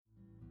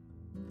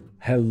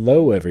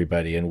Hello,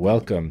 everybody, and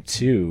welcome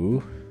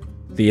to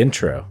the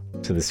intro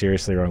to the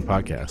Seriously Wrong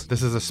podcast.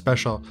 This is a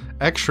special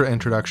extra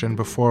introduction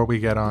before we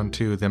get on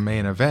to the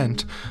main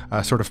event,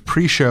 sort of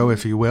pre-show,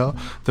 if you will.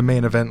 The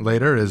main event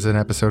later is an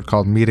episode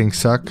called Meeting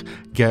Suck,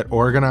 Get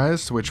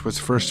Organized, which was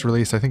first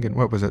released, I think, in,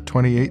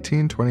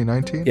 2018,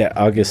 2019? Yeah,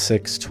 August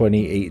 6,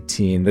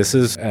 2018. This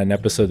is an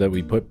episode that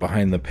we put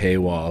behind the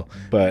paywall,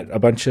 but a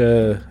bunch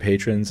of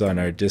patrons on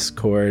our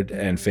Discord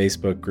and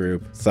Facebook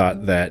group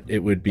thought that it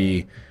would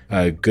be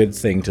a good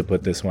thing to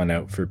put this one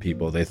out for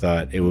people. They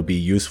thought it would be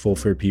useful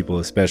for people,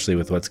 especially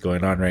with what's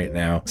going on right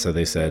now. So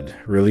they said,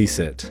 release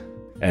it.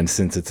 And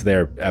since it's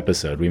their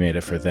episode, we made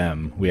it for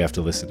them. We have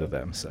to listen to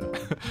them. So,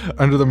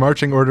 under the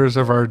marching orders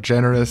of our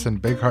generous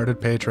and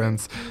big-hearted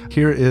patrons,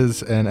 here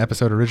is an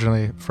episode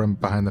originally from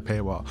behind the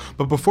paywall.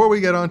 But before we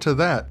get on to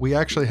that, we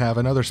actually have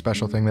another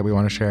special thing that we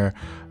want to share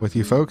with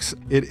you folks.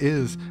 It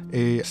is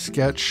a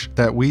sketch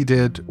that we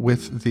did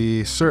with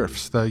the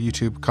Surfs, the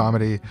YouTube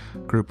comedy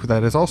group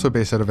that is also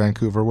based out of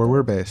Vancouver, where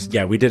we're based.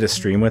 Yeah, we did a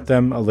stream with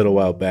them a little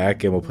while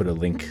back, and we'll put a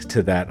link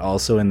to that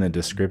also in the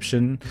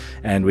description.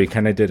 And we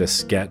kind of did a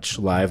sketch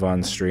live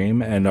on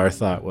stream, and our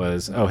thought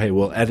was, oh hey,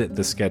 we'll edit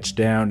the sketch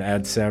down,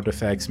 add sound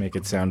effects, make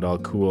it sound all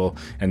cool,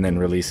 and then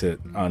release it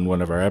on one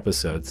of our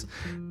episodes.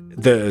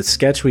 The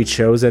sketch we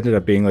chose ended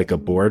up being like a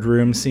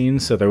boardroom scene,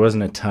 so there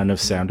wasn't a ton of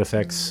sound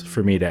effects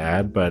for me to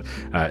add, but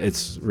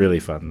it's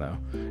really fun though,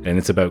 and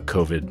it's about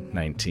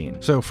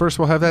COVID-19. So first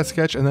we'll have that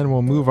sketch, and then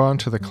we'll move on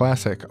to the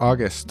classic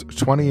August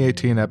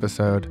 2018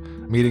 episode,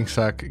 Meeting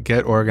Suck,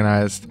 Get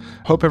Organized.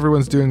 Hope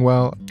everyone's doing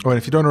well. Oh, and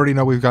if you don't already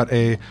know, we've got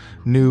a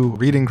new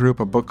reading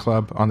group, a book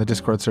club on the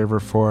Discord server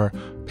for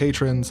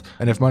patrons.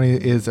 And if money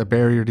is a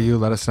barrier to you,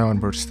 let us know,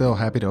 and we're still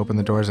happy to open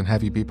the doors and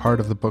have you be part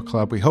of the book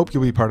club. We hope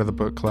you'll be part of the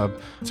book club.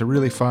 It's a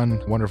really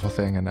fun, wonderful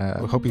thing, and I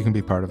hope you can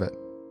be part of it.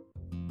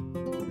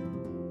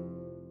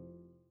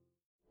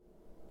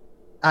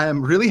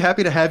 I'm really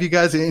happy to have you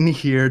guys in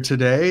here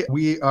today.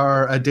 We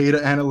are a data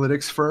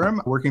analytics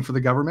firm working for the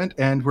government,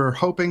 and we're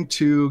hoping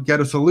to get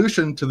a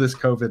solution to this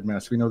COVID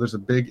mess. We know there's a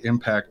big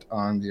impact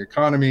on the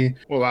economy.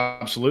 Well,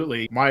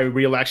 absolutely. My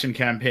re-election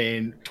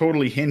campaign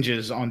totally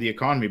hinges on the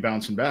economy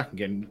bouncing back and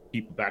getting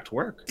people back to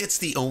work. It's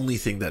the only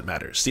thing that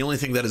matters, the only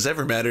thing that has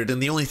ever mattered,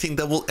 and the only thing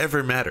that will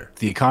ever matter.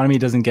 The economy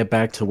doesn't get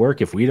back to work.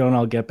 If we don't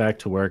all get back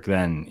to work,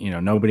 then,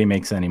 nobody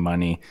makes any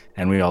money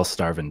and we all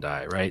starve and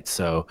die, right?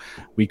 So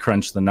we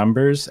crunch the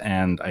numbers,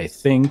 and I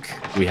think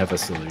we have a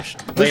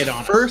solution. The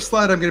first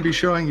slide I'm going to be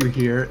showing you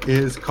here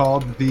is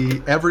called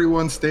the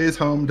everyone stays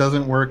home,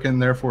 doesn't work,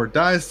 and therefore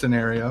dies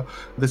scenario.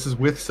 This is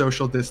with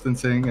social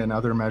distancing and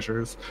other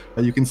measures.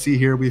 You can see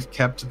here we've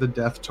kept the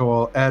death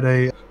toll at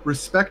a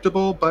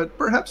respectable, but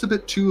perhaps a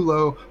bit too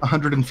low,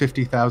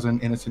 150,000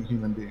 innocent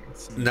human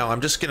beings. Now,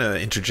 I'm just going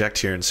to interject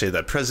here and say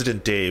that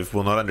President Dave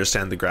will not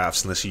understand the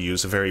graphs unless you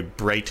use a very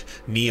bright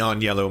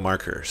neon yellow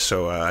marker.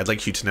 So I'd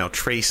like you to now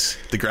trace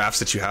the graphs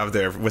that you have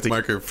there with the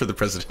marker for the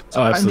president.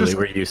 Oh, absolutely.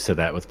 We're used to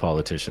that with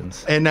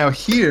politicians. And now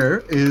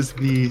here is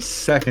the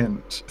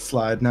second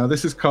slide. Now,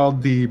 this is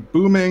called the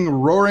booming,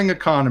 roaring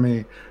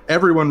economy.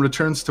 Everyone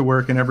returns to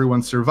work and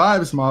everyone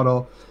survives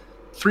model.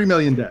 3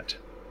 million dead.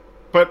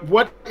 But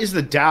what is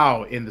the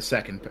Dow in the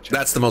second picture?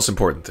 That's the most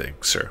important thing,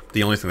 sir.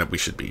 The only thing that we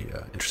should be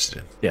interested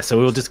in. Yeah, so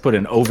we'll just put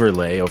an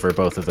overlay over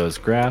both of those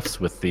graphs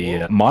with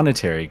the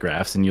monetary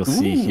graphs, and you'll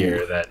see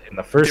here that in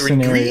the first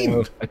scenario,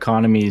 green.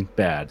 Economy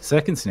bad.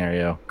 Second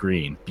scenario,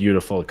 green.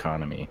 Beautiful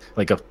economy.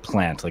 Like a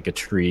plant, like a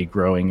tree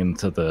growing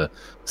into the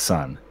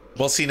sun.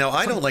 Well, see, now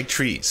I don't like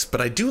trees,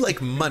 but I do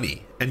like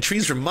money. And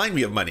trees remind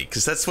me of money,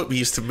 because that's what we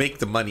used to make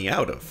the money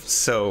out of.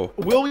 So,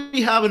 will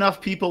we have enough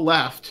people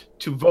left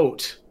to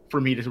vote for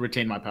me to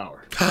retain my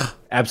power?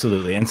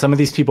 Absolutely. And some of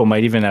these people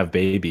might even have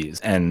babies,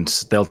 and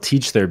they'll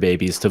teach their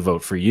babies to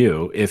vote for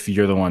you if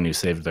you're the one who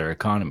saved their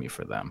economy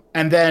for them.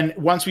 And then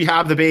once we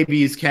have the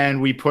babies,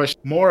 can we push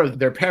more of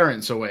their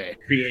parents away?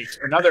 Create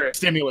another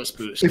stimulus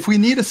boost. If we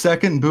need a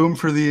second boom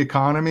for the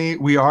economy,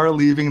 we are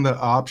leaving the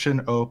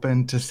option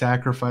open to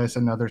sacrifice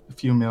another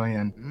few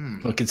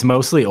million. Look, it's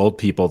mostly old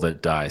people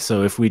that die.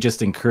 So if we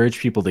just encourage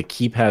people to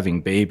keep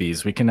having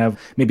babies, we can have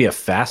maybe a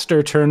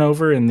faster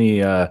turnover in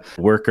the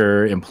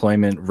worker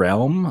employment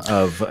realm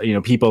of,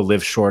 people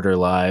live shorter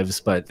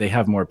lives, but they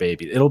have more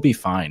babies. It'll be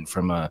fine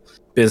from a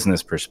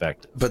business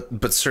perspective.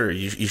 But sir,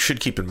 you should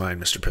keep in mind,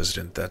 Mr.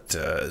 President,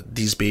 that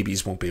these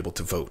babies won't be able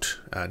to vote.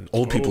 And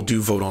old people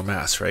do vote en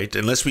masse, right?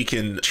 Unless we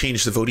can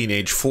change the voting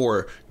age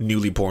for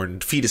newly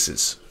born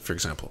fetuses, for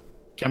example.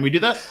 Can we do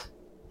that?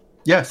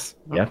 Yes.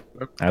 Yeah,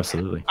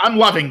 absolutely. I'm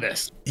loving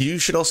this. You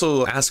should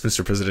also ask,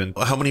 Mr. President,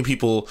 how many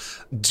people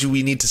do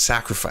we need to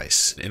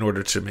sacrifice in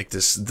order to make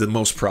this the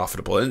most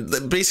profitable?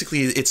 And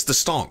basically, it's the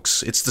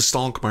stonks. It's the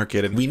stonk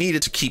market, and we need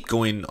it to keep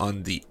going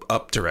on the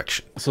up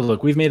direction. So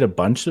look, we've made a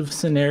bunch of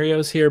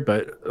scenarios here,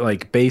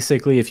 but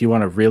basically, if you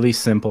want a really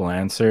simple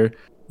answer,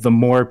 the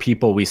more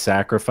people we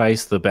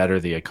sacrifice, the better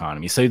the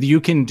economy. So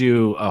you can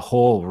do a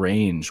whole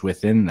range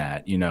within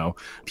that.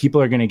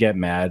 People are going to get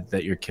mad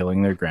that you're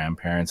killing their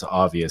grandparents,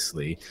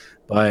 obviously.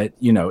 But,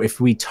 if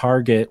we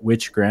target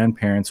which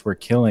grandparents we're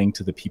killing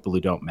to the people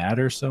who don't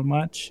matter so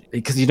much,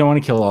 because you don't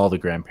want to kill all the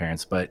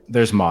grandparents, but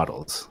there's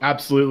models.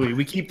 Absolutely.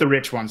 We keep the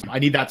rich ones. I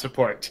need that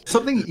support.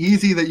 Something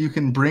easy that you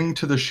can bring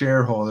to the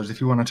shareholders if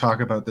you want to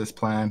talk about this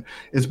plan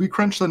is we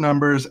crunch the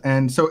numbers.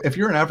 And so if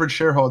you're an average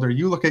shareholder,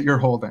 you look at your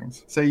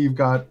holdings. Say you've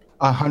got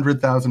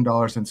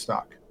 $100,000 in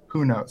stock.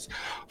 Who knows?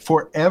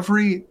 For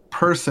every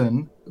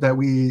person that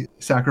we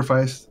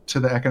sacrifice to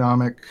the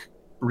economic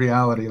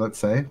reality, let's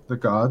say, the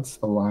gods,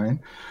 the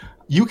line,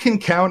 you can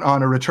count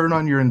on a return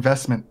on your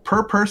investment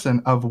per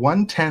person of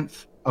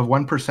 1/10 of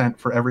 1%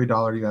 for every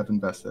dollar you have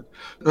invested.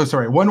 Oh,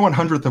 sorry,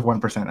 1/100th of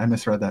 1%. I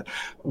misread that.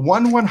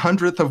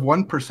 1/100th of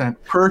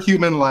 1% per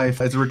human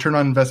life as a return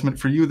on investment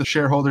for you, the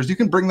shareholders. You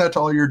can bring that to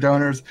all your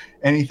donors,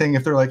 anything.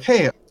 If they're like,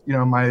 hey,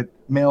 my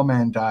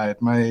mailman died,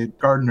 my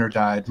gardener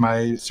died,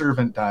 my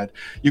servant died,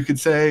 you could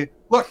say,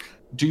 look,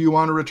 do you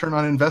want a return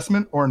on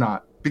investment or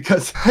not?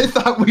 Because I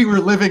thought we were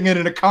living in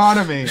an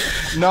economy,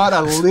 not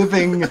a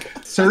living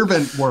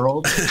servant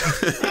world.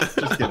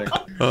 Just kidding.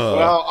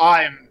 Well,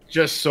 I'm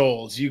just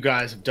sold. You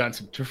guys have done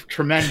some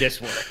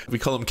tremendous work. We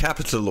call him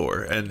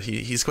Capitalor, and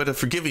he's quite a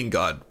forgiving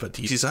god, but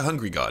he's a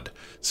hungry god.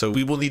 So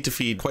we will need to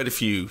feed quite a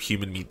few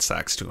human meat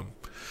sacks to him.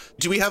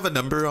 Do we have a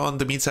number on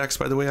the meat sacks,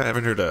 by the way? I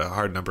haven't heard a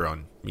hard number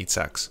on meat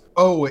sacks.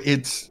 Oh,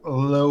 it's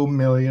low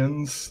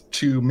millions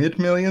to mid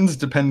millions,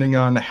 depending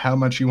on how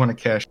much you want to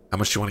cash. How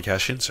much do you want to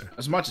cash in, sir?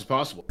 As much as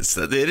possible.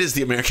 It is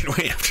the American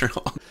way, after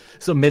all.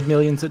 So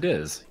mid-millions it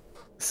is.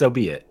 So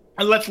be it.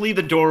 And let's leave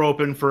the door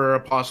open for a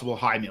possible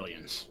high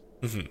millions.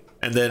 Mm-hmm.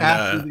 And then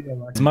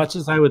as much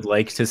as I would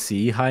like to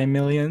see high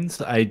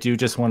millions, I do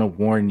just want to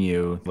warn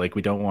you,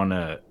 we don't want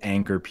to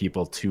anger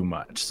people too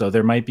much. So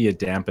there might be a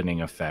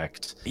dampening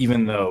effect,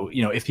 even though,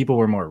 if people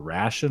were more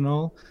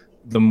rational,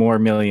 the more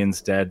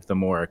millions dead, the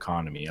more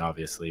economy,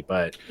 obviously.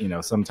 But,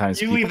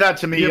 sometimes you leave that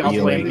to me. I'll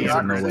blame in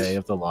the way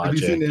of the logic.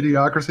 Have you seen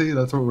Idiocracy?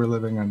 That's what we're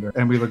living under.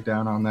 And we look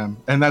down on them.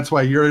 And that's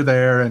why you're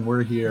there and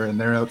we're here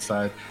and they're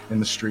outside in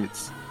the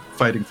streets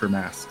fighting for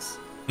masks.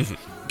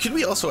 Can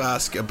we also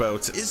ask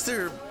about, is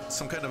there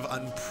some kind of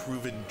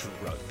unproven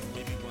drug,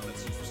 maybe one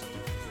that's used for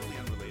something completely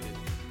unrelated,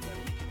 that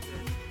we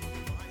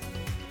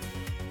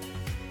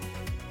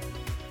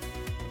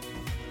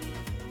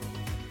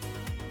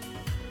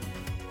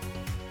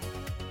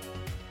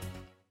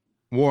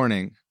can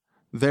Warning.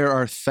 There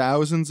are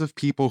thousands of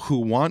people who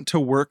want to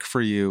work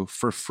for you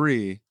for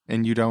free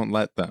and you don't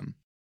let them.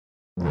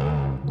 Oh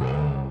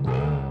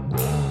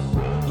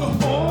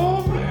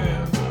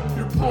man,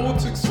 your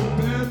politics are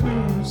bad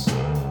news.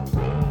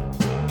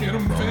 Get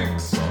them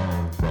fixed.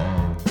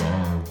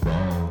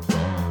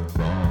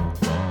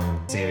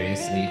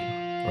 Seriously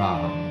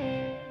wrong.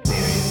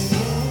 Seriously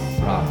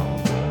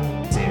wrong.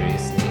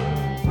 Seriously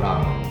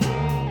wrong.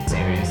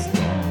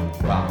 Seriously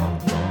wrong.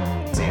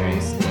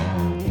 Seriously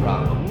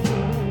wrong.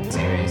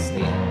 Seriously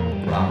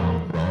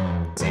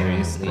wrong.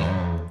 Seriously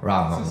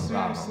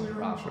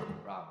wrong.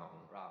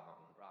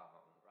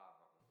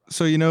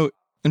 So,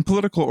 in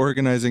political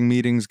organizing,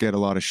 meetings get a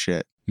lot of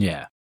shit.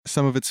 Yeah.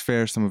 Some of it's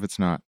fair, some of it's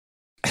not.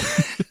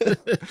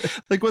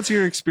 What's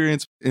your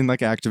experience in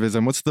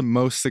activism? What's the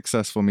most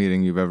successful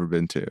meeting you've ever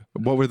been to?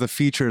 What were the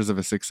features of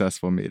a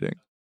successful meeting?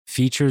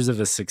 Features of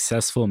a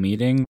successful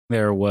meeting,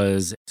 there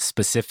was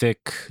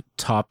specific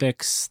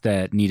topics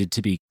that needed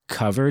to be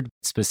covered,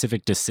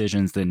 specific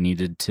decisions that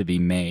needed to be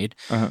made.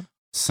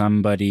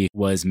 Somebody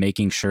was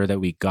making sure that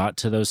we got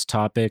to those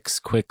topics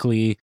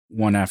quickly,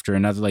 one after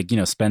another,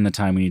 spend the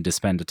time we need to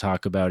spend to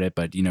talk about it,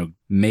 but,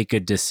 make a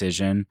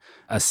decision,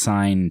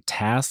 assign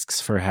tasks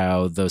for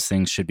how those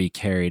things should be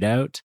carried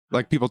out.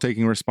 Like people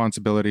taking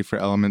responsibility for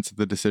elements of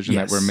the decision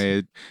that were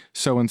made.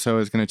 So-and-so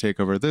is going to take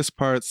over this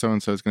part.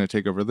 So-and-so is going to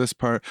take over this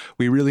part.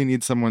 We really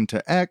need someone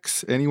to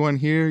X. Anyone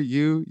here?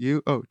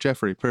 You? Oh,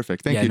 Jeffrey.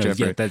 Perfect. Thank you,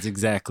 Jeffrey. Yeah, that's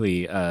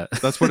exactly...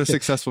 That's what a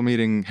successful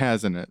meeting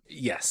has in it.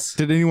 Yes.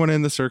 Did anyone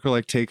in the circle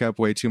take up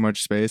way too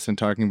much space and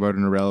talking about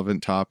an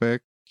irrelevant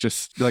topic?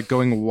 Just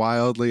going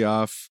wildly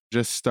off,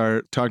 just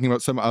start talking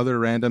about some other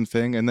random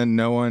thing, and then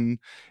no one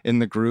in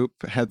the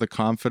group had the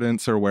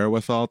confidence or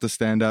wherewithal to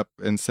stand up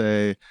and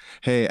say,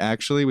 hey,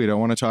 actually, we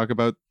don't want to talk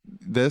about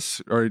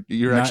this, or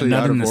you're actually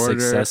out of order. Not in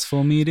the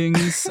successful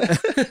meetings,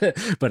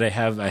 but I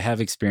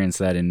have experienced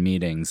that in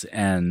meetings,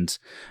 and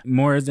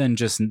more than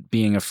just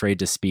being afraid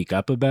to speak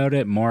up about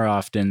it, more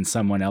often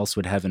someone else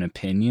would have an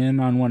opinion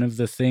on one of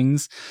the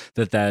things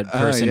that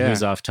person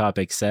who's off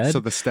topic said. So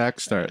the stack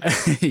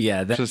starts.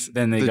 Yeah,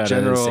 then they got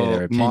to say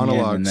their opinion,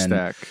 monologue and then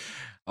stack.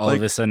 All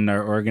of a sudden,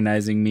 our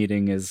organizing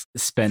meeting is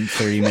spent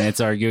 30 minutes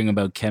arguing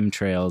about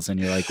chemtrails, and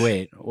you're like,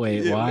 wait,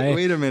 why?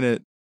 Wait a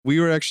minute. We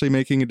were actually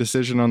making a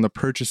decision on the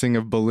purchasing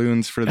of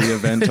balloons for the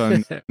event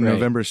on Right.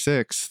 November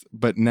 6th,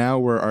 but now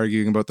we're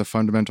arguing about the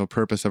fundamental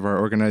purpose of our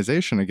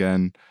organization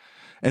again.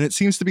 And it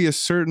seems to be a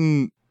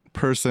certain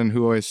person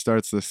who always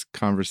starts this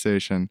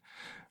conversation.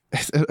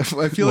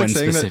 I feel One like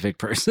saying specific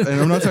that, person. and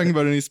I'm not talking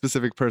about any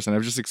specific person.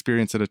 I've just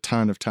experienced it a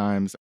ton of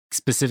times.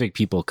 Specific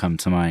people come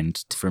to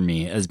mind for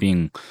me as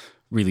being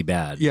really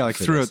bad. Yeah,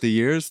 for throughout this. the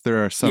years,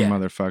 there are some Yeah.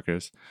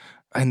 motherfuckers.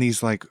 And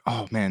these like,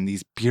 oh man,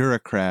 these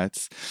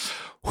bureaucrats.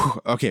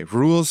 Whew. Okay,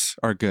 rules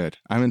are good.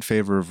 I'm in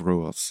favor of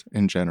rules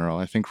in general.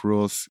 I think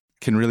rules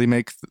can really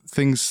make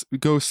things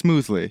go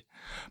smoothly.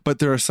 But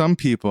there are some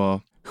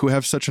people who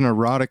have such an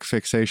erotic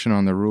fixation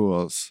on the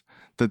rules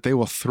that they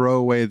will throw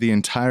away the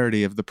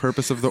entirety of the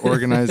purpose of the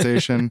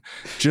organization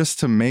just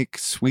to make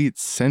sweet,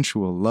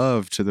 sensual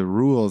love to the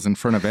rules in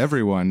front of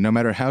everyone, no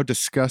matter how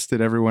disgusted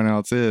everyone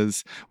else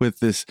is with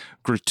this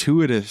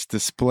gratuitous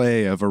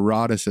display of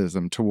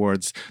eroticism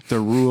towards the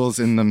rules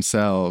in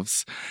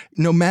themselves.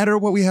 No matter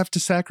what we have to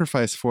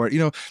sacrifice for it. You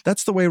know,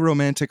 that's the way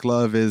romantic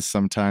love is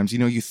sometimes. You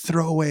know, you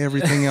throw away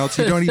everything else.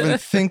 You don't even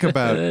think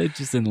about it.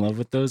 Just in love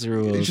with those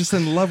rules. Just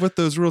in love with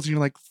those rules. And you're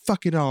like,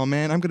 fuck it all,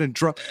 man. I'm going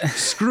to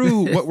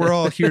screw what we're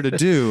all here to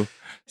do.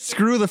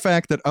 Screw the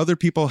fact that other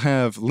people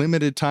have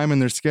limited time in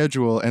their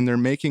schedule and they're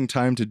making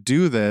time to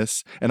do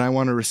this, and I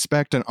want to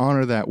respect and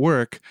honor that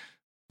work.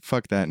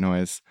 Fuck that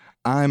noise.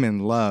 I'm in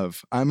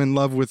love. I'm in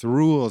love with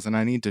rules, and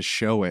I need to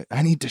show it.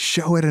 I need to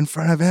show it in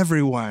front of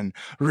everyone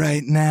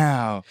right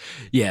now.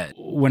 Yeah.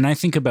 When I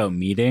think about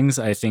meetings,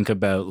 I think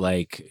about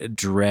like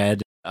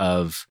dread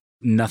of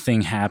nothing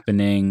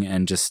happening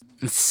and just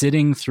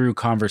sitting through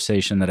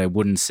conversation that I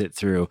wouldn't sit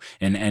through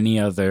in any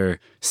other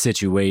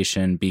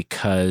situation,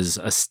 because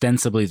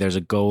ostensibly there's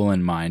a goal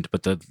in mind,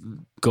 but the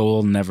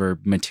goal never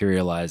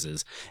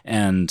materializes.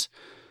 And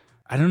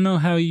I don't know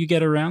how you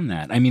get around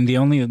that. I mean, the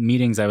only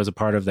meetings I was a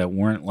part of that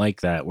weren't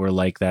like that were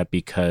like that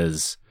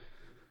because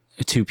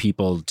two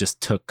people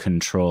just took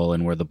control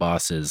and were the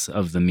bosses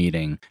of the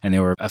meeting, and they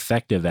were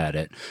effective at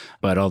it.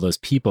 But all those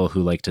people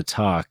who like to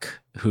talk,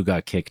 who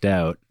got kicked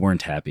out,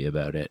 weren't happy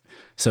about it.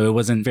 So it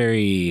wasn't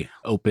very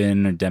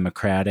open or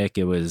democratic.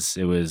 There's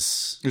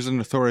an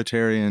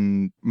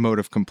authoritarian mode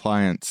of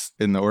compliance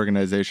in the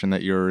organization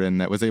that you're in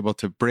that was able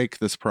to break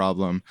this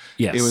problem.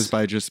 Yes. It was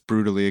by just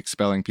brutally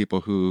expelling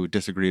people who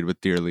disagreed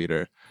with their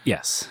leader.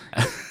 Yes.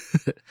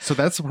 So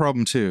that's a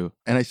problem too.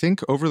 And I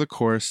think over the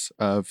course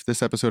of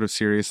this episode of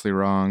Seriously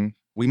Wrong,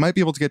 we might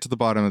be able to get to the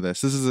bottom of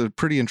this. This is a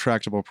pretty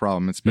intractable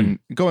problem. It's been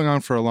going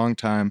on for a long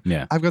time.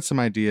 Yeah. I've got some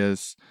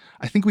ideas.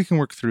 I think we can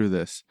work through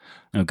this.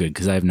 Oh, good,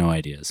 because I have no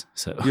ideas.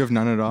 So you have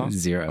none at all?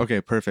 Zero. Okay,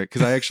 perfect.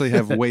 Because I actually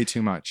have way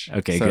too much.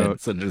 Okay, good.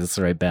 So that's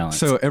the right balance.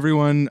 So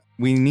everyone,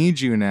 we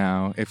need you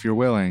now, if you're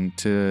willing,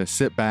 to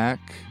sit back,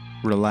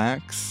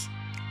 relax,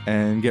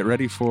 and get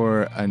ready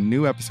for a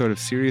new episode of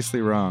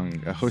Seriously Wrong,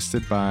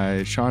 hosted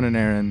by Sean and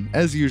Aaron,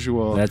 as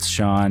usual. That's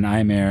Sean.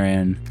 I'm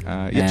Aaron.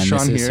 Yes,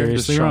 Sean here.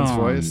 This is Sean's Wrong.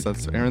 voice.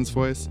 That's Aaron's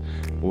voice.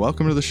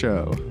 Welcome to the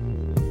show.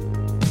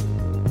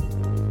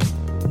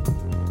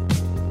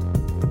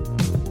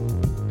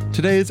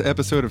 Today's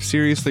episode of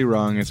Seriously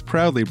Wrong is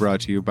proudly brought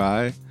to you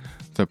by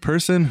the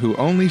person who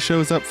only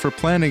shows up for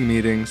planning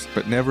meetings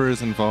but never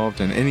is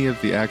involved in any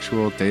of the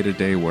actual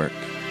day-to-day work.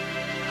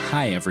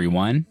 Hi,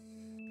 everyone.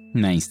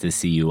 Nice to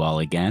see you all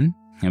again.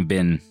 I've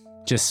been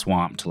just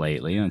swamped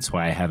lately. That's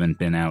why I haven't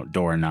been out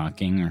door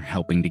knocking or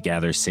helping to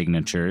gather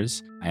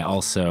signatures. I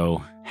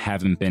also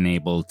haven't been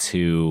able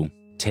to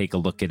take a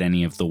look at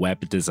any of the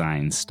web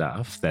design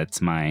stuff.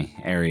 That's my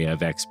area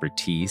of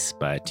expertise,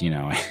 but,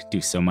 I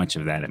do so much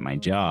of that at my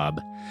job.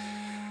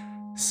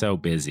 So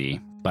busy.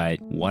 But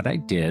what I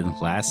did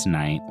last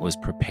night was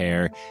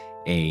prepare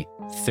a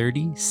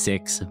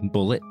 36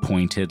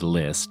 bullet-pointed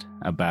list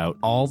about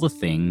all the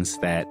things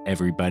that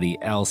everybody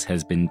else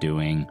has been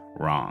doing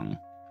wrong.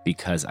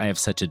 Because I have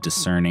such a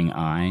discerning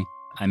eye,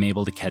 I'm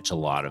able to catch a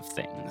lot of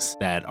things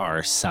that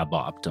are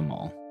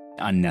suboptimal,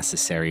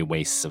 unnecessary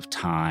wastes of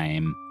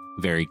time,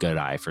 very good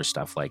eye for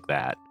stuff like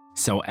that.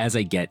 So as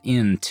I get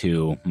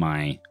into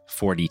my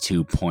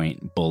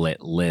 42-point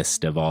bullet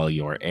list of all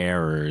your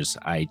errors,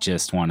 I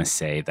just want to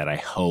say that I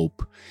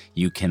hope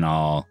you can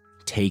all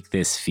take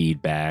this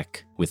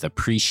feedback with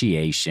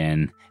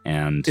appreciation.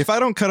 And if I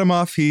don't cut him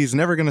off, he's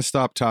never going to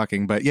stop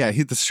talking. But yeah,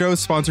 the show's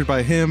sponsored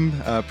by him,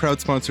 proud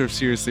sponsor of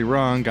Seriously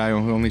Wrong, guy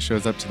who only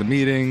shows up to the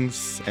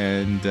meetings.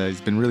 And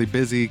he's been really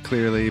busy,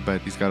 clearly,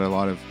 but he's got a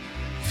lot of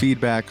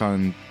feedback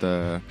on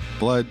the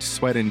blood,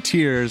 sweat, and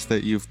tears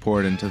that you've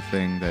poured into the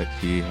thing that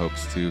he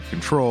hopes to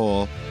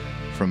control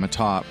from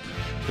atop.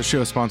 The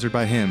show is sponsored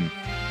by him.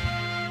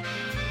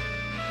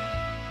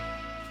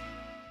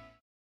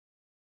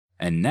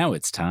 And now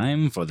it's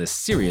time for the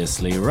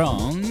Seriously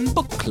Wrong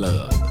Book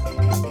Club.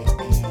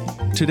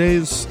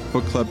 Today's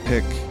book club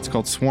pick, it's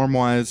called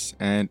Swarmwise,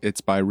 and it's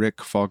by Rick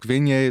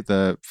Falkvinje,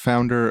 the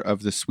founder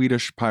of the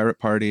Swedish Pirate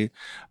Party.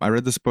 I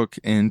read this book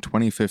in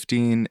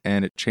 2015,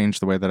 and it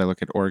changed the way that I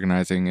look at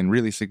organizing in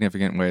really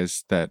significant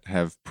ways that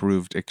have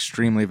proved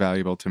extremely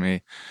valuable to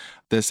me.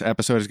 This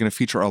episode is going to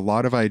feature a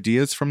lot of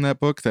ideas from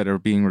that book that are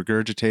being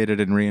regurgitated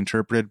and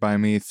reinterpreted by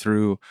me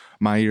through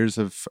my years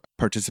of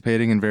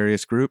participating in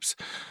various groups.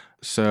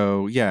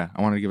 So yeah,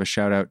 I wanted to give a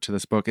shout out to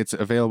this book. It's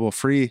available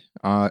free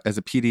as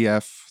a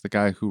PDF. The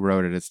guy who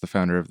wrote it, it's the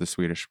founder of the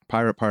Swedish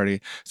Pirate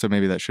Party. So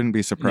maybe that shouldn't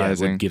be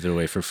surprising. Yeah, we'd give it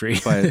away for free.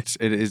 But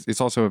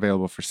it's also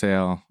available for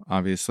sale,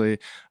 obviously.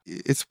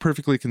 It's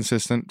perfectly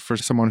consistent for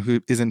someone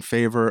who is in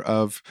favor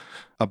of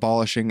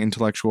abolishing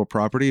intellectual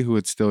property, who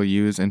would still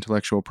use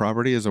intellectual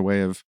property as a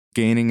way of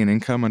gaining an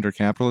income under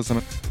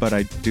capitalism. But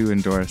I do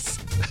endorse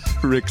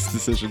Rick's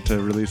decision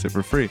to release it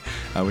for free,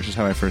 which is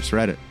how I first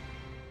read it.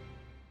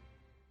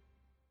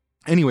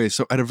 Anyway,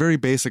 so at a very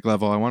basic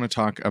level, I want to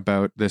talk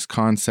about this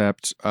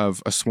concept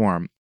of a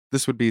swarm.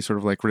 This would be sort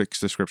of like Rick's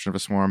description of a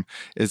swarm,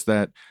 is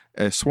that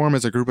a swarm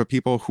is a group of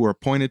people who are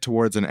pointed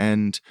towards an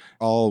end,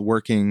 all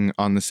working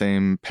on the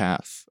same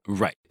path.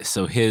 Right.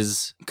 So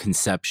his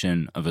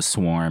conception of a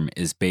swarm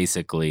is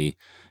basically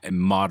a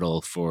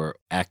model for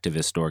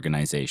activist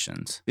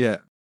organizations. Yeah.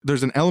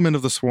 There's an element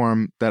of the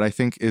swarm that I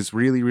think is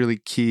really, really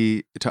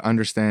key to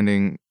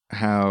understanding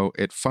how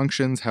it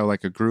functions, how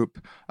like a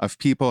group of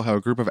people, how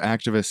a group of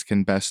activists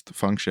can best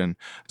function.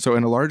 So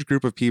in a large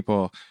group of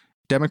people,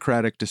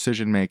 democratic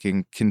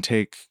decision-making can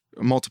take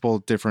multiple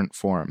different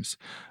forms.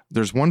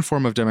 There's one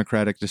form of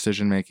democratic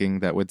decision-making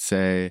that would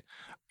say,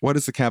 what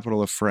is the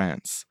capital of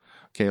France?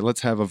 Okay,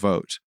 let's have a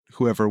vote.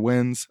 Whoever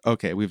wins,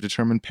 okay, we've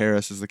determined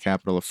Paris is the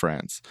capital of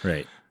France.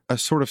 Right. A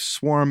sort of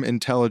swarm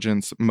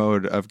intelligence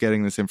mode of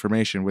getting this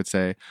information would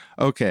say,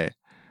 okay,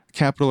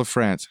 capital of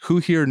France. Who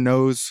here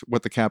knows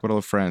what the capital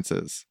of France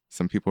is?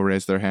 Some people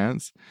raise their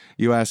hands.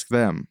 You ask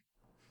them,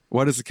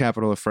 what is the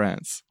capital of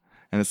France?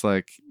 And it's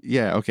like,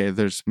 yeah, okay,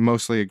 there's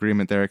mostly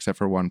agreement there except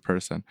for one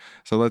person.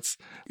 So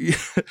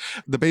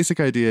the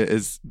basic idea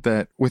is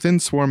that within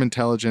swarm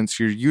intelligence,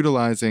 you're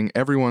utilizing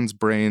everyone's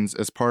brains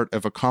as part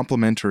of a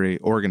complementary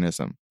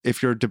organism.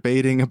 If you're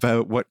debating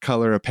about what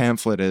color a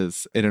pamphlet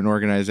is in an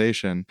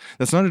organization,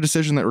 that's not a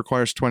decision that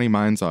requires 20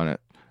 minds on it.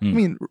 I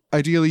mean,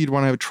 ideally, you'd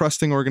want to have a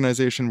trusting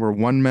organization where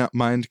one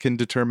mind can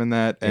determine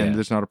that and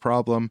there's not a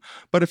problem.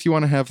 But if you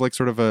want to have like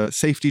sort of a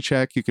safety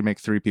check, you can make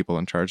 3 people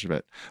in charge of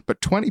it. But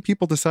 20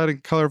 people deciding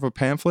the color of a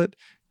pamphlet?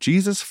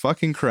 Jesus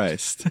fucking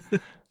Christ.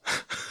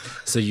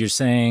 So you're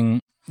saying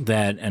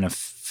that an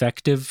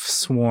effective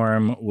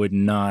swarm would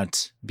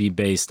not be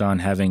based on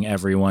having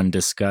everyone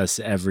discuss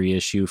every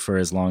issue for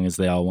as long as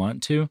they all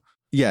want to?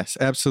 Yes,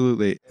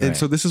 absolutely. And Right.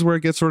 so this is where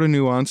it gets sort of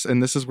nuanced,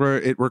 and this is where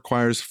it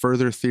requires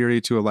further theory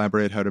to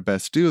elaborate how to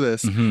best do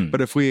this. Mhm. But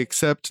if we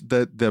accept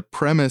that the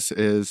premise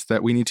is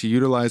that we need to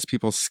utilize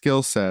people's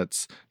skill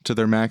sets to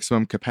their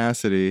maximum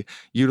capacity,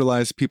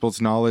 utilize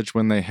people's knowledge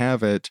when they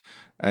have it,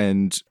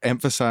 and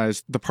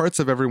emphasize the parts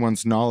of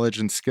everyone's knowledge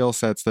and skill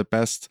sets that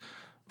best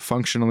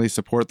functionally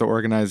support the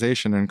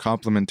organization and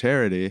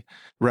complementarity,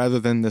 rather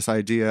than this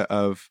idea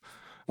of,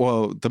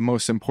 well, the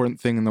most important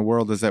thing in the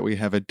world is that we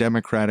have a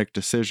democratic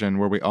decision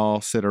where we all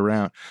sit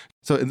around.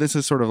 So this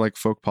is sort of like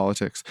folk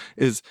politics,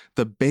 is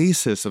the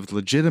basis of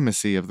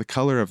legitimacy of the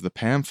color of the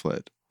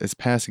pamphlet is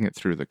passing it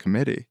through the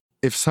committee.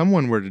 If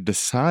someone were to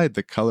decide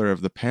the color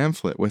of the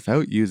pamphlet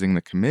without using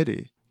the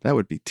committee, that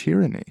would be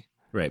tyranny.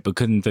 Right. But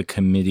couldn't the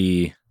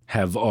committee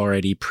have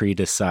already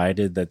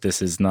pre-decided that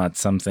this is not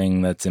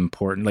something that's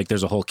important? Like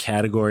there's a whole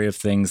category of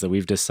things that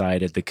we've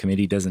decided the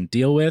committee doesn't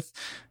deal with.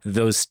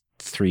 Those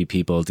 3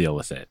 people deal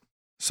with it.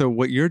 So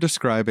what you're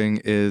describing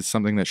is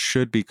something that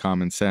should be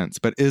common sense,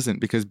 but isn't,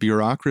 because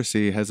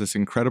bureaucracy has this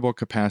incredible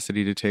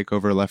capacity to take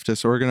over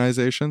leftist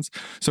organizations.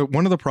 So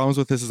one of the problems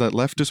with this is that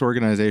leftist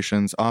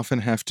organizations often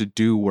have to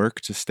do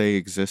work to stay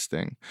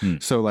existing.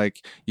 So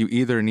like you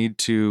either need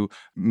to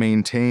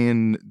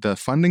maintain the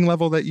funding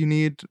level that you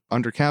need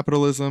under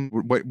capitalism,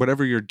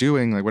 whatever you're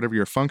doing, like whatever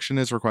your function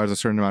is requires a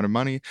certain amount of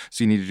money.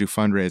 So you need to do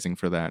fundraising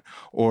for that.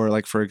 Or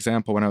like, for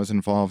example, when I was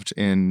involved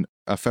in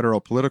a federal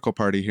political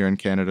party here in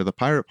Canada, the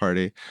Pirate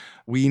Party,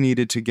 we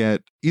needed to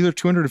get either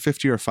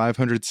 250 or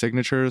 500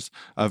 signatures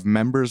of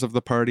members of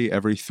the party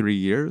every 3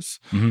 years.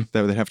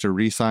 That would have to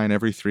re-sign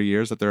every 3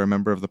 years that they're a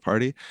member of the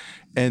party.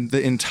 And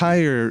the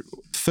entire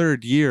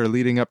 3rd year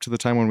leading up to the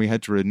time when we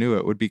had to renew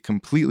it would be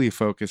completely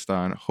focused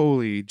on,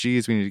 holy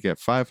geez, we need to get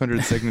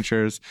 500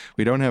 signatures.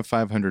 We don't have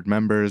 500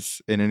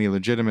 members in any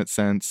legitimate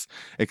sense,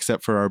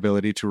 except for our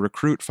ability to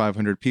recruit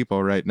 500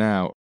 people right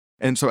now.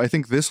 And so I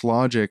think this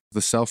logic,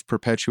 the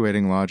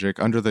self-perpetuating logic,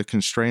 under the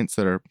constraints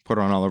that are put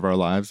on all of our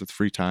lives with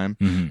free time,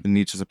 the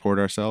need to support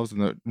ourselves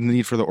and the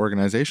need for the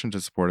organization to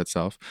support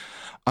itself,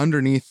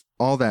 underneath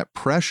all that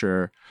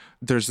pressure,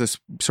 there's this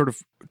sort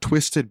of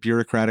twisted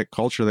bureaucratic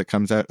culture that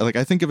comes out. Like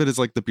I think of it as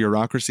like the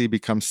bureaucracy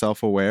becomes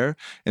self-aware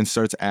and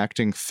starts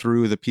acting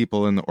through the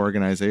people in the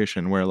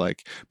organization, where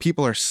like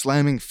people are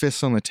slamming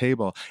fists on the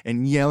table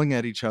and yelling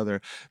at each other.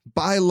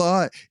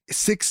 Bylaw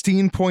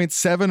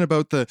 16.7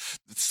 about the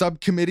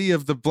subcommittee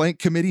of the blank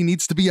committee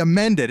needs to be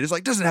amended. It's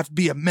like, doesn't have to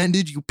be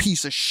amended, you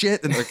piece of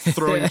shit, and like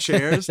throwing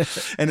chairs.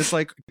 And it's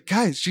like,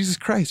 guys, Jesus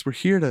Christ, we're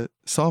here to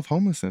solve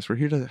homelessness. We're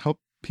here to help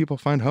people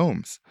find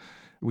homes.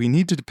 We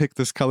need to depict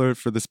this color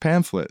for this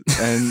pamphlet.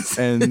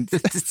 And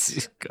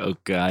Oh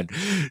God,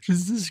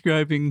 just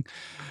describing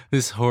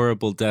this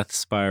horrible death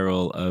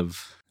spiral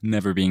of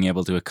never being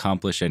able to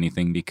accomplish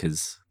anything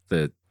because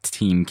the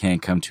team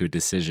can't come to a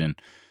decision.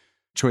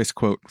 Choice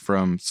quote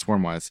from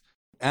Swarmwise.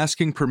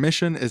 Asking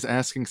permission is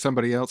asking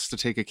somebody else to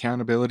take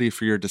accountability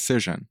for your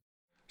decision.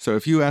 So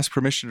if you ask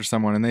permission to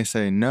someone and they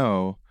say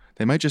no,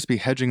 they might just be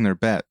hedging their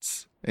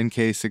bets in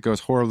case it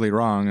goes horribly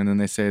wrong and then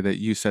they say that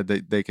you said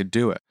that they could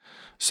do it.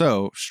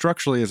 So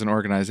structurally as an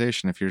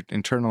organization, if you're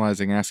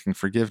internalizing asking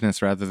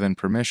forgiveness rather than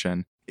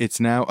permission, it's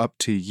now up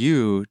to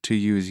you to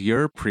use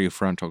your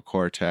prefrontal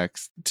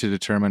cortex to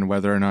determine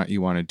whether or not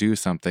you want to do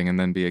something and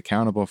then be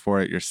accountable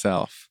for it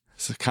yourself.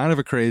 It's kind of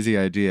a crazy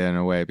idea in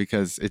a way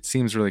because it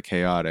seems really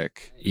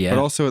chaotic, Yeah. but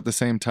also at the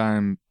same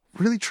time,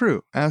 really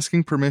true.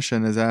 Asking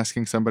permission is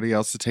asking somebody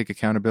else to take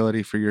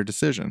accountability for your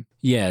decision.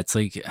 Yeah, it's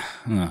like,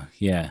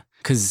 yeah.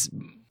 Because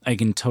I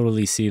can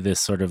totally see this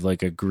sort of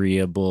like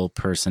agreeable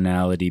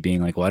personality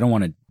being like, well, I don't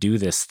want to do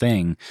this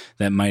thing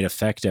that might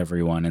affect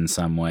everyone in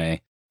some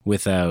way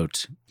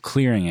without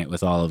clearing it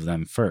with all of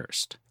them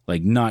first.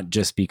 Like, not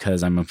just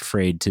because I'm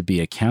afraid to be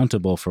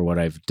accountable for what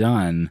I've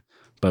done,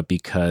 but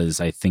because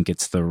I think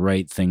it's the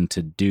right thing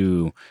to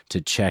do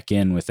to check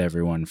in with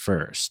everyone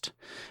first.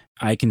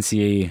 I can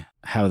see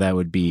how that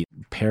would be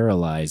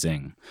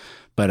paralyzing,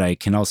 but I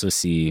can also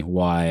see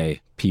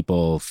why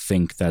people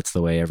think that's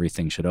the way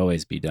everything should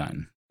always be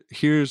done.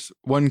 Here's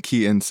one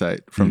key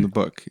insight from the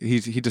book. He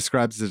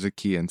describes it as a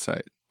key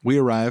insight. We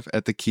arrive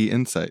at the key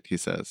insight, he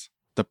says.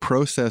 The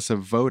process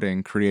of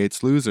voting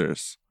creates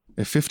losers.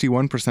 If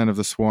 51% of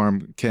the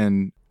swarm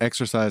can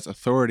exercise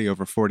authority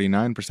over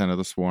 49% of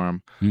the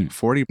swarm,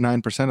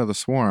 49% of the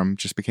swarm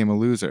just became a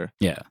loser.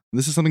 Yeah.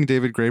 This is something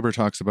David Graeber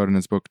talks about in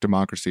his book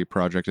Democracy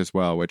Project as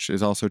well, which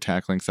is also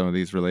tackling some of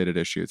these related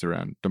issues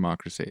around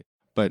democracy.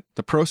 But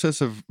the process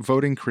of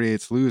voting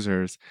creates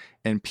losers,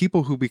 and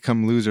people who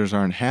become losers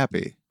aren't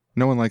happy.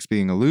 No one likes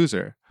being a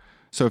loser.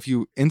 So if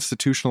you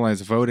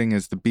institutionalize voting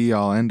as the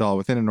be-all, end-all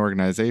within an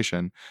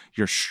organization,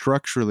 you're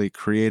structurally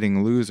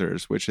creating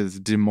losers, which is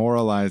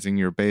demoralizing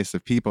your base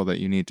of people that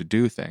you need to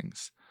do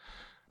things.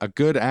 A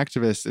good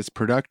activist is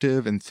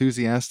productive,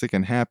 enthusiastic,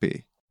 and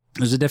happy.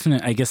 There's a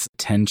definite, I guess,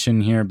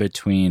 tension here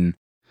between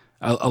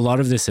a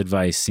lot of this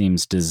advice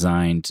seems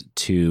designed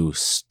to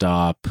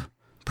stop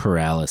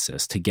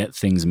paralysis, to get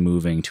things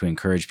moving, to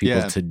encourage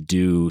people to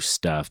do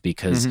stuff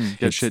because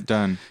get shit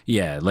done.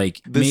 Yeah,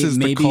 like this is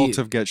maybe the cult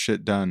of get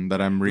shit done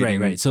that I'm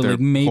reading. Right. So their like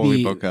maybe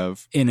holy book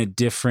of. In a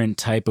different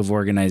type of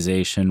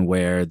organization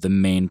where the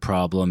main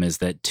problem is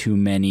that too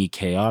many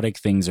chaotic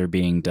things are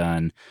being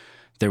done,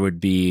 there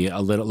would be a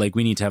little, like,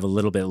 we need to have a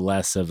little bit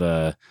less of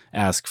a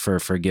ask for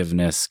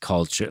forgiveness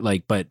culture.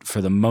 Like, but for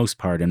the most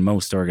part, in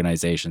most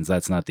organizations,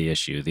 that's not the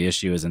issue. The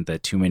issue isn't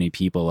that too many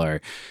people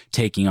are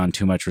taking on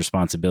too much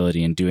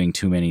responsibility and doing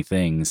too many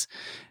things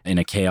in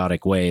a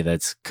chaotic way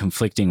that's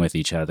conflicting with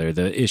each other.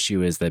 The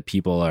issue is that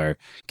people are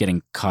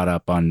getting caught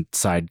up on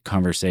side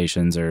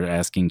conversations or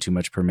asking too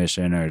much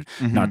permission or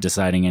not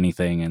deciding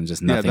anything and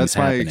just nothing's that's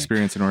happening. my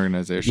experience in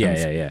organizations.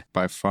 Yeah.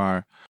 By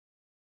far.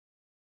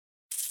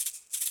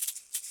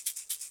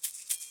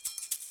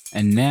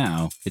 And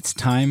now it's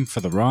time for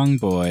the Wrong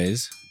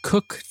Boys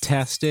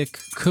Cook-tastic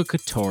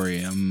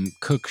Cookatorium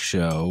Cook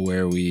Show,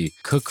 where we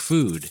cook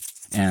food.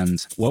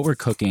 And what we're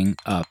cooking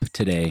up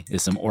today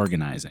is some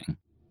organizing.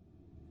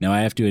 Now,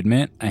 I have to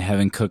admit, I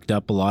haven't cooked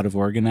up a lot of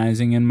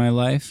organizing in my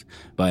life,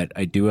 but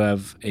I do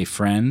have a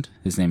friend,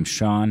 his name's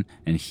Sean,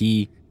 and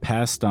he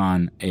passed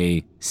on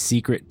a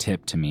secret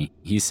tip to me.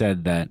 He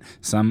said that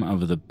some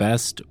of the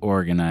best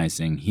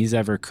organizing he's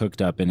ever cooked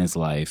up in his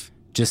life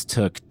just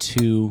took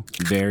 2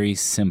 very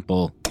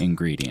simple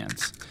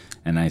ingredients.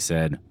 And I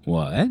said,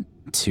 what?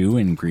 2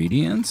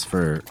 ingredients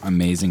for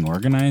amazing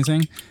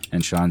organizing?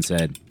 And Sean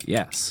said,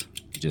 yes.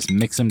 Just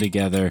mix them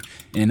together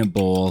in a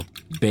bowl,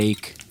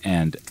 bake,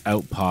 and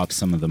out pop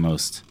some of the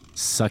most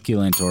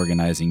succulent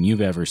organizing you've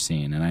ever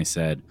seen. And I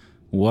said,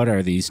 what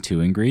are these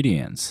 2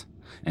 ingredients?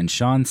 And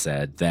Sean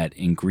said that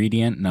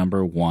ingredient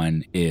number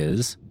 1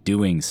 is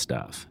doing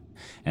stuff.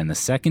 And the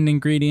second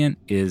ingredient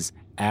is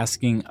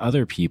asking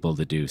other people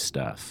to do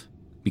stuff,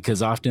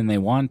 because often they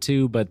want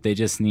to, but they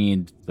just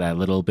need that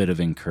little bit of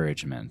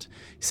encouragement.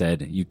 He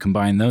said, you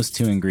combine those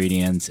 2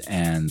 ingredients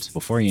and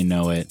before you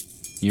know it,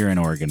 you're an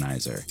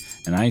organizer.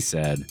 And I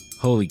said,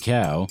 holy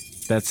cow,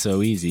 that's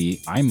so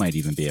easy. I might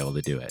even be able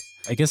to do it.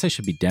 I guess I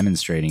should be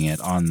demonstrating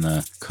it on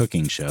the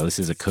cooking show. This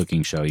is a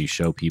cooking show. You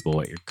show people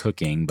what you're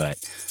cooking, but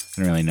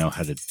I don't really know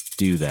how to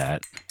do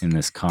that in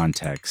this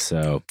context.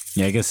 So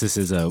yeah, I guess this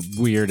is a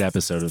weird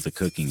episode of the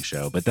cooking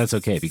show, but that's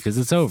okay because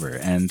it's over.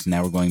 And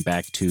now we're going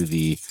back to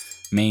the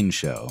main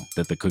show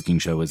that the cooking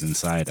show was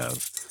inside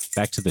of.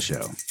 Back to the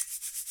show.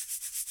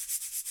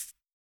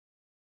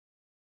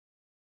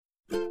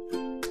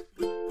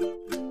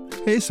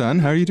 Hey son,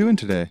 how are you doing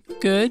today?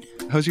 Good.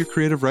 How's your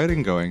creative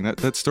writing going?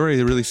 That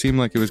story really seemed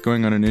like it was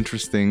going on an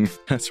interesting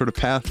sort of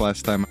path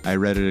last time I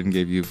read it and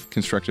gave you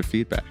constructive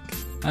feedback.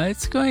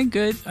 It's going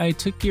good. I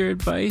took your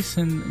advice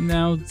and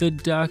now the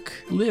duck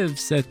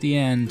lives at the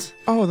end.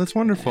 Oh, that's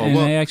wonderful. And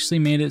Well, I actually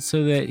made it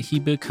so that he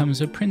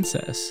becomes a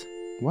princess.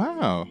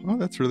 Wow. Oh,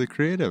 that's really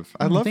creative.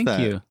 I Oh, love thank that.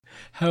 you.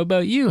 How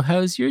about you?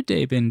 How's your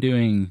day been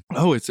doing?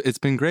 Oh, it's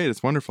been great.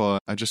 It's wonderful.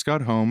 I just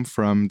got home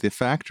from the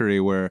factory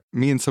where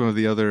me and some of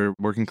the other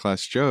working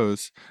class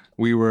Joes,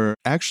 we were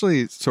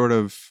actually sort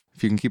of,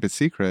 if you can keep it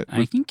secret,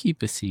 I can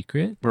keep a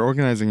secret. we're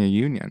organizing a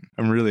union.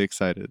 I'm really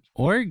excited.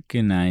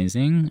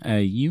 Organizing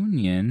a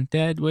union?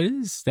 Dad, what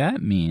does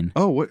that mean?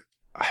 Oh, what?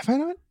 Have I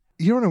not?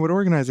 You don't know what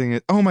organizing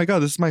is? Oh my God,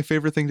 this is my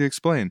favorite thing to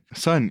explain.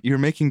 Son, you're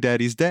making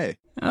Daddy's day.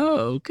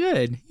 Oh,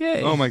 good.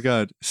 Yay. Oh my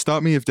God.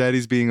 Stop me if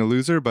Daddy's being a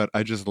loser, but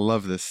I just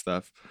love this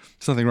stuff.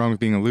 There's nothing wrong with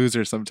being a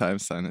loser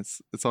sometimes, son.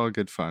 It's all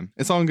good fun.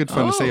 It's all good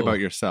fun to say Oh. about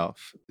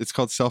yourself. It's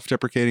called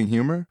self-deprecating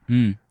humor.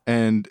 Hmm.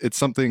 And it's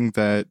something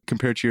that,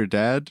 compared to your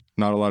dad,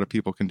 not a lot of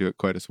people can do it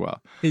quite as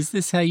well. Is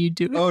this how you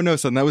do it? Oh no,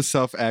 son, that was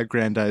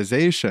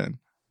self-aggrandization.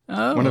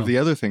 Oh. One of the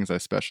other things I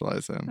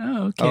specialize in.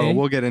 Oh, okay. Oh,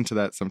 we'll get into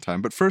that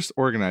sometime. But first,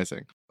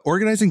 organizing.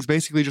 Organizing is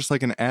basically just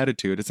like an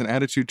attitude. It's an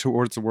attitude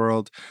towards the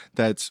world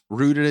that's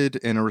rooted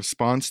in a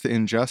response to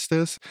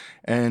injustice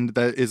and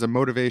that is a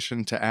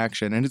motivation to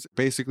action. And it's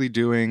basically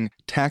doing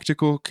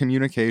tactical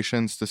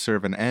communications to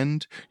serve an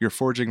end. You're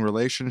forging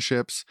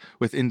relationships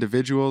with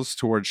individuals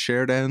towards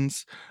shared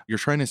ends. You're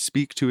trying to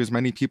speak to as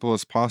many people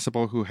as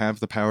possible who have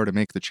the power to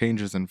make the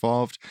changes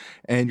involved.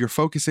 And you're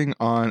focusing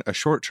on a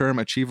short-term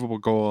achievable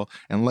goal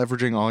and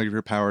leveraging all of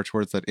your power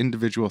towards that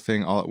individual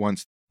thing all at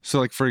once. So,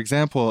 like, for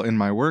example, in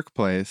my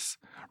workplace,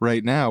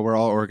 right now, we're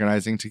all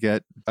organizing to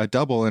get a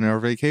double in our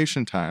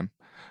vacation time,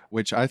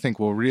 which I think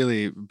will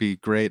really be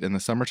great in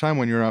the summertime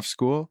when you're off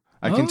school.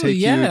 I can Oh, take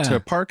yeah. you to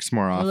parks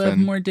more We'll have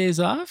often. more days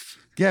off?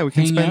 Yeah, we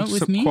can hang spend out with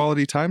some me?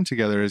 quality time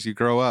together as you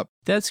grow up.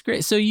 That's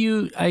great. So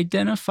you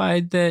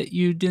identified that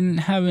you didn't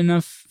have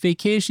enough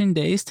vacation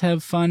days to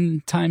have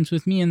fun times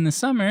with me in the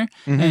summer.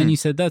 And you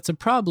said that's a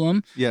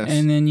problem. Yes.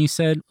 And then you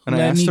said, And I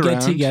let me asked get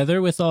around.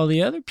 together with all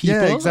the other people.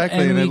 Yeah,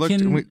 exactly. And I we looked,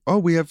 can...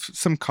 and we have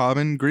some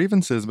common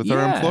grievances with our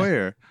Yeah.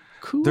 employer.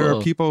 Cool. There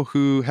are people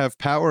who have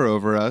power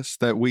over us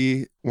that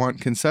we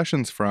want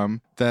concessions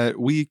from that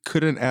we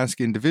couldn't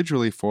ask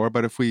individually for,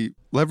 but if we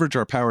leverage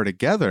our power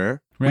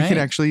together, we Right. can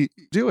actually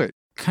do it.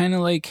 Kind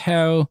of like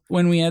how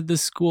when we had the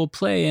school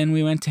play and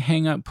we went to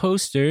hang up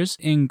posters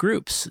in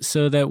groups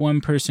so that one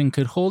person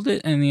could hold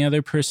it and the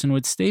other person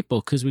would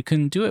staple because we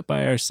couldn't do it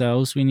by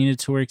ourselves. We needed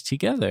to work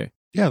together.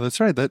 Yeah, that's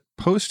right. That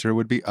poster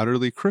would be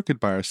utterly crooked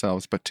by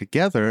ourselves, but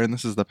together, and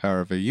this is the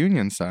power of a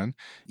union, son,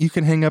 you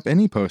can hang up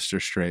any poster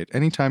straight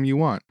anytime you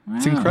want.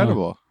 It's Wow.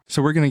 incredible.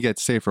 So we're going to get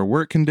safer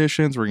work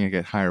conditions. We're going to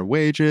get higher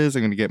wages.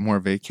 I'm going to get more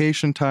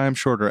vacation time,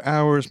 shorter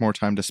hours, more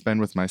time to spend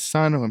with my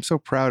son, who I'm so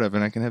proud of,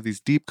 and I can have these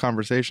deep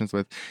conversations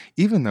with,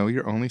 even though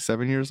you're only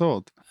 7 years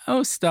old.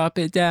 Oh, stop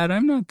it, Dad.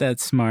 I'm not that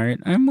smart.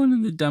 I'm one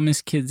of the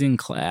dumbest kids in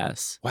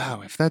class.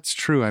 Wow, if that's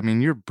true, I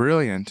mean, you're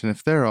brilliant. And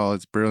if they're all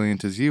as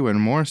brilliant as you and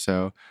more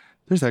so,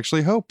 there's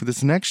actually hope.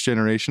 This next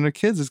generation of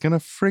kids is going to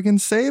friggin'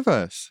 save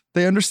us.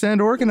 They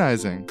understand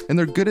organizing, and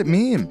they're good at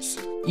memes.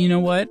 You know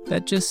what?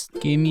 That just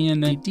gave me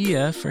an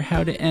idea for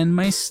how to end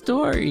my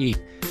story.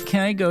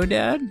 Can I go,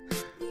 Dad?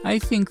 I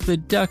think the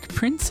Duck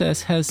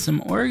Princess has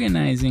some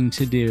organizing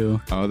to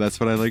do. Oh, that's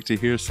what I like to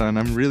hear, son.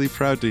 I'm really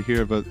proud to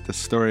hear about the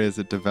story as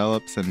it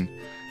develops, and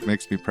it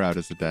makes me proud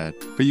as a dad.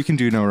 But you can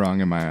do no wrong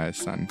in my eyes,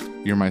 son.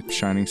 You're my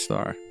shining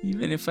star.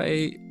 Even if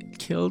I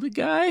killed a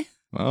guy?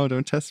 Oh,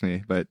 don't test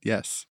me, but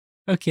yes.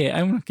 Okay,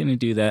 I'm not going to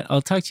do that.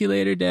 I'll talk to you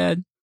later,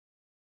 Dad.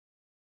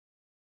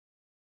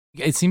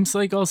 It seems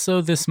like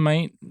also this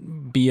might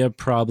be a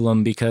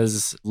problem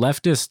because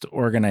leftist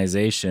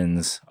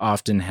organizations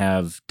often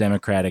have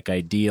democratic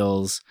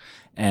ideals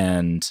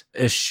and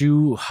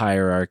eschew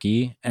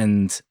hierarchy.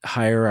 And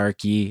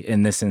hierarchy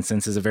in this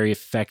instance is a very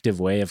effective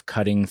way of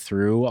cutting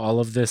through all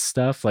of this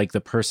stuff. Like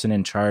the person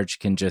in charge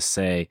can just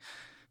say,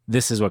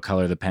 this is what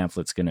color the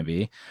pamphlet's going to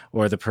be.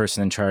 Or the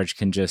person in charge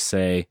can just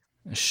say,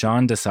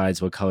 Sean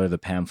decides what color the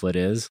pamphlet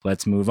is.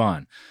 Let's move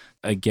on.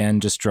 Again,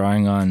 just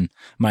drawing on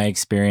my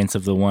experience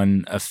of the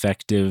one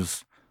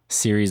effective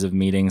series of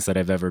meetings that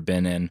I've ever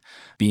been in,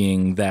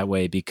 being that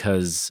way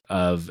because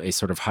of a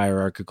sort of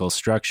hierarchical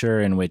structure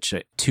in which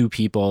two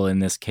people in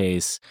this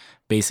case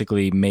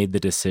basically made the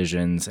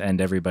decisions and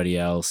everybody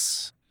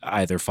else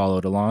either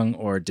followed along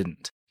or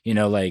didn't. You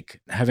know, like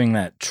having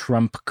that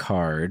trump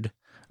card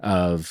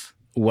of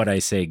what I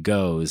say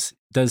goes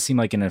does seem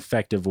like an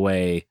effective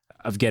way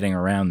of getting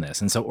around this.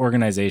 And so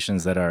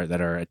organizations that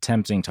are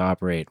attempting to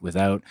operate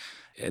without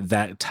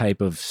that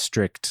type of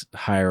strict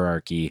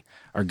hierarchy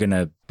are going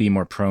to be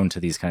more prone to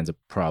these kinds of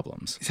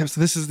problems. So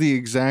this is the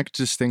exact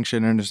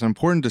distinction, and it's an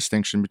important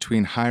distinction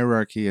between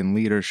hierarchy and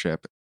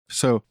leadership.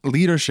 So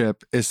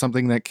leadership is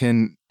something that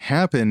can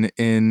happen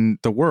in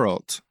the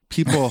world.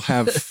 People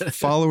have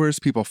followers,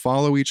 people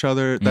follow each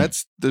other.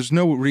 There's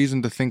no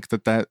reason to think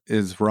that that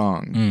is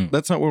wrong.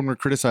 That's not what we're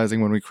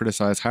criticizing when we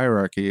criticize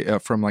hierarchy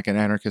from like an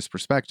anarchist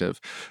perspective.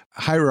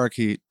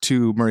 Hierarchy,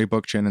 to Murray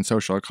Bookchin and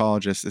social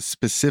ecologists, is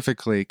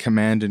specifically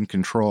command and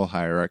control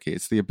hierarchy.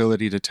 It's the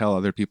ability to tell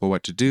other people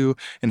what to do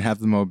and have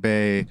them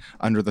obey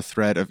under the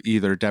threat of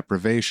either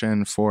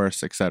deprivation,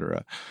 force,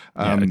 etc.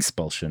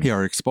 Expulsion. Yeah,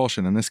 or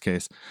expulsion in this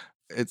case.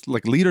 it's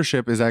like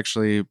leadership is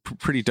actually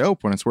pretty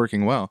dope when it's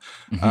working well.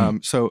 Mm-hmm.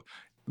 So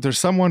there's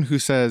someone who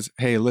says,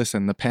 hey,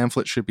 listen, the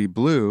pamphlet should be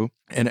blue,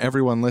 and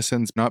everyone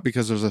listens not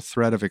because there's a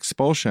threat of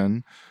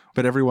expulsion,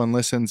 but everyone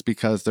listens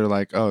because they're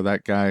like, oh,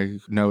 that guy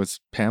knows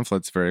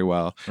pamphlets very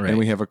well. Right. And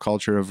we have a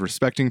culture of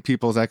respecting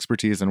people's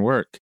expertise and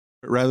work.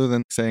 Rather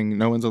than saying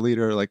no one's a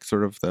leader, like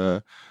sort of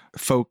the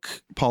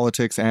folk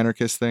politics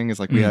anarchist thing is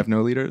like we have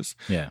no leaders.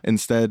 Yeah.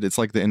 Instead, it's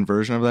like the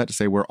inversion of that to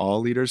say we're all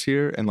leaders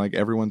here, and like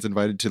everyone's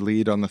invited to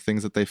lead on the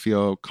things that they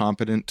feel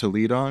competent to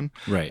lead on.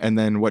 Right. And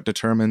then what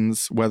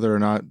determines whether or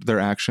not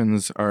their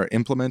actions are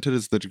implemented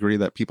is the degree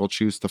that people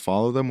choose to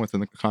follow them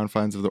within the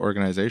confines of the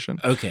organization.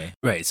 Okay.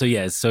 Right. So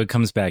yeah, so it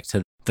comes back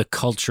to the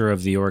culture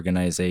of the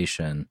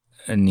organization.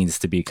 It needs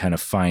to be kind of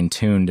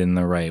fine-tuned in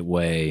the right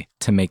way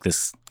to make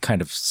this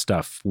kind of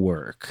stuff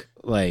work.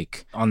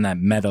 Like on that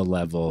meta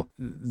level,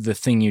 the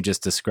thing you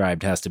just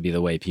described has to be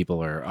the way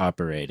people are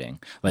operating.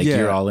 Like Yeah.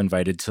 you're all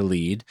invited to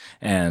lead,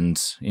 and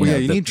you Well, know,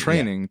 you need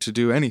training to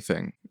do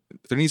anything.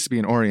 There needs to be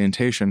an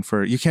orientation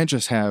for, you can't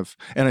just have,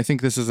 and I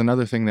think this is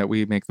another thing that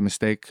we make the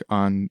mistake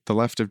on the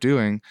left of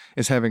doing,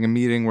 is having a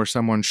meeting where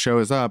someone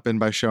shows up, and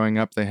by showing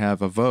up, they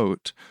have a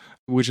vote,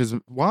 which is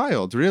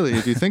wild, really,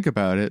 if you think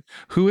about it.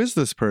 Who is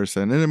this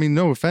person? And I mean,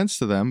 no offense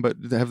to them, but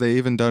have they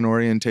even done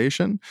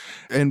orientation?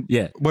 And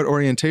Yeah. what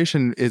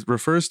orientation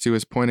refers to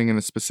is pointing in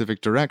a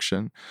specific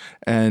direction.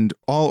 And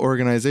all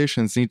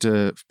organizations need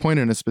to point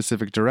in a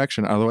specific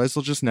direction. Otherwise,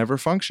 they'll just never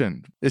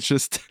function. It's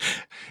just,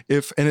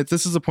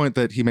 this is a point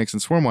that he makes in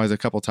Swarmwise a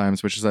couple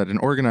times, which is that an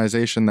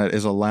organization that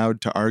is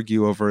allowed to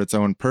argue over its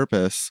own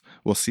purpose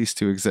will cease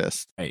to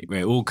exist. Right.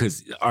 Well,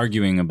 because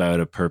arguing about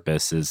a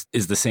purpose is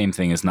the same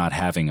thing as not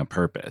having a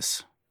purpose.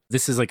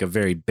 This is like a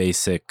very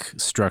basic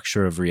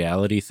structure of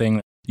reality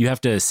thing. You have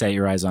to set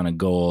your eyes on a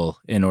goal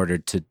in order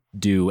to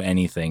do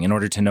anything, in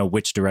order to know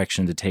which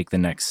direction to take the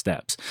next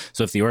steps.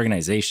 So if the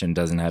organization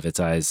doesn't have its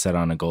eyes set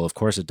on a goal, of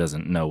course it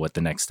doesn't know what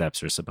the next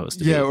steps are supposed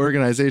to be. Yeah,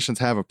 organizations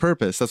have a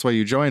purpose. That's why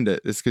you joined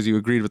it. It's because you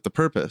agreed with the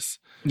purpose.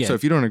 Yeah. So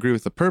if you don't agree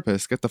with the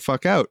purpose, get the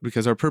fuck out,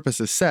 because our purpose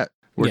is set.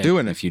 We're Yeah,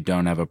 doing it. If you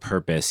don't have a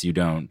purpose,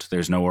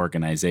 there's no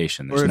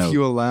organization. There's Or if no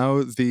you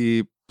allow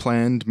the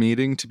planned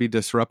meeting to be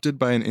disrupted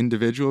by an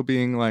individual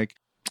being like,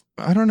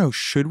 I don't know,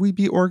 should we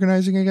be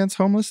organizing against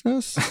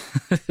homelessness?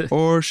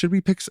 Or should we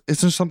pick,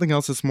 is there something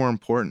else that's more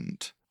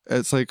important?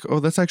 It's like,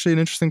 oh, that's actually an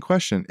interesting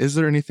question. Is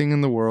there anything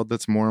in the world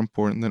that's more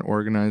important than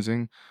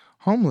organizing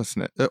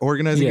homelessness,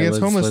 organizing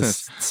against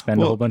homelessness? Let's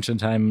spend a whole bunch of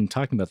time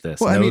talking about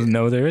this. Well,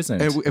 No, there isn't.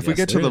 And if we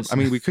get to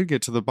we could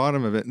get to the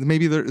bottom of it.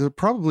 Maybe there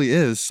probably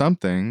is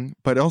something,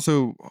 but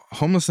also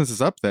homelessness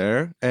is up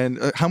there.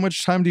 And how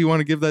much time do you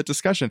want to give that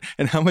discussion?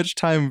 And how much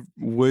time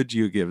would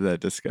you give that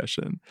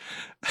discussion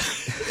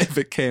if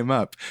it came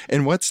up?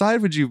 And what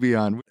side would you be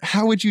on?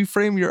 How would you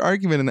frame your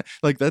argument? And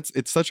like,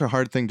 it's such a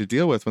hard thing to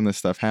deal with when this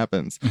stuff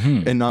happens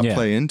and not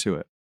play into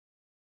it.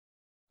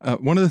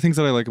 One of the things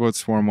that I like about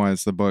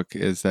Swarmwise, the book,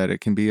 is that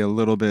it can be a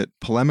little bit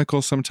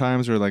polemical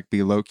sometimes, or like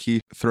be low-key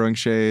throwing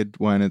shade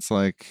when it's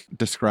like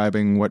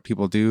describing what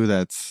people do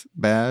that's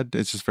bad.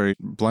 It's just very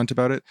blunt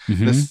about it.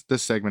 This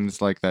segment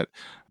is like that,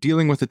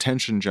 dealing with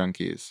attention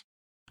junkies.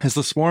 As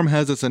the swarm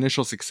has its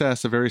initial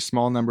success, a very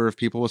small number of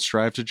people will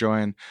strive to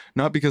join,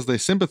 not because they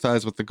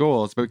sympathize with the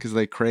goals, but because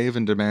they crave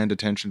and demand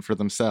attention for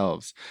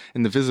themselves.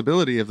 And the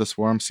visibility of the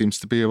swarm seems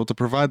to be able to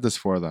provide this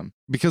for them.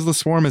 Because the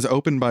swarm is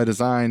open by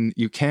design,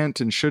 you can't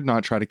and should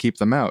not try to keep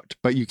them out,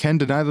 but you can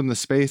deny them the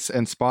space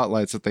and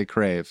spotlights that they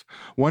crave.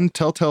 One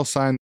telltale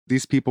sign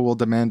these people will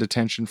demand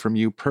attention from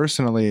you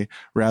personally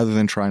rather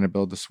than trying to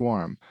build the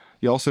swarm.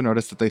 You also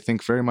notice that they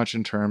think very much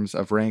in terms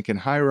of rank and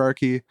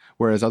hierarchy,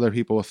 whereas other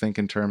people will think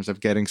in terms of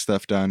getting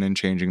stuff done and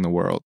changing the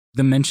world.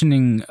 The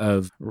mentioning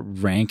of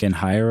rank and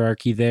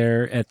hierarchy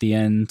there at the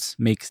end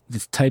makes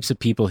the types of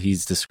people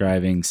he's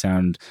describing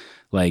sound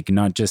like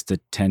not just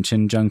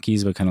attention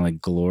junkies, but kind of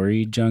like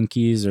glory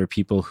junkies, or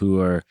people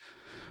who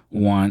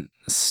want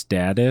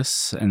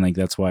status, and like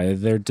that's why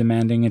they're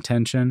demanding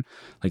attention.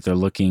 Like they're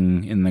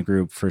looking in the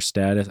group for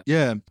status.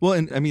 Yeah. Well,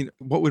 and I mean,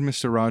 what would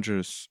Mr.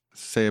 Rogers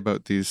say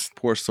about these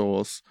poor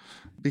souls?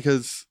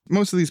 Because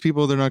most of these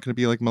people, they're not going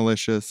to be like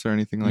malicious or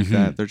anything like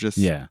that. They're just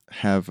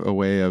have a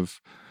way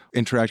of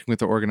interacting with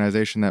the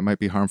organization that might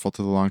be harmful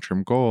to the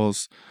long-term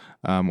goals,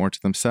 or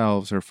to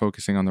themselves, or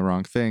focusing on the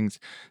wrong things.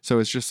 So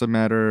it's just a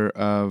matter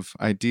of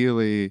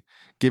ideally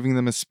giving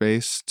them a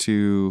space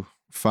to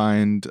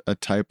find a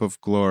type of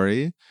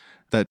glory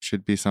that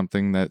should be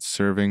something that's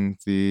serving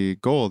the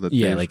goal that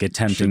like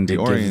attempting to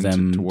give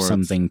them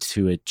something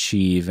to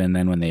achieve, and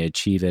then when they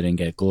achieve it and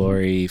get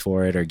glory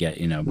for it, or get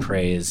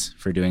praise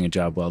for doing a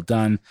job well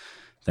done,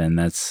 then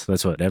that's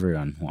what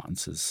everyone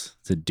wants, is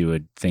to do a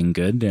thing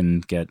good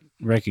and get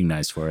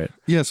recognized for it.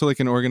 Yeah, so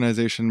like an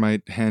organization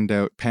might hand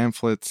out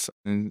pamphlets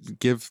and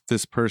give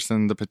this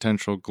person the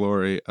potential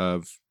glory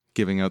of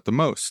giving out the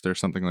most or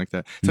something like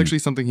that. It's actually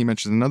something he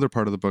mentions in another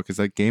part of the book, is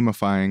that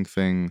gamifying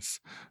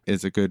things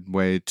is a good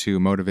way to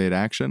motivate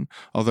action.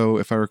 Although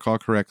if I recall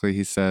correctly,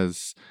 he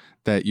says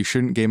that you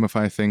shouldn't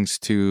gamify things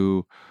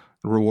to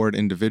reward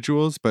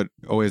individuals, but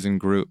always in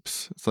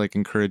groups. It's like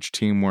encourage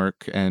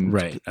teamwork and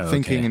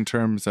thinking in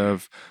terms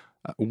of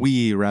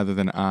we rather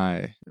than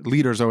I.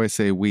 Leaders always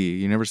say we.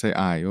 You never say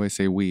I. You always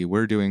say we.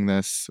 We're doing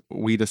this.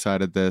 We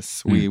decided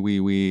this. We.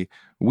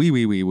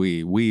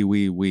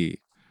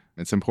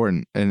 It's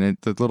important. And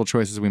the little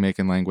choices we make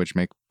in language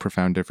make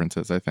profound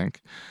differences, I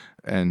think.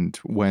 And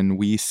when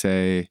we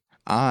say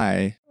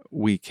I,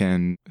 we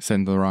can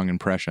send the wrong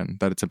impression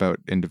that it's about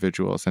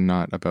individuals and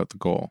not about the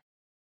goal.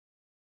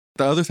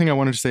 The other thing I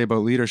wanted to say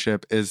about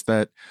leadership is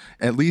that,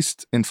 at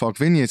least in Falk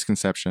Vignier's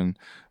conception,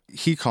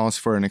 he calls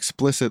for an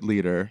explicit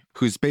leader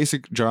whose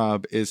basic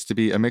job is to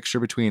be a mixture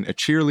between a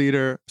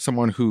cheerleader,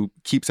 someone who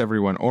keeps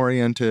everyone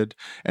oriented,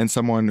 and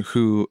someone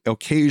who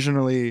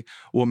occasionally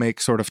will make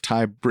sort of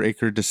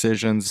tiebreaker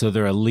decisions. So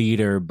they're a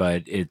leader,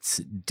 but it's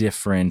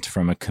different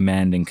from a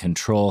command and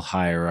control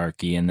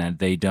hierarchy in that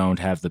they don't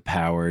have the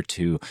power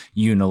to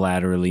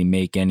unilaterally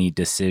make any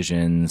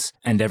decisions,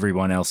 and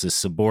everyone else is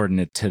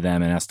subordinate to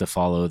them and has to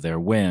follow their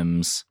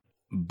whims.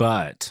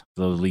 But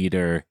the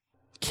leader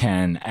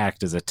can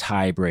act as a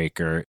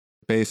tiebreaker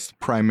based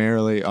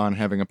primarily on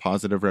having a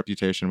positive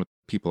reputation with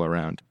people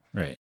around.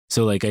 Right.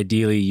 So like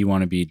ideally you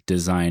want to be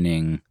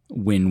designing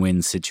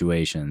win-win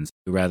situations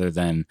rather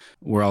than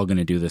we're all going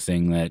to do the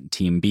thing that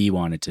team B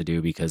wanted to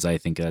do because I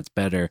think that's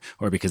better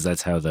or because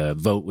that's how the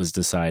vote was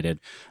decided,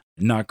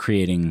 not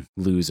creating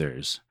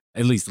losers.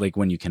 At least like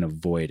when you can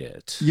avoid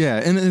it. Yeah.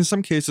 And in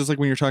some cases, like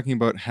when you're talking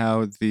about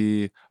how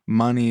the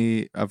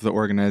money of the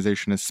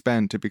organization is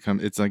spent,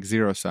 it's like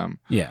zero sum.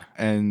 Yeah.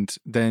 And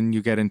then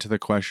you get into the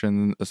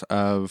question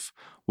of,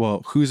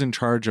 well, who's in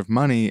charge of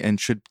money and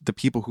should the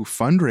people who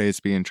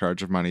fundraise be in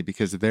charge of money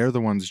because they're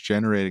the ones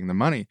generating the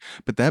money?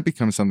 But that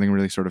becomes something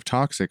really sort of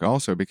toxic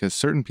also because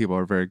certain people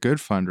are very good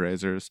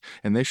fundraisers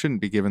and they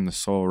shouldn't be given the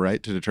sole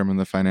right to determine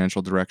the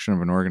financial direction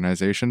of an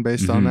organization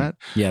based on that.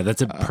 Yeah,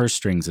 that's purse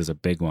strings is a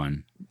big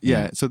one.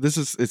 Yeah. So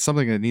it's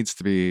something that needs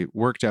to be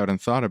worked out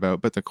and thought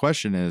about. But the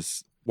question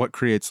is, what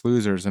creates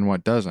losers and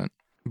what doesn't?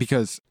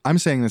 Because I'm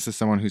saying this as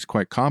someone who's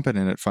quite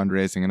competent at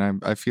fundraising,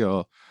 and I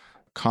feel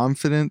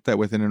confident that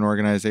within an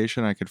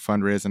organization I could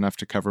fundraise enough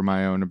to cover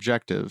my own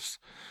objectives.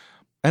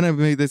 And I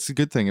mean, that's a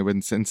good thing. It would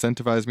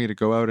incentivize me to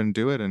go out and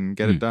do it and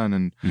get it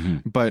done.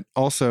 But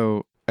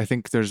also, I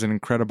think there's an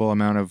incredible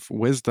amount of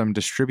wisdom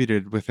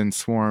distributed within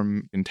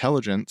swarm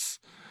intelligence.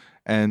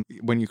 And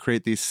when you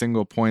create these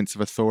single points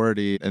of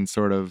authority and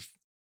sort of,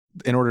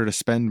 in order to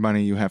spend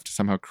money, you have to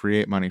somehow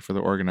create money for the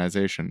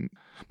organization.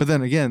 But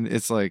then again,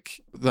 it's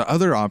like the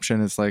other option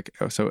is like,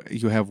 so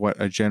you have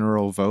a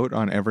general vote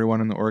on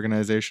everyone in the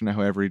organization,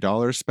 how every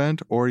dollar is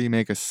spent, or you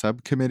make a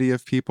subcommittee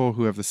of people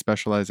who have the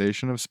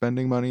specialization of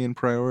spending money and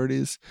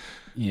priorities.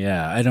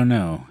 Yeah, I don't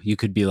know. You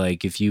could be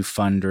like, if you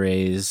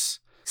fundraise,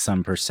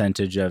 some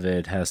percentage of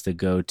it has to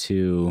go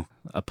to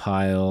a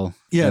pile.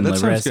 Yeah, that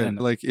sounds good.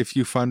 Like if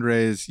you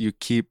fundraise, you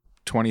keep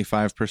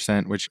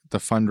 25%, which the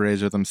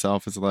fundraiser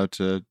themselves is allowed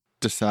to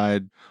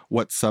decide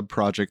what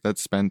sub-project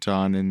that's spent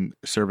on in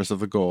service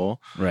of the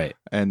goal. Right.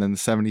 And then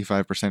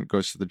 75%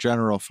 goes to the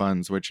general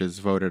funds, which is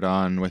voted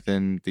on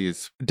within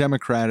these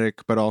democratic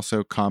but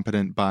also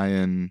competent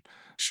buy-in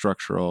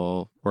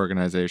structural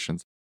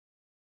organizations.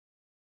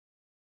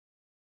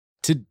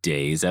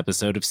 Today's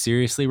episode of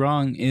Seriously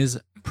Wrong is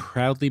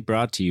proudly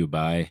brought to you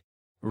by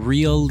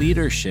Real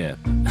Leadership.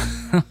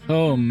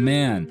 Oh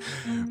man,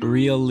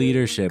 Real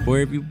Leadership. Where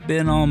have you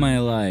been all my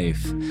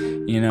life?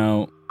 You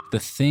know, the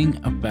thing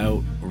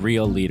about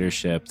Real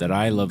Leadership that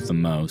I love the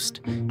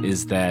most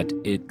is that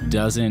it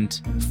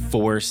doesn't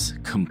force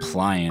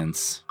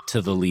compliance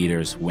to the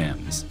leader's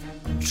whims.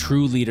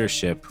 True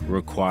leadership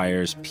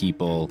requires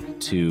people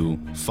to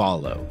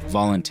follow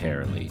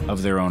voluntarily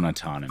of their own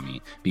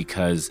autonomy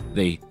because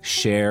they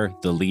share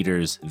the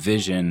leader's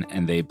vision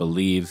and they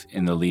believe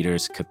in the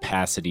leader's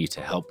capacity to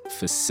help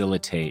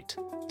facilitate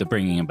the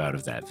bringing about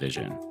of that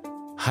vision.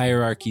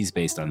 Hierarchies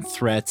based on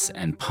threats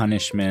and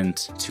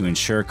punishment to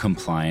ensure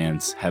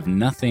compliance have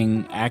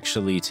nothing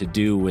actually to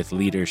do with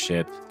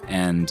leadership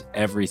and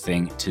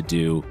everything to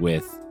do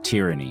with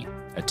tyranny.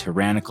 A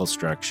tyrannical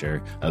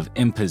structure of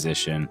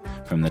imposition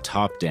from the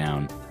top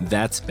down.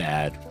 That's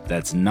bad.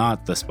 That's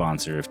not the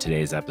sponsor of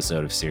today's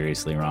episode of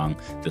Seriously Wrong.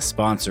 The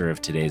sponsor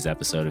of today's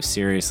episode of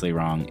Seriously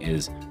Wrong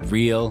is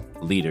Real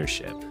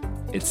Leadership.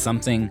 It's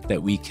something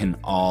that we can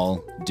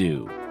all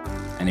do.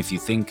 And if you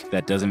think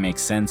that doesn't make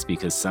sense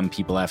because some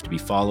people have to be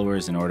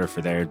followers in order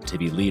for there to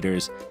be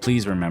leaders,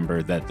 please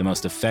remember that the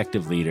most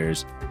effective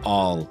leaders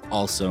all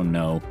also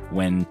know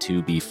when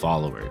to be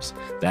followers.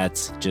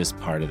 That's just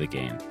part of the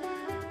game.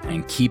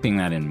 And keeping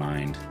that in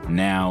mind,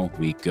 now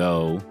we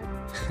go,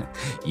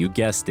 you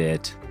guessed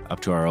it, up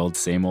to our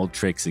same old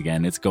tricks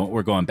again.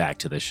 We're going back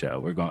to the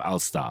show. I'll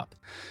stop.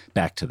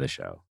 Back to the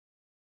show.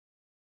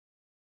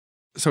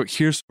 So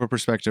here's a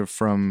perspective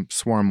from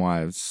Swarm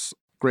Wives.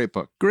 Great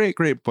book.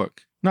 Great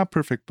book. Not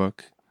perfect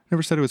book.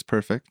 Never said it was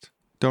perfect.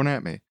 Don't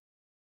at me.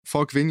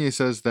 Falk Vigne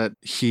says that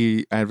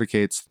he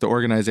advocates the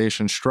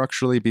organization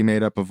structurally be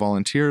made up of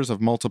volunteers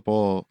of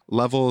multiple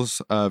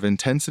levels of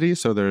intensity.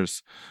 So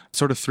there's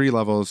sort of 3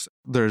 levels.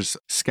 There's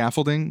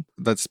scaffolding.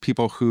 That's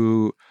people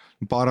who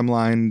bottom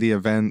line the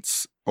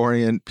events,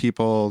 orient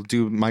people,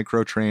 do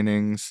micro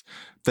trainings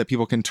that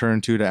people can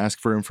turn to ask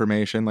for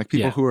information. Like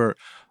people who are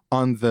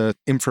on the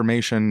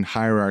information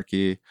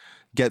hierarchy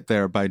get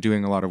there by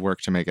doing a lot of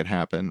work to make it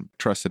happen.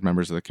 Trusted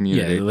members of the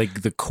community. Yeah,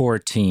 like the core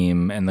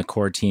team, and the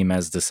core team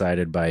as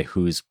decided by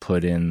who's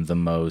put in the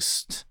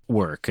most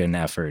work and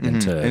effort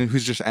into... And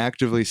who's just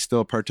actively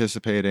still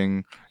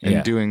participating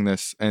and doing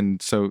this.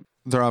 And so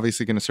they're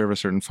obviously going to serve a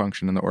certain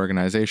function in the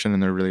organization,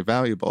 and they're really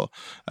valuable,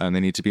 and they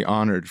need to be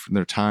honored for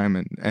their time,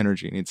 and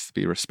energy needs to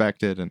be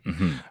respected.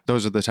 And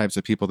those are the types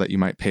of people that you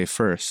might pay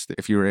first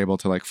if you were able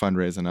to like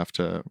fundraise enough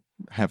to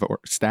have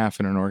staff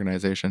in an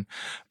organization.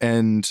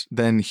 And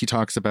then he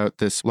talks about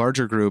this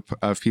larger group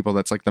of people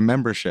that's like the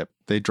membership.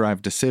 They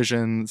drive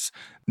decisions.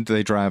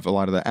 They drive a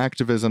lot of the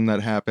activism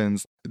that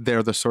happens.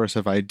 They're the source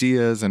of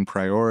ideas and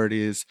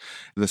priorities.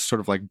 This sort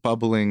of like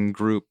bubbling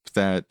group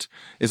that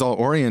is all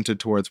oriented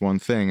towards one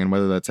thing, and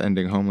whether that's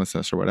ending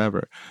homelessness or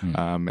whatever.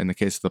 In the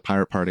case of the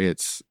Pirate Party,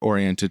 it's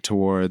oriented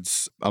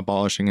towards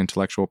abolishing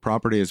intellectual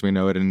property as we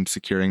know it, and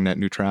securing net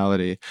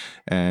neutrality,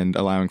 and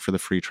allowing for the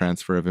free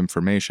transfer of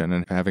information,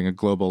 and having a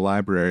global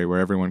library where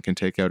everyone can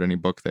take out any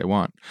book they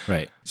want.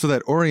 Right. So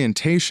that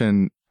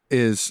orientation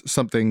is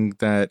something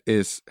that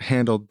is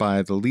handled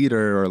by the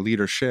leader or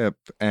leadership,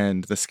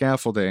 and the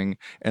scaffolding,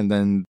 and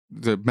then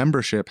the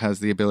membership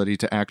has the ability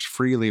to act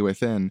freely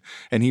within.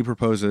 And he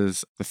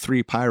proposes the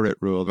 3 pirate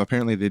rule.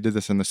 Apparently they did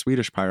this in the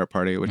Swedish Pirate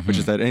Party, which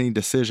is that any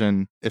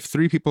decision, if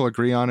 3 people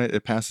agree on it,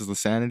 it passes the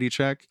sanity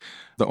check.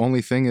 The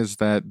only thing is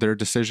that their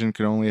decision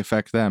can only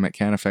affect them. It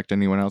can't affect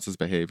anyone else's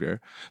behavior.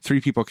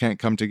 3 people can't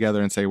come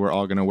together and say, we're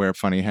all going to wear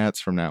funny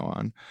hats from now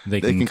on. They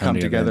can come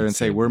together and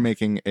say, we're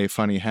making a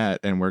funny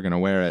hat and we're going to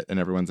wear it, and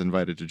everyone's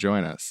invited to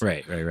join us.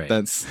 Right.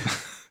 That's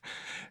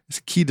it's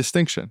a key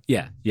distinction.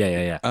 Yeah.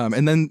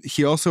 And then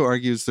he also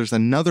argues there's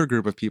another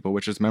group of people,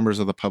 which is members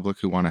of the public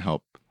who want to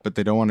help, but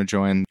they don't want to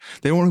join.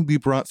 They don't want to be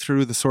brought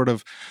through the sort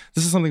of,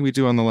 this is something we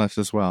do on the left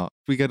as well.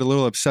 We get a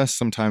little obsessed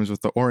sometimes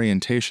with the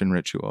orientation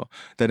ritual,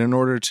 that in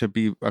order to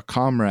be a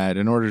comrade,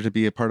 in order to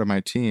be a part of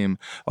my team,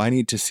 I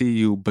need to see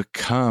you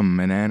become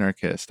an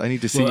anarchist. I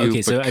need to see you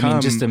become... So I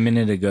mean, just a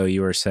minute ago,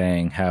 you were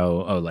saying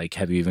how,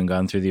 have you even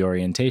gone through the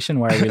orientation?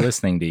 Why are we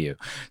listening to you?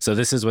 So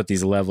this is what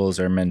these levels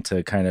are meant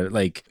to kind of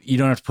like, you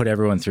don't have to put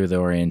everyone through the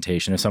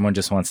orientation. If someone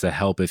just wants to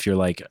help, if you're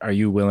like, are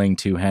you willing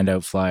to hand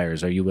out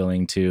flyers? Are you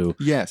willing to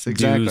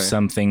do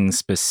something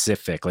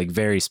specific, like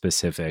very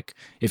specific?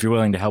 If you're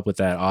willing to help with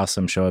that,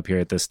 awesome. Show up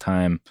here at this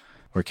time.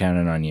 We're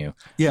counting on you.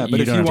 Yeah, but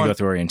you if don't you have want to go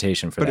through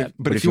orientation for that.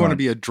 But if you want to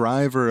be a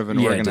driver of an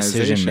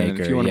organization,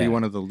 maker, if you want to be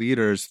one of the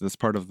leaders that's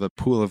part of the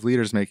pool of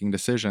leaders making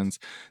decisions,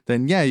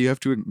 then you have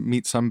to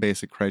meet some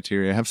basic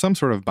criteria, have some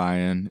sort of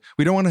buy-in.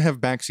 We don't want to have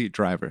backseat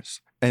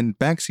drivers. And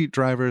backseat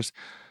drivers,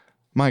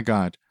 my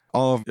God,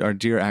 all of our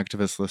dear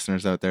activist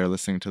listeners out there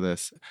listening to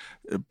this,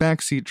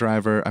 backseat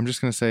driver, I'm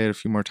just going to say it a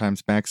few more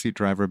times, backseat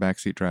driver,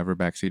 backseat driver,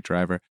 backseat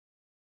driver.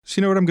 So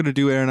you know what I'm going to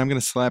do, Aaron? I'm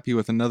going to slap you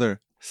with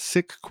another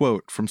sick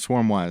quote from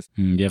Swarmwise.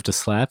 Do you have to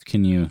slap?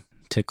 Can you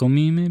tickle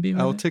me maybe?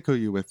 I'll tickle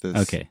you with this.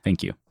 Okay,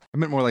 thank you. I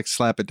meant more like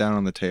slap it down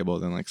on the table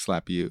than like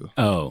slap you.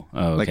 Oh,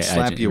 okay. Like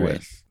slap you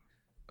with.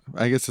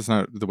 I guess it's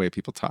not the way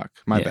people talk.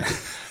 My bad.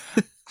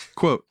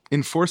 Quote,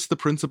 enforce the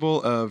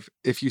principle of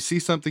if you see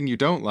something you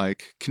don't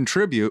like,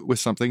 contribute with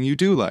something you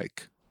do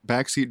like.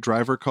 Backseat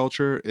driver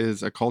culture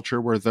is a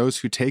culture where those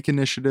who take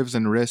initiatives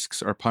and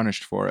risks are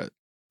punished for it.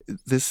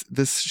 This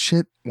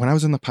shit, when I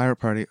was in the Pirate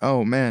Party,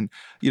 oh man,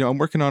 I'm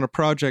working on a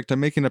project, I'm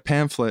making a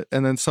pamphlet,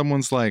 and then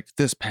someone's like,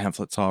 this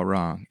pamphlet's all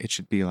wrong. It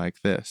should be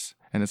like this.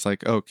 And it's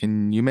like, oh,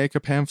 can you make a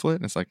pamphlet?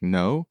 And it's like,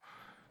 no,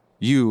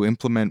 you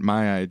implement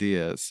my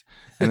ideas.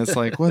 And it's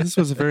like, well, this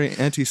was a very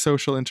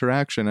antisocial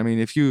interaction. I mean,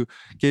 if you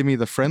gave me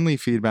the friendly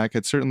feedback,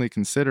 I'd certainly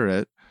consider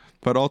it.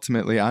 But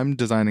ultimately, I'm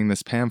designing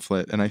this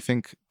pamphlet, and I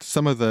think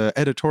some of the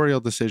editorial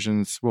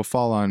decisions will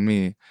fall on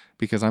me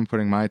because I'm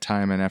putting my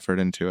time and effort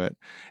into it.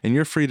 And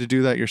you're free to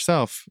do that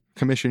yourself.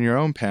 Commission your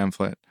own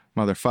pamphlet,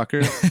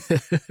 motherfucker.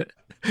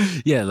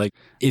 Yeah, like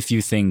if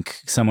you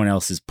think someone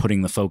else is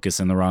putting the focus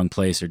in the wrong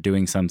place or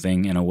doing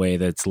something in a way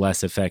that's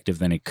less effective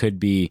than it could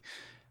be,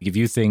 if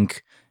you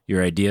think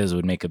your ideas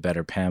would make a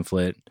better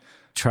pamphlet,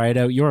 try it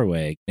out your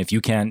way. If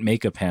you can't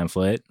make a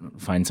pamphlet,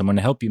 find someone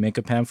to help you make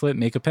a pamphlet,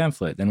 make a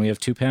pamphlet. Then we have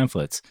 2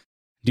 pamphlets.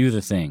 Do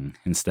the thing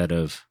instead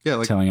of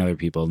telling other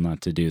people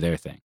not to do their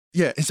thing.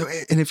 Yeah.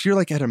 And if you're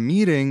like at a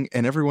meeting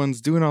and everyone's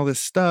doing all this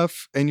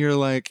stuff and you're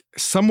like,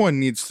 someone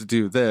needs to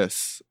do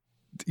this,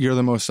 you're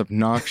the most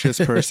obnoxious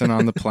person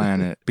on the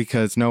planet,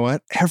 because know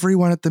what?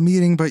 Everyone at the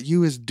meeting but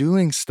you is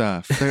doing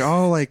stuff. They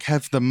all like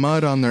have the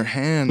mud on their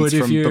hands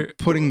from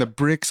putting the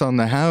bricks on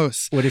the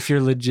house. What if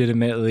you're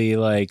legitimately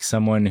like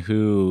someone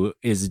who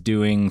is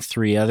doing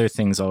 3 other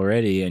things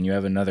already and you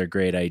have another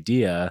great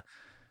idea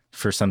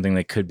for something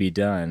that could be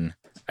done?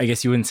 I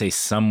guess you wouldn't say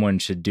someone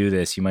should do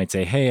this. You might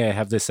say, hey, I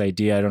have this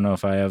idea. I don't know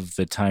if I have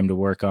the time to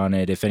work on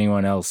it. If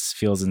anyone else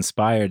feels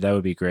inspired, that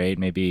would be great.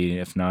 Maybe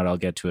if not, I'll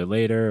get to it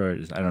later, or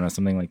I don't know,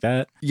 something like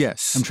that.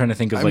 Yes. I'm trying to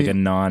think of a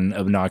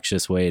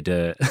non-obnoxious way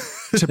to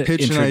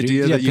pitch an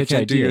idea that you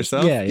can't do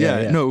yourself.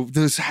 Yeah. No,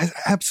 there's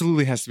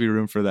absolutely has to be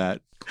room for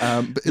that.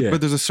 But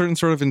there's a certain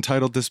sort of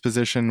entitled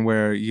disposition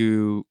where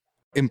you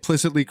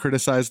implicitly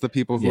criticize the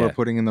people who are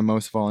putting in the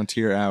most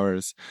volunteer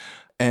hours.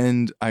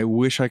 And I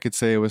wish I could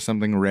say it was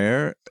something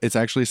rare. It's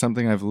actually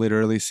something I've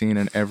literally seen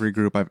in every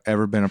group I've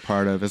ever been a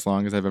part of, as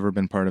long as I've ever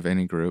been part of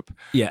any group.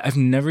 Yeah, I've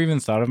never even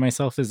thought of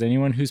myself as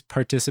anyone who's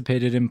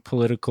participated in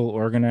political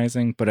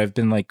organizing, but I've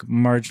been like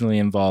marginally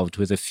involved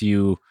with a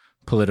few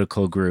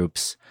political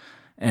groups.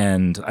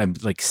 And I'm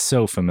like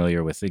so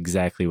familiar with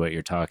exactly what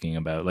you're talking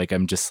about. Like,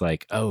 I'm just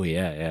like, oh,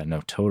 yeah,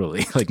 no,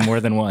 totally. Like more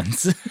than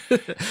once.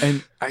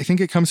 And I think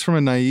it comes from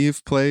a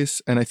naive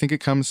place. And I think it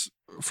comes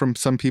from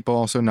some people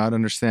also not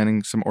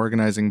understanding some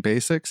organizing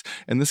basics.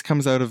 And this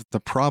comes out of the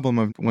problem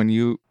of when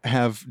you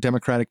have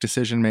democratic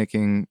decision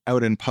making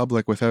out in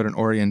public without an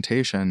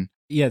orientation.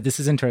 Yeah, this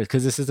is interesting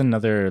because this is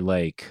another,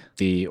 like,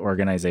 the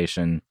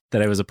organization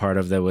that I was a part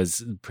of that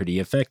was pretty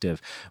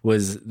effective,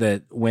 was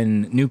that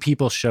when new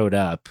people showed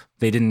up,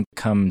 they didn't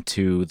come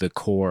to the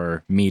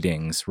core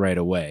meetings right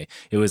away.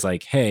 It was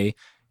like, hey,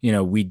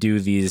 we do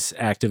these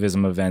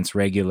activism events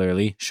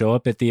regularly. Show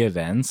up at the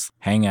events,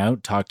 hang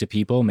out, talk to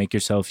people, make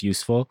yourself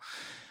useful.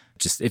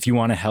 Just if you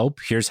want to help,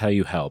 here's how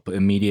you help.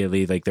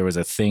 Immediately, like there was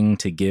a thing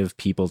to give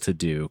people to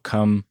do.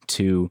 Come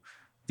to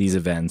these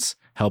events,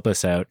 help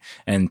us out.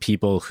 And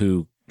people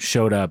who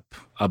showed up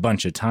a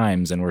bunch of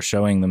times and were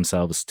showing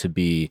themselves to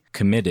be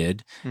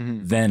committed,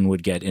 then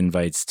would get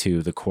invites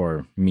to the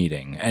core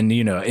meeting. And,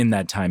 in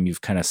that time,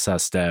 you've kind of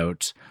sussed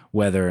out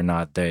whether or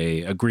not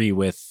they agree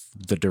with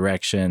the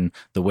direction,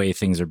 the way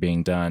things are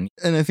being done.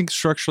 And I think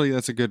structurally,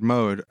 that's a good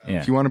mode.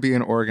 Yeah. If you want to be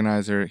an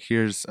organizer,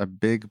 here's a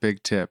big,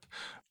 big tip.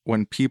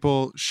 When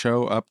people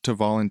show up to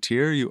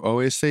volunteer, you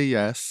always say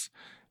yes.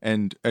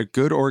 And a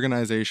good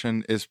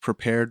organization is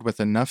prepared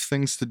with enough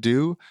things to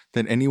do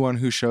that anyone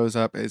who shows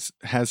up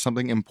has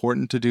something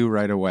important to do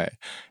right away.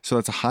 So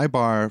that's a high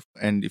bar.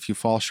 And if you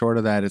fall short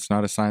of that, it's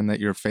not a sign that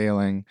you're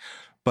failing,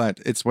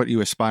 but it's what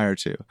you aspire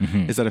to.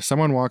 Is that if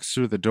someone walks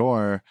through the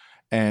door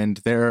and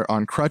they're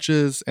on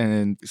crutches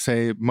and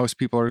say most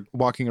people are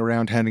walking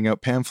around handing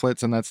out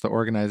pamphlets and that's the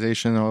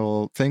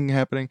organizational thing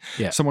happening.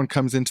 Yeah. Someone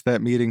comes into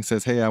that meeting,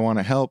 says, hey, I want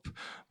to help,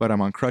 but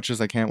I'm on crutches.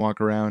 I can't walk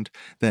around.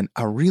 Then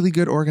a really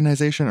good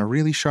organization, a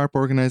really sharp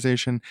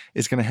organization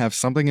is going to have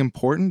something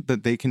important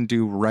that they can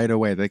do right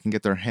away. They can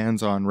get their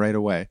hands on right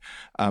away.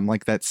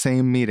 Like that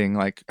same meeting,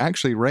 like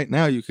actually right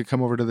now you could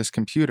come over to this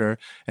computer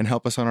and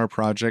help us on our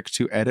project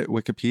to edit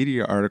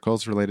Wikipedia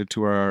articles related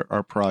to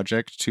our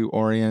project to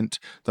orient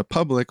the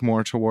public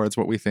more towards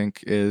what we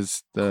think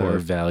is the core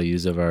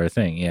values of our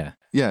thing. Yeah.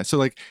 Yeah. So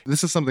like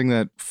this is something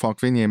that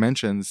Falk-Vignier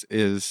mentions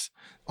is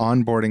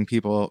onboarding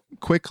people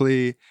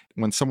quickly.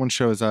 When someone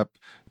shows up,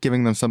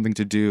 giving them something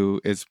to do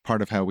is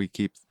part of how we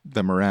keep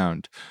them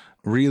around.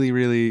 Really,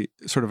 really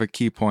sort of a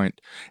key point.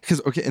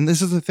 Because, okay, and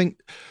this is the thing.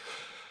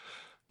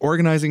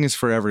 Organizing is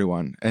for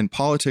everyone and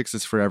politics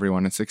is for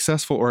everyone. A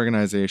successful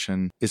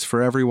organization is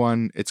for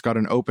everyone. It's got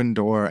an open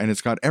door and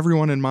it's got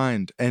everyone in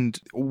mind. And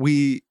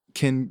we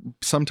can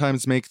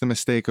sometimes make the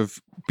mistake of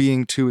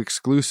being too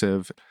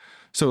exclusive.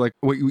 So like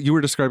what you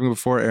were describing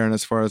before, Aaron,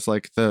 as far as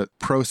like the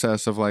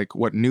process of like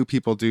what new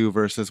people do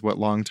versus what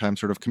longtime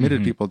sort of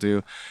committed people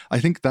do, I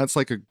think that's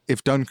like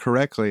if done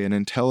correctly, an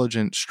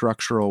intelligent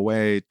structural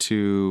way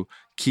to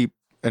keep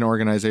an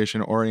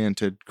organization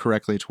oriented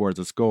correctly towards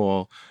its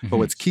goal. But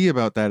what's key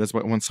about that is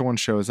when someone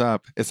shows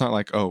up, it's not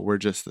like, oh, we're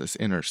just this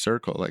inner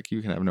circle. Like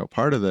you can have no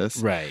part of this.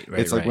 Right.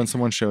 It's like when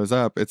someone shows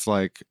up, it's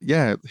like,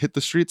 yeah, hit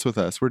the streets with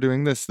us. We're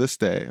doing this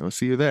day. We'll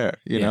see you there.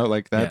 You know,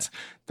 like that's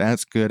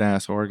good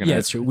ass organizing. Yeah,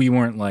 it's true. We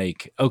weren't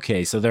like,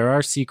 okay, so there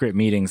are secret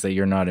meetings that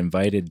you're not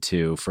invited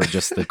to for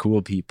just the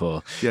cool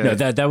people. No,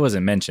 that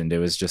wasn't mentioned. It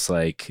was just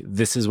like,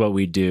 this is what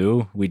we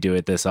do. We do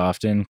it this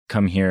often.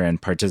 Come here and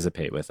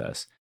participate with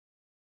us.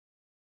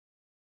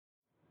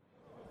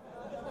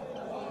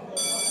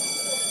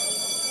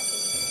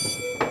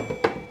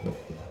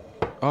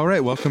 All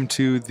right, welcome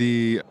to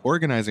the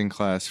organizing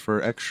class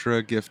for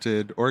extra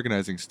gifted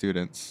organizing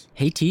students.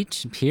 Hey,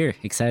 Teach, here,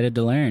 excited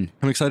to learn.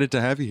 I'm excited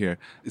to have you here.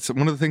 It's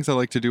one of the things I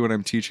like to do when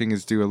I'm teaching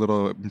is do a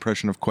little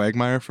impression of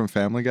Quagmire from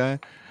Family Guy.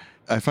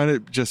 I find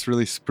it just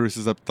really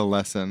spruces up the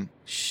lesson.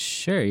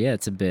 Sure, yeah,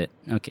 it's a bit.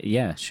 Okay,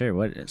 yeah, sure.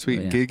 What?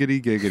 Sweet, yeah.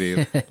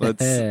 Giggity.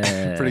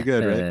 Let's pretty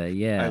good, right?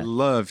 Yeah. I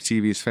love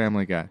TV's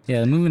Family Guy.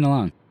 Yeah, moving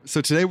along.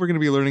 So today we're going to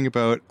be learning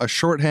about a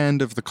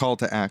shorthand of the call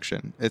to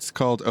action. It's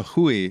called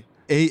AHUY.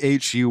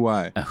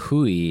 AHUY.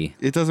 AHUY.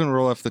 It doesn't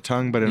roll off the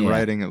tongue, but in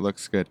writing it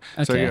looks good.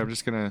 Okay. So yeah, I'm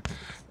just going to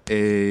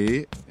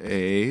AHUY.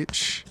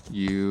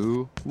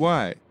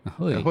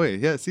 Ahoy.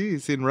 AHUY. Yeah, see,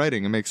 it's in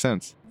writing. It makes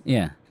sense.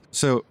 Yeah.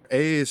 So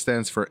A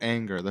stands for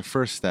anger, the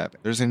first step.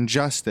 There's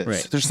injustice.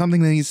 Right. There's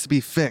something that needs to be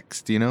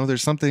fixed,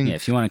 There's something... Yeah,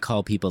 if you want to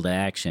call people to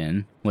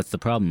action, what's the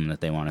problem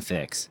that they want to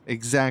fix?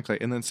 Exactly.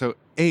 And then so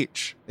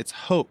H, it's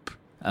hope.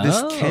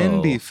 This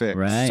can be fixed.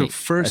 Right. So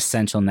first,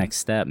 essential next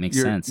step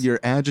makes sense. You're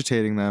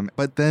agitating them,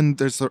 but then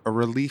there's a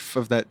relief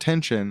of that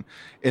tension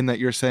in that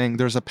you're saying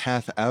there's a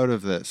path out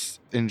of this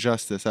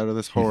injustice, out of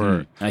this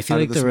horror. I feel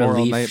out like of this the moral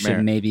relief nightmare.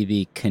 should maybe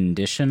be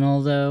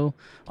conditional, though,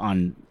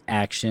 on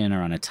action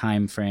or on a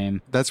time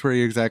frame. That's where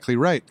you're exactly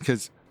right,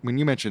 because when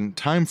you mention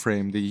time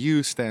frame, the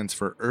U stands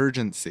for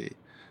urgency.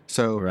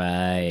 So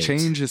Right.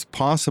 change is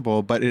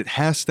possible, but it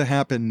has to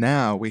happen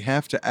now. We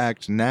have to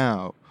act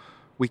now.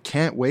 We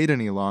can't wait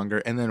any longer.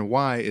 And then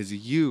Y is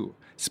you.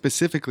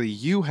 Specifically,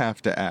 you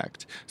have to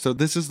act. So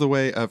this is the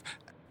way of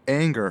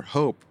anger,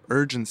 hope,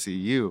 urgency,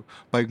 you.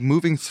 By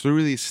moving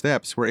through these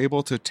steps, we're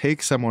able to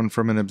take someone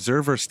from an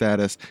observer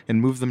status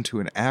and move them to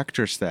an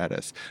actor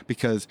status,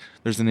 because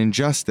there's an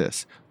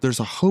injustice.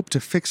 There's a hope to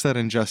fix that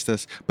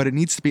injustice, but it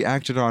needs to be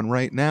acted on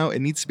right now. It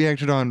needs to be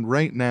acted on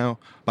right now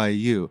by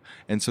you.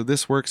 And so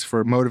this works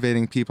for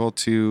motivating people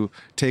to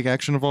take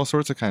action of all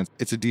sorts of kinds.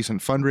 It's a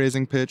decent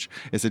fundraising pitch.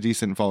 It's a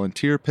decent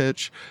volunteer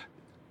pitch.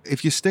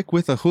 If you stick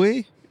with a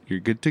hui, you're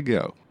good to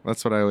go.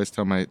 That's what I always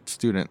tell my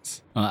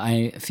students. Well,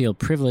 I feel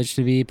privileged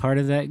to be part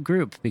of that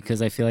group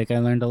because I feel like I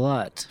learned a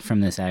lot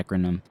from this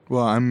acronym.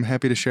 Well, I'm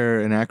happy to share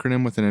an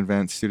acronym with an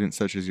advanced student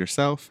such as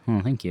yourself.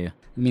 Oh, thank you. It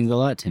means a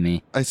lot to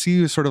me. I see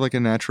you as sort of like a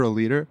natural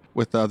leader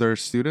with the other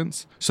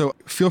students. So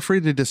feel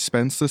free to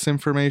dispense this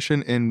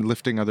information in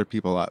lifting other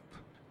people up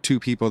to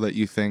people that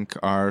you think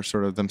are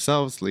sort of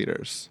themselves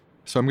leaders.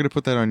 So I'm going to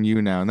put that on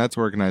you now, and that's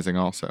organizing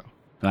also.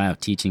 Wow,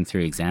 teaching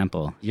through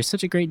example. You're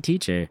such a great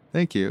teacher.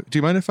 Thank you. Do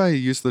you mind if I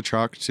use the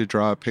chalk to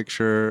draw a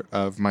picture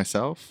of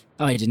myself?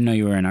 Oh, I didn't know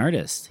you were an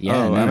artist. Yeah,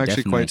 I'm actually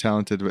definitely. quite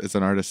talented as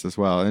an artist as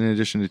well, in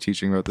addition to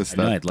teaching about this I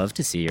stuff. know, I'd love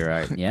to see your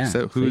art. Yeah.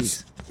 So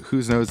whose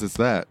nose is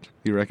that?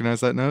 You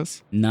recognize that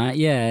nose? Not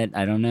yet.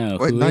 I don't know.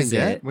 Wait, Who not is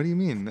yet? it? What do you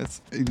mean?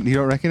 You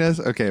don't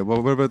recognize? Okay,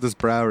 well, what about this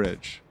brow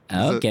ridge?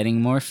 Oh, getting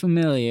more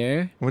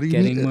familiar. What do you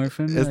getting mean? more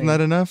familiar. Isn't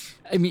that enough?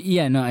 I mean,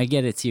 yeah, no, I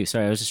get it's you.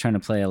 Sorry, I was just trying to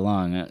play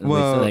along.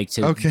 Well, with, like,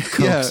 to okay, coax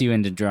yeah. you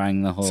into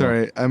drawing the whole...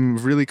 Sorry, I'm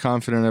really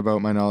confident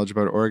about my knowledge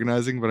about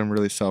organizing, but I'm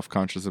really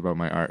self-conscious about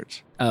my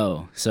art.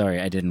 Oh, sorry,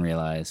 I didn't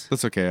realize.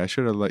 That's okay. I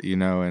should have let you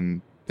know,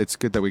 and it's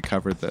good that we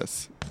covered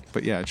this.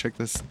 But yeah, check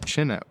this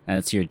chin out.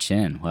 That's your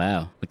chin.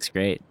 Wow, looks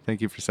great.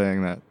 Thank you for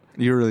saying that.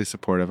 You're really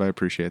supportive. I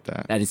appreciate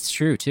that. That is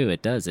true, too.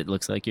 It does. It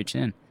looks like your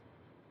chin.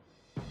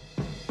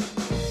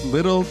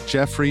 Little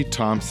Jeffrey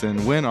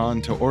Thompson went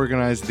on to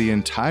organize the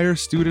entire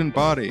student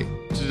body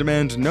to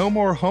demand no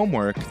more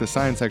homework. The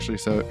science actually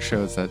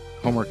shows that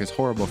homework is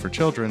horrible for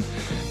children,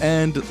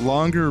 and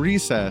longer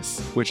recess,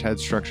 which had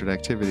structured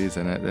activities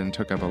in it and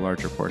took up a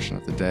larger portion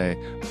of the day.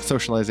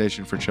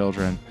 Socialization for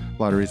children,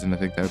 a lot of reason to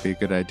think that would be a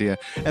good idea.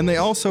 And they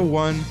also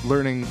won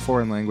learning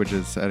foreign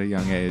languages at a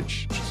young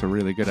age, which is a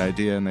really good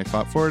idea, and they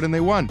fought for it and they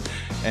won.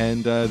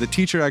 And the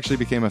teacher actually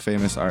became a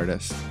famous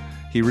artist.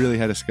 He really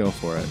had a skill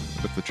for it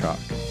with the chalk.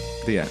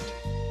 The end.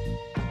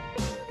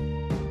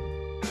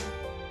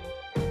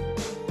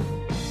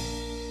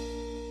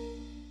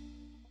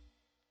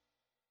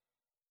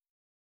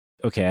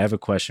 Okay, I have a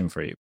question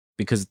for you.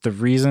 Because the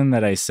reason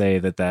that I say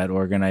that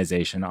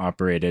organization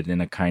operated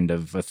in a kind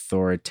of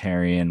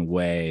authoritarian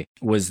way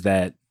was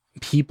that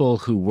people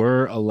who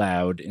were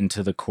allowed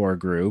into the core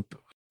group,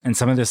 and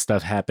some of this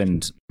stuff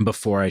happened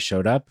before I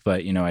showed up,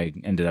 but, I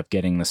ended up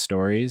getting the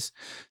stories.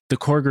 The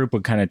core group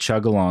would kind of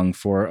chug along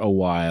for a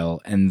while,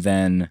 and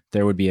then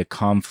there would be a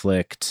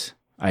conflict,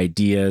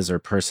 ideas or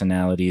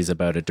personalities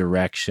about a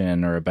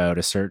direction or about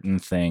a certain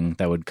thing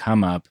that would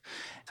come up.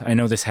 I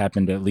know this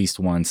happened at least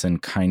once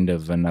and kind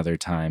of another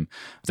time.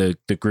 The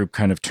group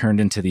kind of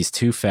turned into these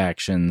two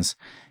factions,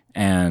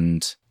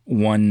 and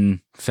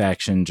one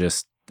faction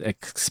just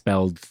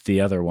expelled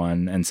the other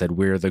one and said,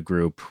 we're the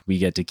group, we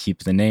get to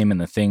keep the name and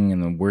the thing,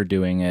 and then we're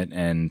doing it.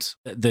 And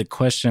the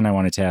question I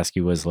wanted to ask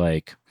you was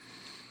like,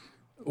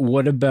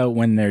 what about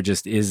when there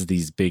just is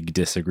these big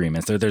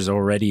disagreements? There's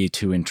already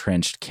two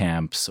entrenched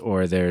camps,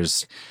 or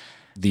there's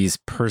these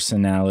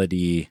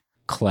personality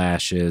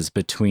clashes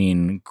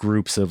between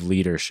groups of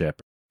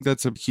leadership?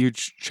 That's a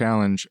huge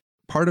challenge.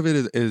 Part of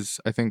it is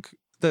I think,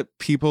 that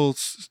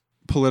people's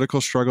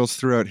political struggles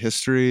throughout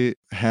history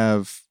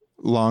have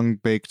long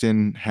baked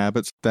in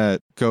habits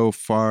that go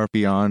far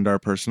beyond our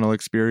personal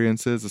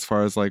experiences, as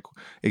far as like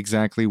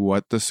exactly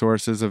what the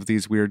sources of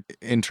these weird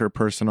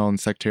interpersonal and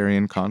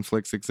sectarian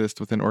conflicts exist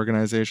within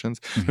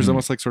organizations. Mm-hmm. There's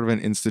almost like sort of an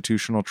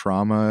institutional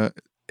trauma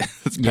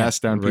that's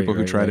passed down people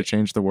who try to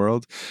change the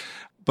world.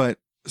 But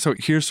so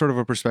here's sort of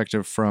a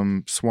perspective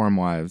from Swarm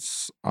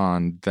Wives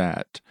on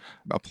that,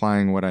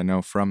 applying what I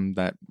know from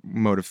that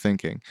mode of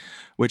thinking,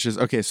 which is,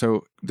 okay,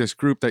 so this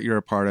group that you're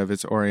a part of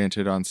is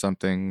oriented on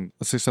something,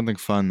 let's say something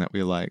fun that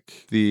we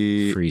like.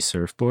 The free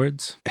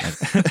surfboards?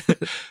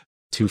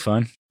 Too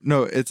fun?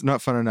 No, it's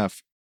not fun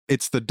enough.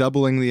 It's the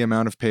doubling the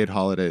amount of paid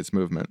holidays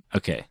movement.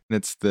 Okay.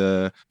 It's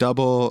the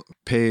Double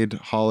Paid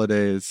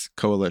Holidays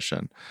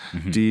Coalition,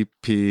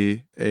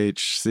 DPHC.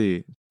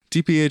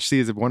 DPHC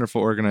is a wonderful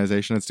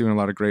organization. It's doing a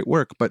lot of great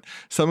work, but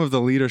some of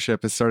the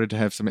leadership has started to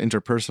have some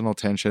interpersonal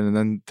tension. And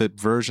then the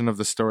version of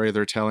the story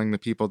they're telling the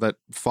people that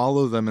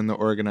follow them in the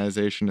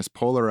organization is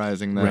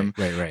polarizing them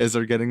Right. as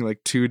they're getting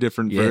like two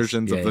different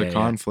versions of the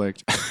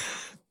conflict.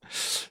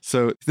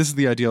 So this is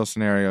the ideal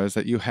scenario, is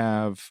that you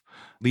have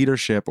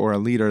leadership or a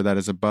leader that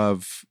is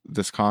above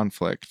this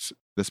conflict.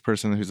 This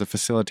person who's a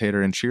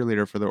facilitator and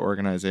cheerleader for the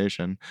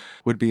organization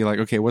would be like,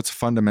 okay, what's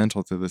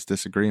fundamental to this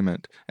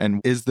disagreement?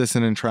 And is this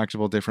an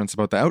intractable difference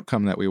about the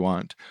outcome that we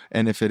want?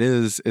 And if it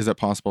is it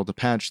possible to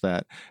patch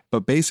that?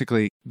 But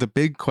basically, the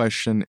big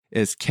question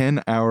is,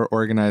 can our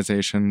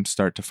organization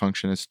start to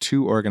function as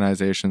two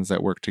organizations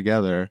that work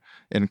together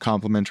in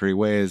complementary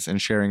ways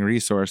and sharing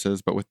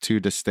resources, but with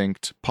two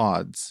distinct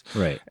pods?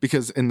 Right.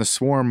 Because in the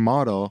swarm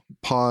model,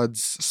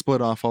 pods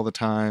split off all the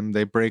time.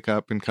 They break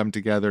up and come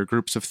together,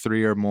 groups of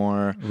 3 or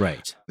more.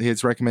 Right.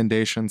 His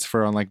recommendations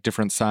for on like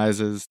different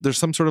sizes. There's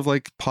some sort of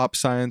like pop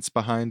science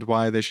behind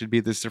why they should be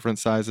these different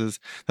sizes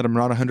that I'm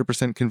not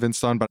 100%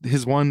 convinced on. But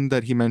his one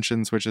that he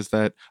mentions, which is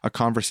that a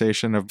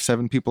conversation of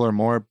 7 people or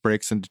more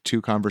breaks into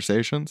 2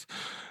 conversations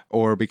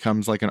or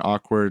becomes like an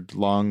awkward,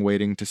 long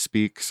waiting to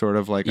speak sort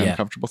of like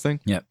uncomfortable thing.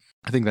 Yep.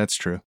 I think that's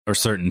true. Or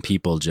certain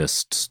people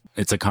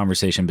it's a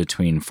conversation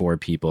between 4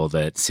 people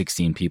that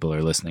 16 people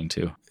are listening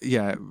to.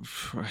 Yeah,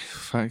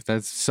 fuck,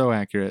 that's so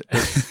accurate.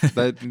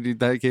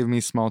 That gave me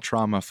small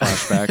trauma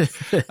flashback.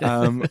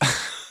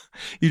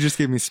 You just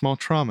gave me small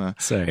trauma.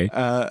 Sorry.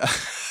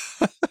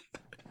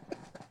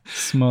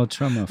 Small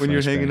trauma. When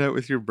you're hanging out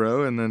with your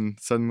bro and then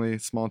suddenly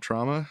small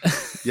trauma.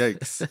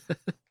 Yikes.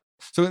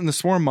 So in the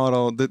swarm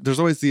model, there's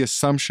always the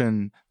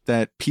assumption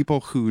that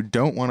people who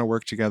don't want to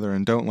work together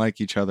and don't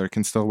like each other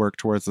can still work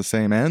towards the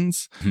same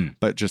ends,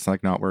 but just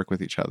like not work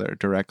with each other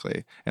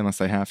directly unless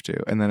they have to.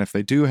 And then if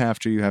they do have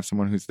to, you have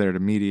someone who's there to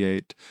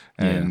mediate.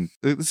 And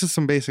this is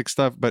some basic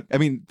stuff. But I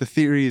mean, the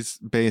theory is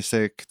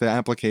basic. The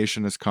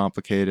application is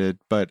complicated,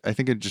 but I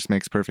think it just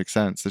makes perfect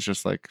sense. It's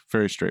just like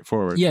very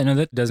straightforward. Yeah, no,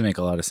 that does make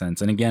a lot of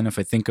sense. And again, if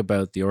I think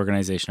about the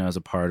organization I was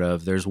a part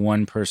of, there's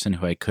one person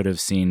who I could have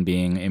seen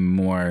being a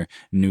more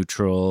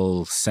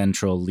neutral,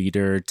 central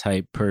leader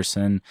type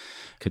person.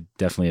 Could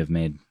definitely have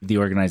made the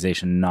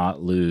organization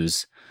not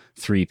lose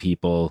 3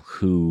 people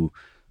who,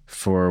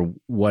 for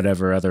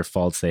whatever other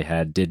faults they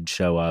had, did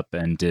show up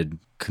and did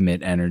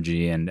commit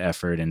energy and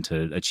effort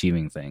into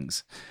achieving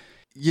things.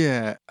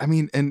 Yeah, I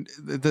mean, and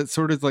that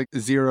sort of like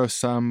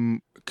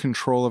zero-sum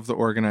control of the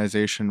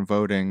organization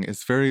voting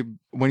is very,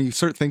 when you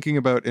start thinking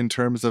about in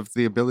terms of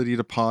the ability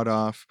to pod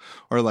off,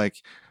 or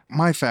like,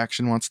 my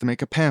faction wants to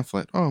make a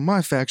pamphlet. Oh,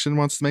 my faction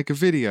wants to make a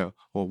video.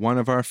 Well, one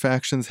of our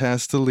factions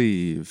has to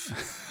leave.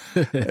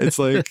 It's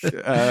like,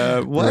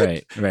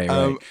 what? Right.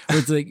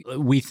 It's like,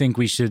 we think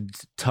we should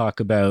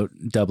talk about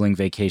doubling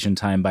vacation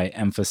time by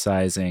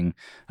emphasizing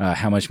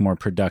how much more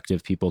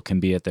productive people can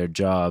be at their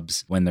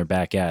jobs when they're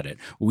back at it.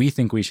 We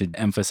think we should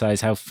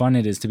emphasize how fun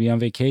it is to be on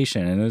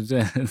vacation. And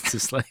it's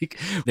just like,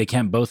 they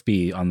can't both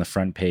be on the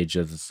front page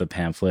of the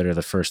pamphlet or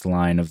the first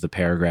line of the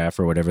paragraph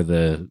or whatever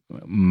the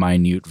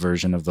minute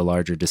version of the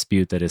larger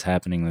dispute that is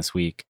happening this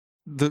week.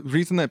 The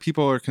reason that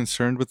people are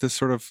concerned with this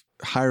sort of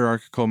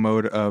hierarchical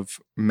mode of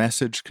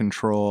message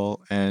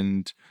control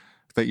and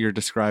that you're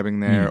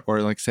describing there,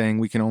 or like saying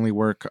we can only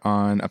work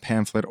on a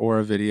pamphlet or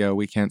a video,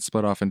 we can't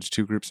split off into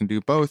 2 groups and do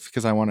both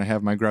because I want to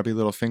have my grubby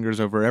little fingers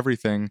over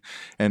everything,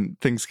 and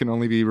things can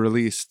only be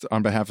released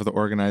on behalf of the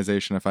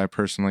organization if I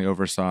personally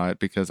oversaw it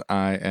because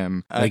I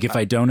am... if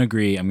I don't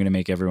agree, I'm going to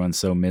make everyone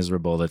so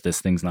miserable that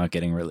this thing's not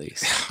getting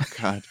released. Oh,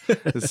 God,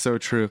 it's so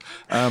true.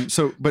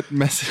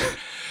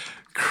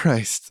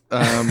 Christ.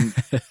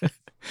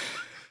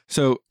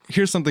 So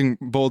here's something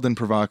bold and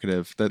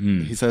provocative that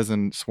he says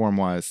in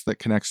Swarmwise that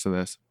connects to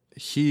this.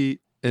 He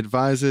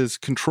advises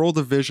control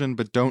the vision,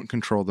 but don't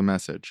control the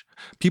message.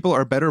 People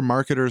are better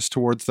marketers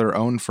towards their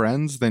own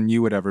friends than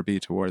you would ever be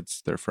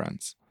towards their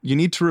friends. You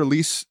need to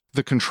release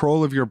the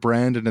control of your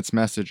brand and its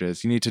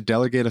messages. You need to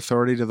delegate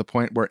authority to the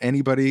point where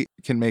anybody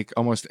can make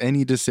almost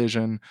any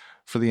decision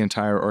for the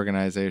entire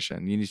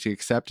organization. You need to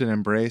accept and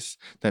embrace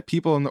that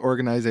people in the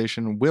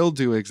organization will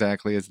do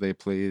exactly as they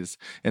please,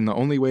 and the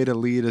only way to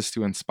lead is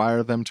to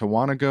inspire them to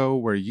want to go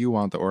where you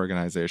want the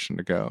organization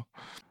to go.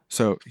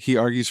 So he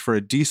argues for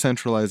a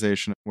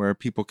decentralization where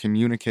people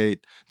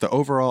communicate the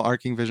overall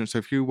arcing vision. So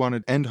if you want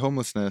to end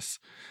homelessness,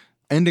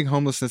 ending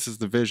homelessness is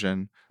the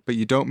vision, but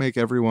you don't make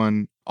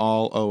everyone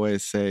all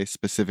always say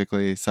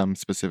specifically some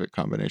specific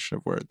combination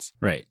of words.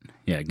 Right.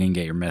 Yeah, you can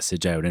get your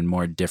message out in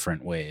more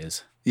different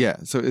ways. Yeah,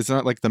 so it's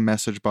not like the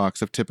message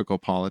box of typical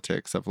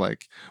politics of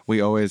like, we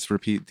always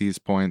repeat these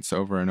points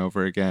over and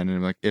over again.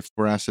 And like, if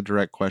we're asked a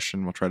direct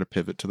question, we'll try to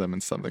pivot to them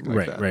and something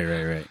like that.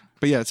 Right.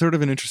 But yeah, it's sort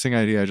of an interesting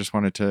idea I just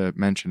wanted to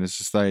mention. It's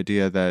just the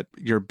idea that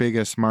your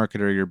biggest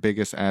marketer, your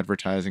biggest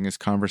advertising is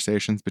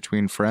conversations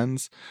between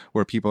friends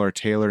where people are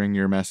tailoring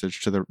your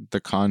message to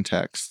the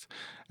context.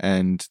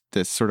 And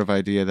this sort of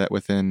idea that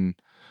within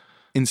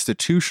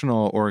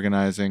institutional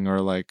organizing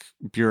or like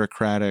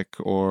bureaucratic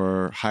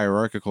or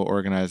hierarchical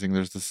organizing,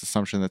 there's this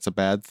assumption that's a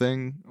bad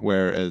thing,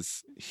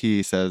 whereas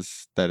he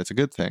says that it's a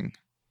good thing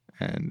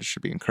and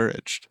should be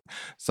encouraged.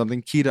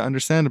 Something key to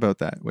understand about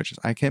that, which is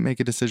I can't make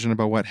a decision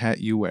about what hat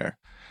you wear.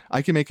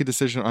 I can make a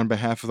decision on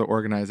behalf of the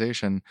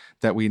organization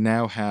that we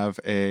now have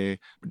a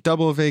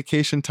double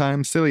vacation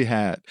time silly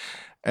hat.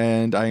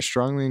 And I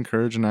strongly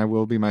encourage, and I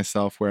will be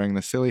myself, wearing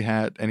the silly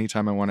hat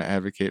anytime I want to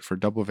advocate for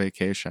double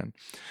vacation.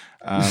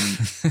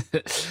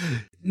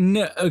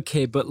 No,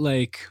 okay, but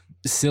like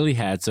silly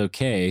hat's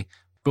okay.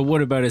 But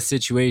what about a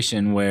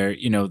situation where,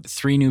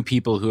 3 new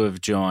people who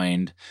have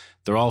joined,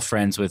 they're all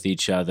friends with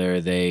each other,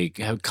 they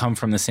have come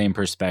from the same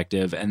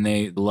perspective, and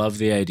they love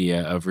the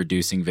idea of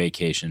reducing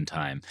vacation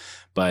time.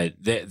 But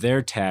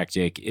their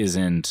tactic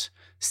isn't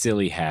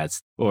silly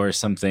hats or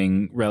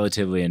something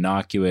relatively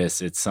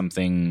innocuous. It's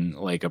something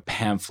like a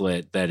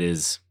pamphlet that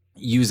is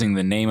using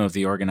the name of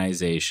the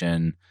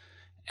organization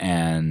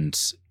and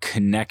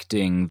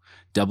connecting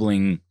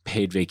doubling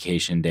paid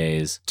vacation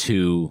days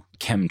to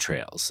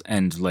chemtrails.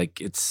 And like,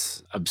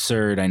 it's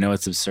absurd. I know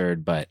it's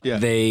absurd, but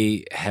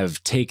they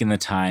have taken the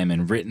time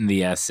and written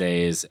the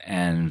essays,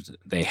 and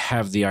they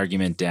have the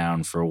argument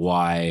down for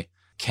why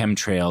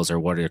chemtrails are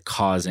what are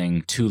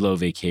causing too low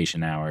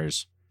vacation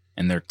hours.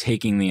 And they're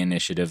taking the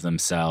initiative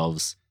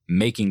themselves,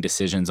 making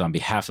decisions on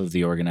behalf of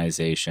the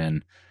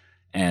organization,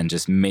 and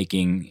just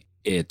making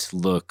it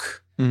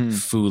look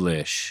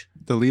foolish.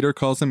 The leader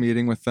calls a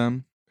meeting with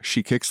them.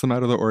 She kicks them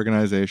out of the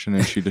organization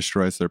and she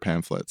destroys their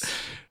pamphlets.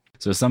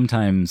 So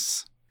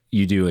sometimes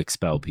you do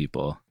expel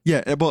people.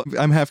 Yeah, well,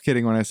 I'm half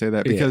kidding when I say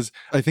that, because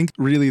I think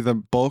really the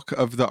bulk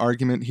of the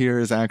argument here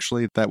is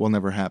actually that will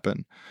never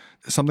happen.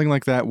 Something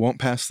like that won't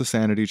pass the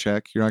sanity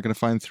check. You're not going to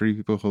find 3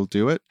 people who'll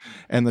do it.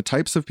 And the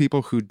types of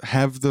people who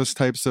have those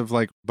types of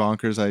like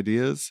bonkers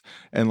ideas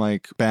and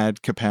like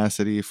bad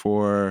capacity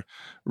for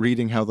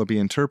reading how they'll be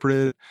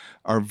interpreted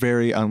are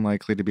very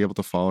unlikely to be able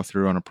to follow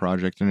through on a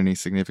project in any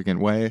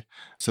significant way.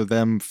 So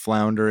them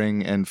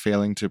floundering and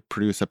failing to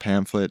produce a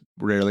pamphlet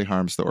rarely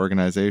harms the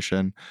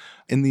organization.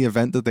 In the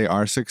event that they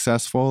are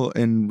successful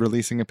in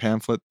releasing a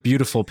pamphlet,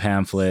 beautiful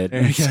pamphlet.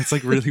 It's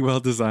like really well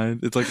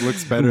designed. It's like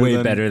looks better,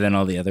 way better than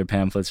all the other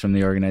pamphlets from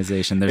the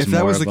organization. There's if that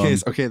more was of the them.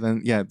 case, okay,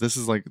 then this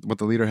is like what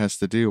the leader has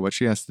to do. What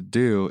she has to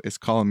do is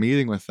call a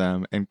meeting with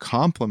them and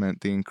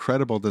compliment the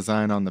incredible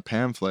design on the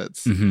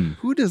pamphlets.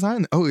 Who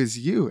designed? Oh, it's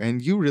you,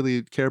 and you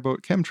really care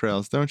about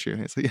chemtrails, don't you?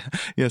 It's like,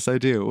 yes, I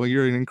do. Well,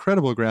 you're an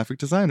incredible graphic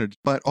designer,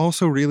 but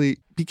also really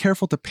be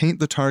careful to paint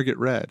the target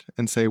red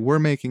and say, we're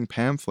making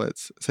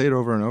pamphlets. Say it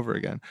over and over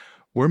again.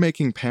 We're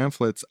making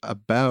pamphlets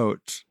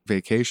about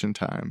vacation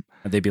time.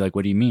 They'd be like,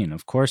 what do you mean?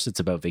 Of course it's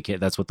about vacation.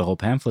 That's what the whole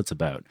pamphlet's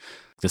about.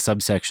 The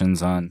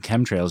subsections on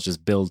chemtrails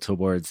just build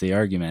towards the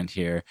argument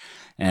here.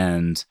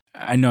 And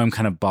I know I'm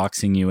kind of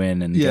boxing you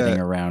in and getting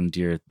around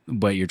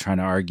what you're trying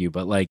to argue,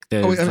 but like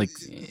there's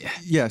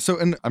So,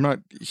 and I'm not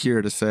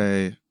here to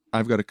say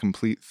I've got a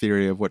complete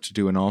theory of what to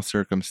do in all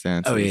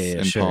circumstances.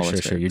 In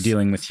politics. Sure. You're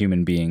dealing with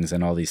human beings,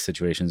 and all these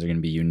situations are going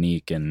to be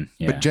unique. And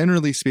But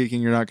generally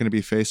speaking, you're not going to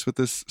be faced with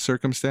this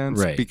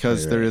circumstance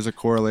because there is a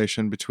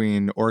correlation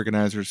between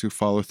organizers who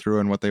follow through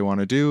on what they want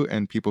to do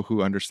and people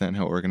who understand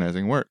how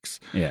organizing works.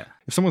 Yeah.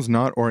 If someone's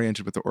not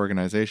oriented with the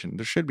organization,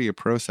 there should be a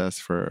process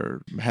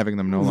for having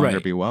them no longer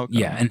be welcome.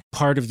 Yeah, and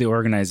part of the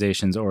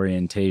organization's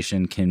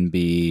orientation can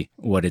be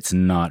what it's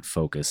not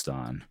focused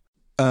on.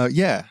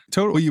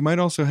 Totally. You might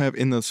also have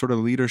in the sort of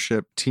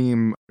leadership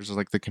team, there's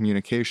like the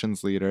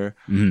communications leader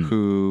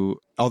who,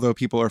 although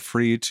people are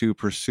free to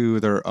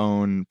pursue their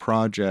own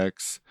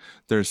projects,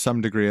 there's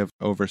some degree of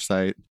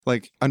oversight.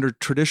 Like under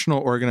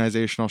traditional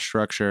organizational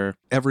structure,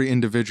 every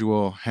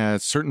individual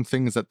has certain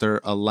things that they're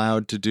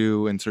allowed to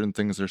do and certain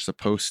things they're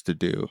supposed to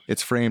do.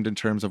 It's framed in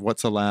terms of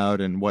what's allowed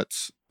and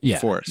what's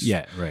forced.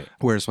 Yeah, right.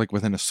 Whereas like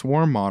within a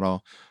swarm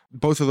model,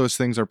 both of those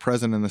things are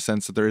present in the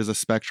sense that there is a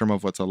spectrum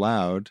of what's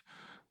allowed,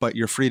 but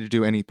you're free to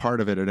do any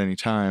part of it at any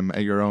time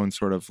at your own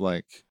sort of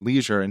like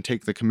leisure and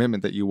take the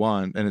commitment that you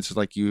want. And it's just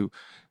like you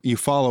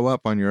follow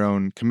up on your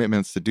own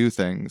commitments to do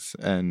things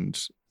and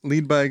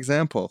lead by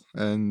example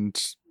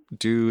and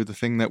do the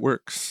thing that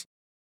works.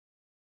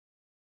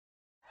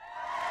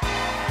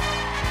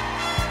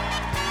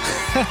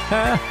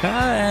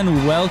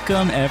 And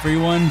welcome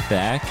everyone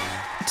back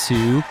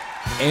to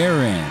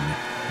Aaron,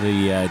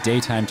 the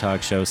daytime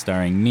talk show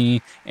starring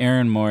me,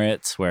 Aaron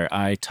Moritz, where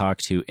I talk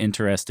to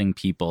interesting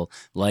people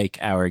like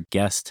our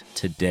guest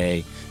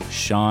today,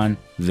 Sean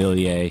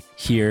Villiers,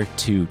 here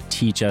to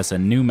teach us a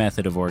new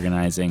method of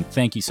organizing.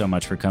 Thank you so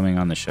much for coming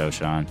on the show,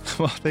 Sean.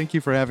 Well, thank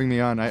you for having me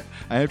on. I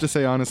have to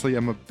say, honestly,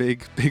 I'm a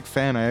big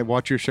fan. I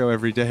watch your show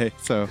every day,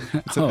 so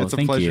it's a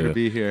pleasure to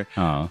be here.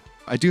 Oh,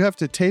 I do have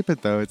to tape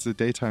it though. It's a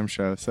daytime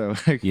show, so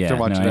I Yeah, have to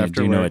watch no, it I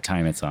after do know work. what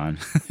time it's on.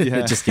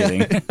 Yeah. Just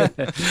kidding.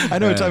 I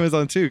know what time it's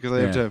on too because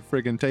I have yeah. to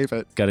friggin' tape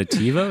it. Got a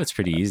TiVo? It's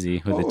pretty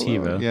easy with a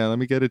TiVo. Yeah, let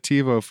me get a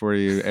TiVo for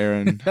you,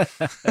 Aaron.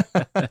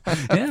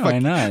 Yeah, why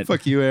not?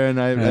 Fuck you, Aaron.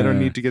 I don't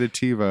need to get a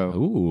TiVo.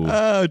 Ooh.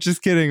 Oh,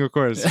 just kidding, of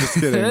course. Just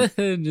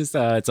kidding. Just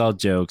it's all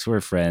jokes.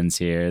 We're friends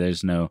here.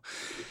 There's nothing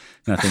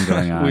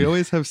going on. We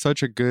always have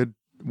such a good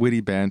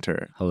witty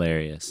banter,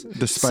 Hilarious.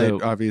 despite So-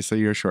 obviously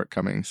your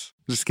shortcomings.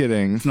 Just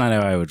kidding. It's not how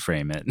I would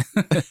frame it.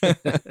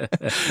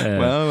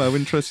 Well, I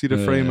wouldn't trust you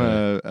to frame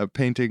a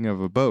painting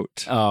of a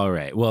boat. All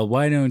right. Well,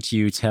 why don't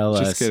you tell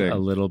Just us kidding. a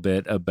little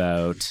bit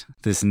about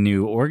this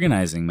new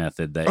organizing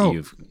method that Oh,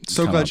 you've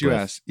So come glad up you with?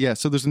 asked. Yeah,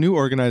 so there's a new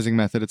organizing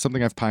method. It's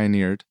something I've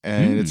pioneered,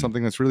 and it's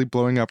something that's really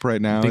blowing up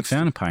right now. Big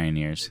fan of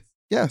pioneers.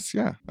 Yes,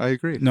 yeah, I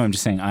agree. No, I'm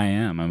just saying I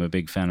am. I'm a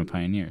big fan of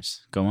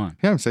pioneers. Go on.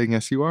 Yeah, I'm saying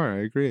yes, you are. I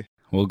agree.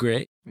 Well,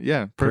 great.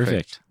 Yeah, perfect.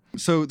 Perfect.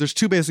 So there's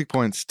two basic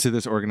points to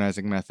this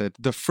organizing method.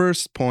 The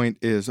first point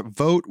is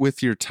vote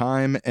with your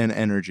time and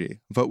energy.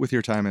 Vote with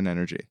your time and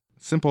energy.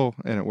 Simple,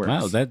 and it works.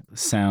 Wow, that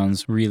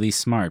sounds really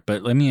smart.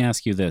 But let me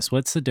ask you this.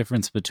 What's the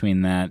difference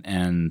between that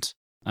and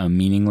a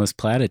meaningless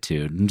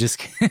platitude? I'm just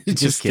kidding.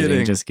 Just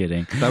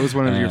kidding. That was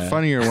one of your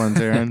funnier ones,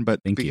 Aaron,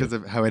 but Thank because you.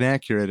 of how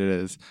inaccurate it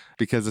is,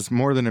 because it's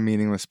more than a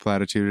meaningless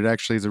platitude, it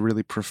actually is a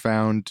really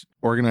profound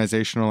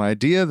organizational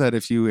idea that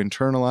if you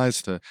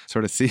internalize to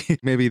sort of see,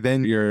 maybe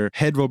then your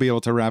head will be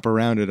able to wrap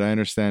around it. I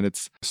understand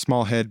it's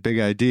small head, big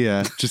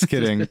idea. Just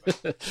kidding.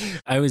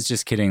 I was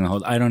just kidding.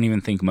 I don't even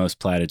think most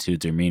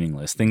platitudes are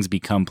meaningless. Things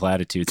become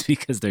platitudes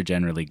because they're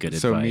generally good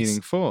So advice.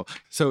 meaningful.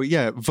 So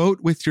yeah,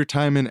 vote with your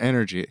time and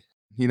energy.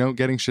 You know,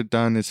 getting shit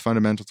done is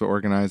fundamental to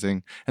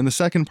organizing. And the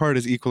second part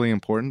is equally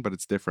important, but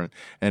it's different.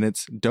 And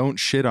it's don't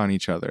shit on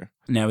each other.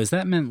 Now, is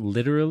that meant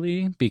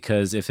literally?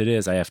 Because if it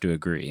is, I have to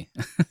agree.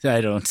 I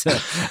don't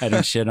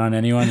shit on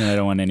anyone, and I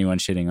don't want anyone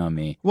shitting on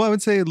me. Well, I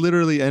would say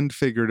literally and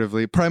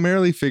figuratively,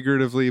 primarily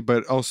figuratively,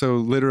 but also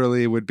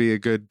literally would be a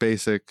good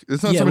basic.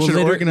 It's not Yeah, so much well,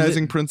 an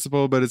organizing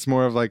principle, but it's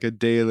more of like a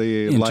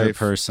daily life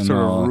sort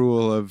Interpersonal. of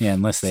rule of Yeah,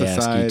 unless they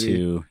society. ask you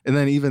to, And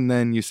then even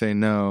then you say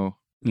no.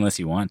 unless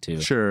you want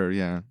to. Sure,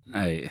 yeah.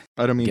 I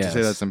don't mean to say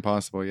guess. that's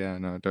impossible. Yeah,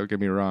 no, don't get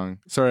me wrong.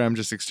 Sorry, I'm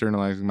just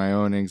externalizing my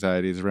own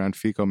anxieties around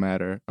fecal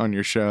matter on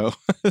your show.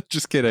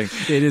 Just kidding.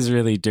 It is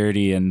really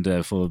dirty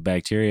and full of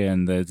bacteria,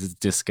 and it's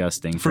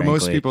disgusting. For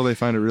most frankly. people, they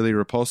find it really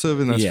repulsive,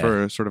 and that's Yeah.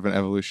 for sort of an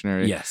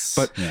evolutionary. Yes.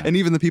 But yeah. and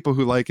even the people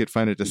who like it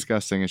find it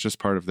disgusting. It's just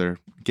part of their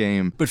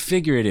game. But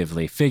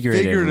figuratively,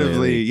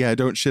 Yeah,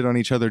 don't shit on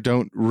each other.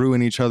 Don't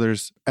ruin each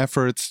other's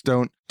efforts.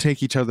 Don't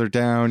take each other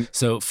down.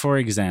 So, for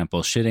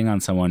example, shitting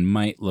on someone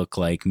might look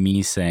like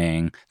me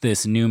saying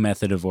this new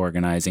method of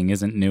organizing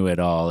isn't new at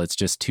all. It's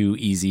just two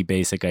easy,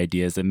 basic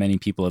ideas that many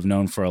people have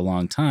known for a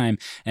long time.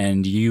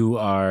 And you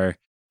are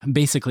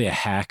basically a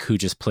hack who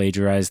just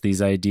plagiarized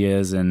these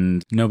ideas,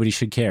 and nobody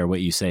should care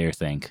what you say or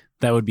think.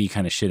 That would be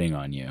kind of shitting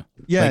on you.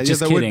 Yeah, Like, just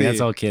that would kidding. be. That's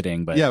all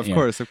kidding. But Yeah, of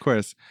course.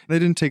 And I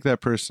didn't take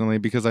that personally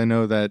because I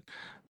know that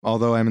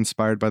although I'm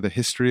inspired by the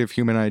history of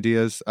human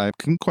ideas, I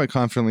can quite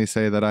confidently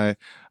say that I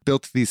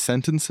built these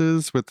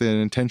sentences with an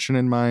intention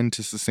in mind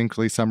to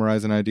succinctly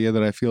summarize an idea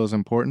that I feel is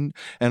important.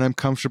 And I'm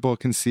comfortable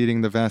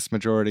conceding the vast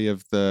majority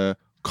of the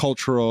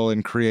cultural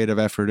and creative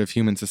effort of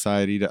human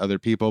society to other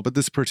people. But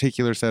this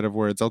particular set of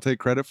words I'll take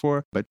credit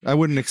for, but I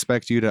wouldn't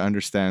expect you to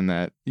understand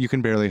that. You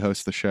can barely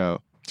host the show.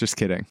 Just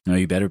kidding. No,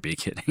 you better be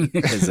kidding.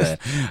 Because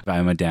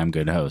I'm a damn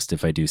good host,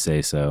 if I do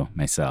say so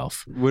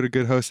myself. Would a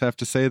good host have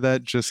to say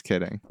that? Just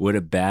kidding. Would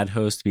a bad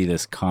host be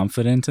this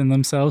confident in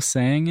themselves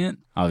saying it?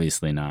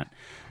 Obviously not.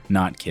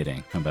 Not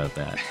kidding about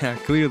that. Yeah,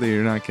 clearly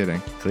you're not kidding.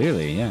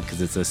 Clearly, yeah,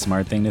 because it's a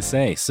smart thing to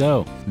say.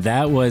 So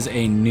that was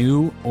a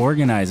new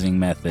organizing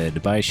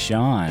method by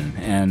Sean,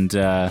 and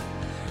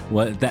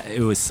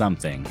it was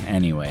something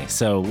anyway.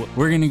 So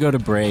we're gonna go to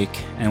break,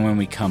 and when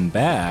we come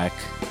back,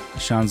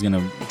 Sean's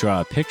gonna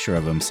draw a picture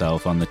of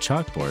himself on the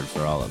chalkboard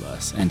for all of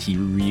us, and he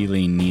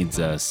really needs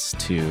us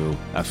to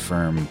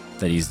affirm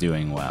that he's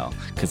doing well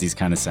because he's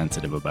kind of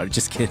sensitive about it.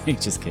 Just kidding,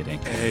 just kidding.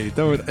 Hey,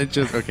 don't.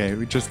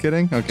 Okay, just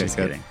kidding? Okay, Just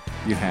good. kidding.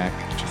 You hack.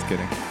 Just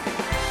kidding.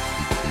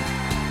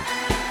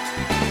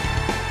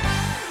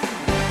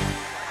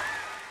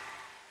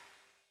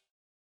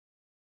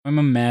 I'm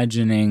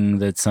imagining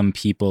that some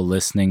people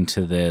listening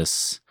to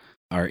this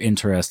are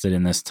interested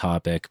in this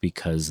topic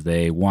because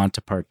they want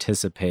to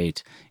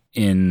participate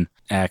in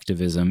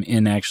activism,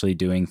 in actually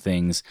doing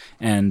things.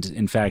 And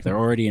in fact, they're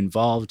already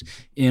involved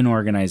in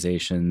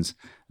organizations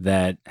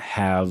that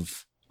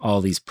have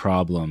all these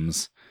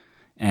problems.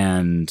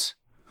 And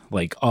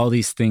like all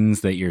these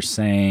things that you're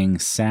saying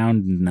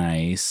sound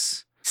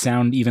nice,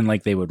 sound even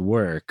like they would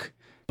work,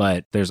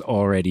 but there's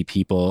already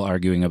people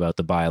arguing about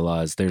the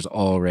bylaws.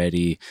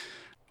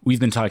 We've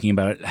been talking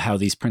about how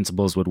these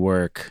principles would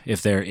work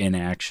if they're in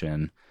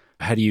action.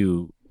 How do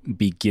you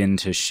begin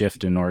to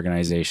shift an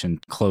organization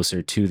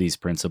closer to these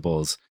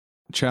principles?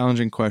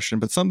 Challenging question,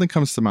 but something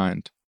comes to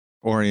mind.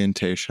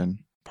 Orientation.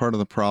 part of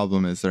the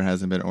problem is there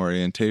hasn't been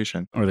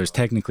orientation. Or there's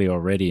technically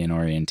already an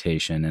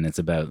orientation, and it's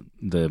about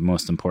the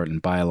most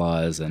important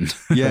bylaws and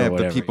Yeah, or but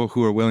whatever. people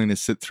who are willing to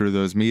sit through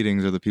those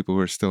meetings are the people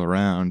who are still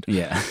around.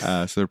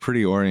 Yeah. So they're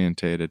pretty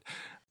orientated.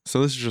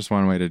 So this is just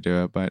one way to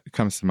do it, but it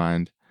comes to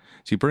mind.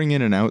 So you bring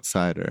in an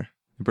outsider.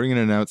 You bring in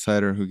an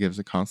outsider who gives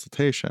a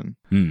consultation.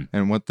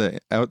 And what the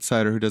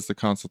outsider who does the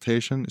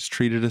consultation is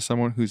treated as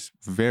someone who's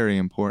very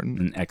important.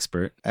 An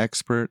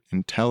expert.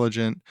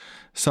 Intelligent,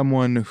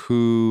 someone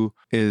who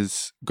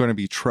is going to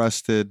be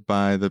trusted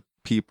by the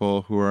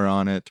people who are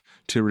on it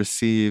to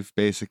receive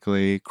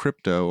basically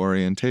crypto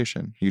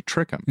orientation. You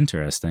trick them.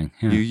 Interesting.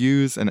 Yeah. You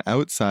use an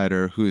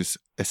outsider who's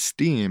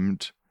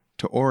esteemed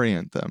to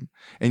orient them,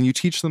 and you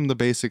teach them the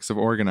basics of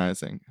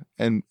organizing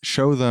and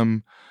show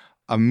them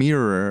a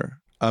mirror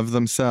of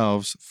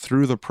themselves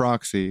through the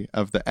proxy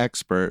of the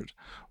expert.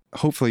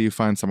 Hopefully you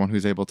find someone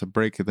who's able to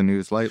break the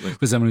news lightly.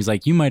 But someone who's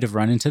like, you might have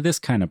run into this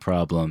kind of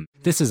problem.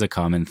 This is a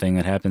common thing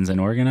that happens in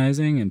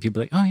organizing. And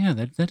people are like, oh yeah,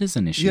 that is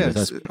an issue with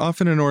us. Yes,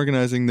 often in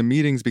organizing, the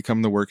meetings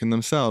become the work in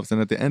themselves. And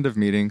at the end of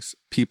meetings,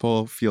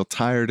 people feel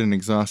tired and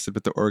exhausted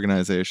with the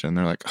organization.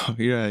 They're like, oh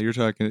yeah, you're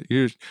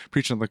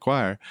preaching to the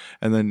choir.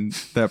 And then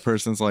that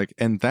person's like,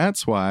 and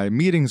that's why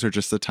meetings are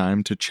just a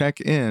time to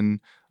check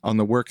in on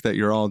the work that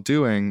you're all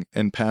doing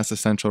and pass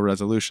essential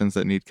resolutions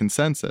that need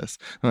consensus.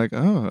 I'm like,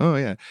 oh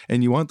yeah.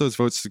 And you want those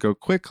votes to go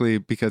quickly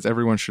because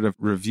everyone should have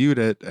reviewed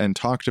it and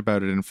talked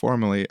about it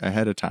informally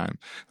ahead of time.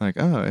 I'm like,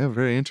 oh yeah,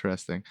 very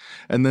interesting.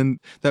 And then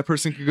that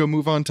person could go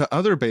move on to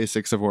other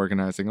basics of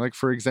organizing. Like,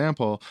 for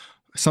example,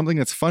 something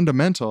that's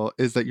fundamental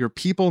is that your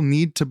people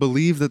need to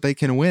believe that they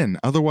can win.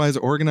 Otherwise,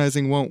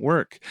 organizing won't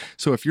work.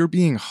 So if you're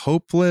being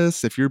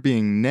hopeless, if you're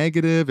being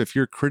negative, if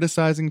you're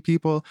criticizing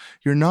people,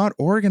 you're not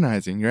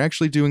organizing. You're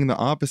actually doing the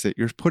opposite.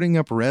 You're putting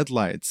up red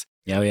lights.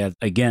 Yeah.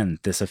 Again,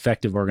 this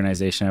effective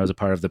organization I was a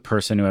part of, the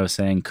person who I was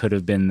saying could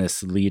have been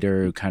this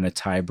leader who kind of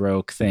tie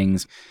broke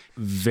things.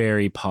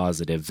 Very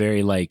positive,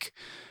 very like,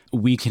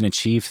 we can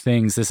achieve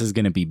things. This is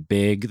going to be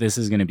big. This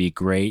is going to be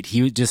great.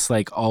 He would just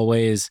like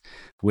always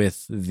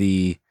with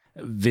the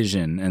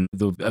vision and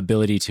the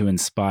ability to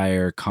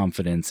inspire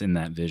confidence in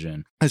that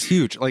vision. That's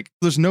huge. Like,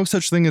 there's no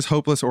such thing as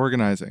hopeless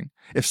organizing.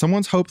 If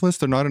someone's hopeless,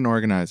 they're not an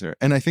organizer.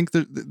 And I think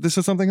that this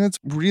is something that's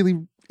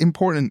really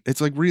important.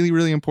 It's like really,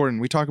 really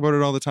important. We talk about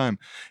it all the time.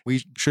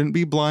 We shouldn't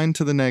be blind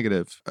to the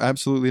negative.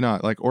 Absolutely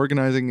not. Like,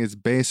 organizing is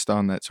based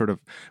on that sort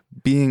of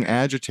being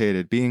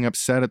agitated, being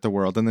upset at the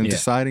world, and then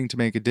deciding to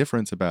make a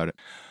difference about it.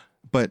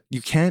 But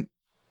you can't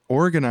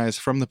organize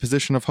from the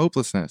position of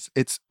hopelessness.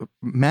 It's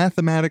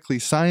mathematically,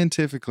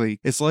 scientifically,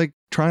 it's like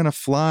trying to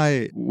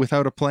fly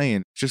without a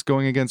plane, just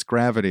going against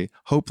gravity.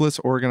 Hopeless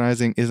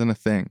organizing isn't a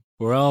thing.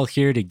 We're all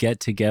here to get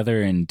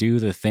together and do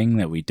the thing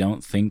that we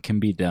don't think can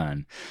be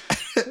done.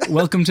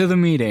 Welcome to the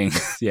meeting.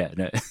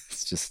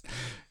 It's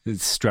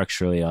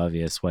structurally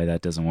obvious why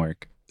that doesn't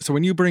work. So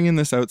when you bring in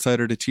this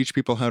outsider to teach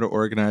people how to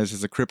organize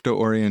as a crypto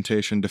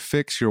orientation to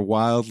fix your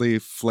wildly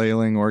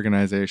flailing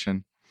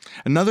organization,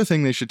 another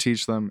thing they should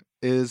teach them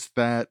is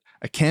that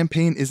a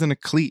campaign isn't a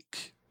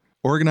clique.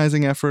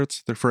 Organizing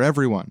efforts, they're for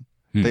everyone.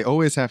 They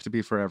always have to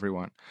be for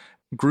everyone.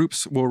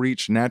 Groups will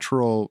reach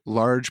natural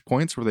large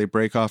points where they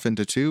break off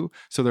into two,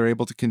 so they're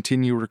able to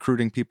continue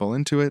recruiting people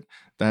into it.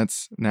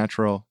 That's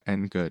natural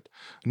and good.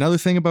 Another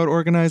thing about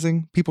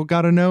organizing, people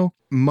got to know,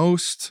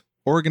 most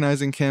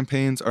organizing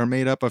campaigns are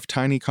made up of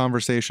tiny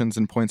conversations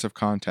and points of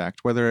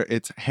contact, whether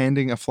it's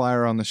handing a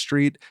flyer on the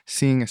street,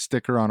 seeing a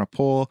sticker on a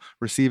pole,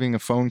 receiving a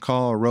phone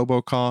call, a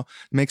robocall,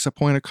 makes a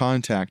point of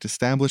contact,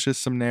 establishes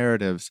some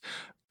narratives.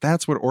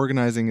 That's what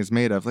organizing is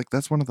made of. Like,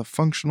 that's one of the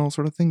functional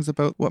sort of things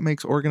about what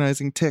makes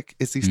organizing tick.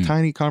 It's these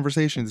tiny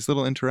conversations, these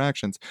little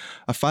interactions.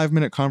 A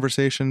 5-minute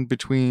conversation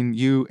between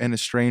you and a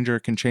stranger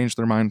can change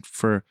their mind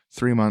for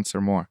 3 months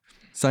or more.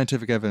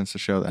 Scientific evidence to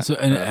show that.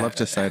 I'd love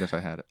to cite if I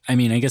had it. I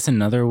mean, I guess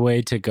another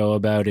way to go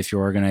about if your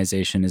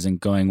organization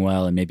isn't going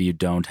well and maybe you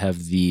don't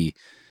have the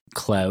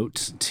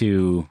clout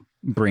to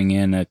bring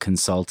in a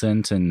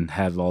consultant and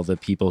have all the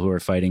people who are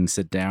fighting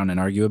sit down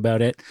and argue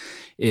about it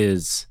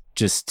is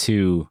just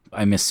to,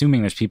 I'm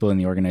assuming there's people in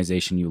the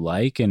organization you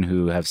like and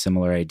who have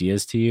similar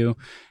ideas to you,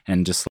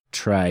 and just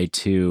try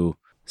to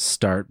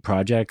start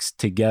projects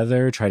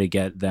together, try to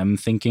get them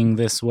thinking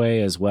this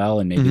way as well.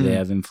 And maybe they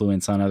have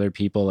influence on other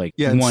people, like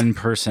one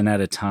person at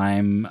a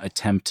time,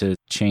 attempt to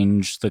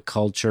change the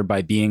culture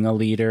by being a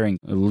leader and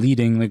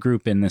leading the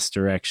group in this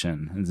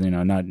direction. It's,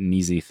 not an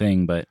easy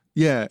thing, but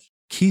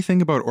key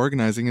thing about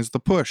organizing is the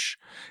push.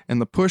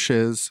 And the push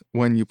is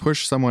when you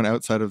push someone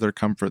outside of their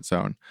comfort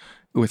zone.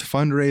 With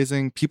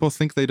fundraising, people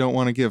think they don't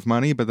want to give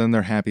money, but then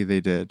they're happy they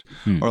did.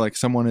 Or like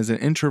someone is an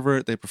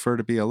introvert, they prefer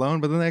to be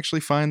alone, but then they actually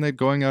find that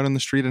going out on the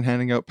street and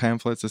handing out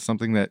pamphlets is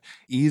something that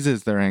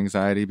eases their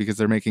anxiety because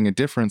they're making a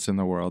difference in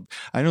the world.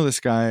 I know this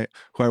guy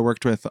who I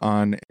worked with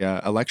on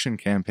an election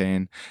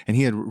campaign, and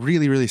he had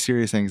really, really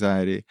serious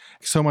anxiety.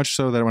 So much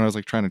so that when I was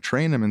like trying to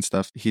train him and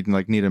stuff, he'd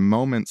like need a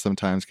moment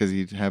sometimes because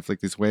he'd have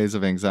like these waves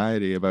of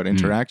anxiety about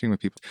interacting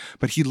with people.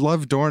 But he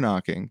loved door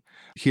knocking.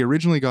 He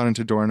originally got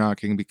into door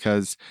knocking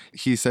because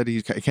he said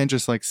he can't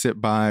just like sit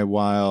by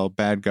while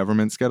bad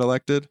governments get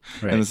elected.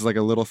 Right. And this is like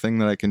a little thing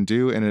that I can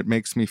do. And it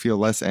makes me feel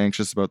less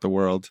anxious about the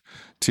world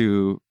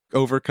to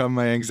overcome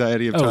my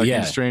anxiety of talking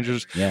to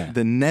strangers. Yeah.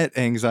 The net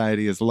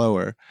anxiety is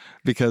lower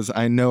because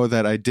I know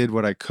that I did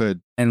what I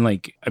could. And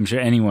like, I'm sure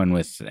anyone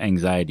with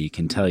anxiety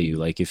can tell you,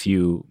 like, if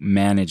you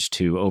manage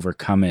to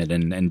overcome it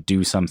and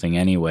do something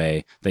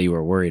anyway that you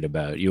were worried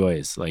about, you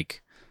always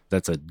like,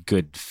 that's a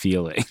good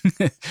feeling.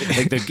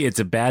 It's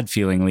a bad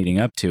feeling leading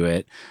up to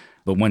it.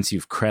 But once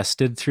you've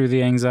crested through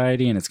the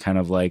anxiety and it's kind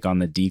of like on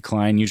the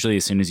decline, usually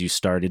as soon as you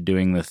started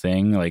doing the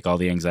thing, like all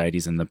the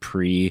anxieties in the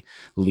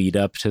pre-lead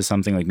up to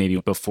something, like maybe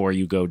before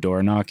you go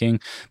door knocking.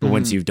 But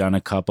once you've done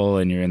a couple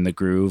and you're in the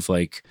groove,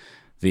 like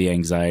the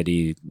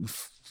anxiety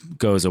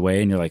goes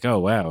away and you're like, oh,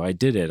 wow, I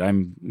did it.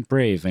 I'm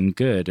brave and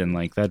good. And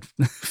like that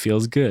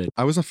feels good.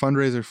 I was a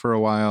fundraiser for a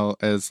while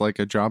as like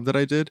a job that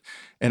I did.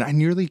 And I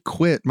nearly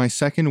quit my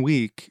second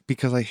week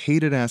because I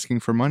hated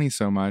asking for money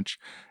so much.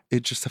 I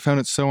found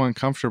it so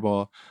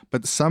uncomfortable,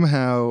 but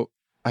somehow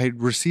I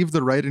received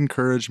the right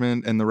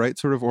encouragement and the right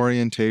sort of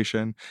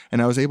orientation.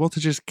 And I was able to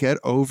just get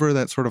over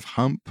that sort of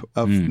hump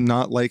of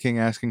not liking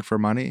asking for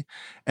money.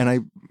 And I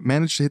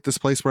managed to hit this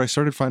place where I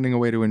started finding a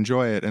way to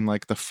enjoy it and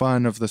like the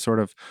fun of the sort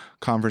of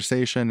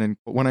conversation. And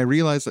when I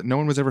realized that no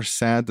one was ever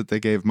sad that they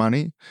gave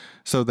money,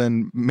 so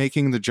then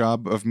making the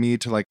job of me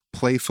to like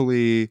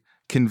playfully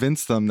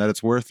convince them that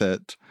it's worth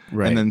it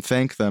and then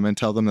thank them and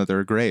tell them that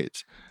they're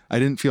great. I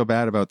didn't feel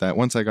bad about that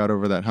once I got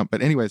over that hump.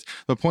 But anyways,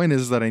 the point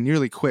is that I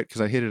nearly quit because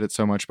I hated it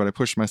so much, but I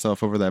pushed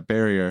myself over that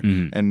barrier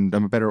and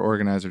I'm a better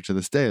organizer to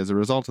this day as a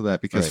result of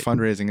that because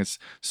fundraising is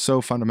so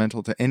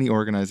fundamental to any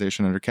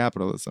organization under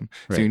capitalism.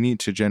 So you need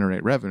to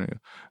generate revenue.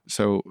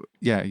 So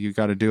yeah, you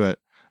got to do it.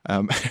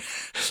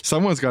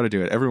 Someone's got to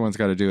do it. Everyone's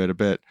got to do it a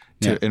bit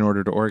in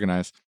order to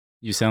organize.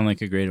 You sound like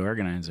a great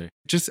organizer.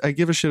 I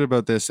give a shit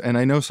about this. And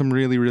I know some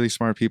really, really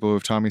smart people who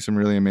have taught me some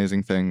really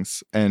amazing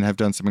things and have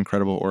done some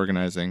incredible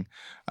organizing.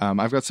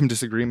 I've got some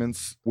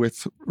disagreements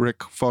with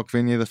Rick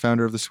Falk-Vinje, the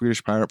founder of the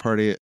Swedish Pirate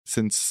Party.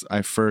 Since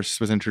I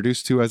first was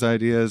introduced to his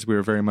ideas, we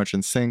were very much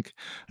in sync.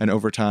 And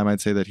over time,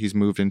 I'd say that he's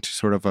moved into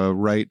sort of a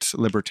right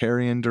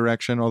libertarian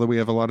direction, although we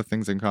have a lot of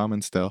things in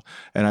common still.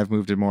 And I've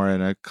moved it more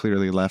in a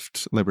clearly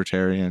left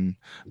libertarian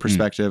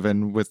perspective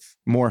and with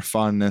more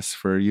fondness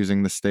for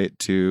using the state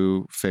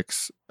to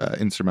fix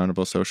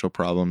insurmountable social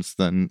problems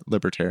than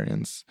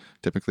libertarians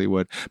typically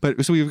would.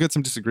 But so we've got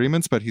some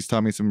disagreements, but he's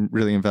taught me some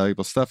really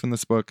invaluable stuff in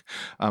this book.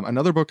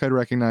 Another book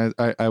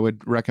I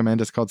would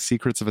recommend is called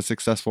Secrets of a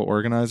Successful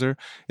Organizer.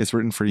 It's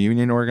written for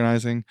union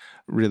organizing.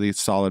 Really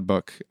solid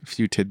book. A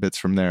few tidbits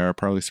from there are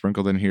probably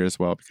sprinkled in here as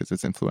well because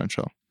it's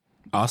influential.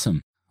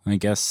 Awesome. I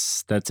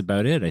guess that's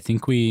about it. I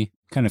think we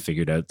kind of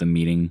figured out the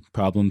meeting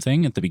problem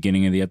thing at the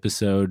beginning of the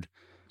episode.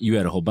 You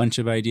had a whole bunch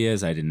of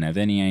ideas. I didn't have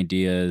any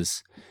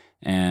ideas.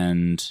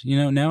 And,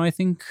 now I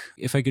think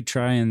if I could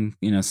try and,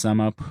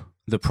 sum up,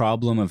 the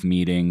problem of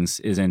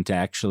meetings isn't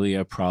actually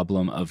a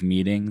problem of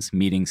meetings.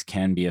 Meetings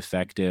can be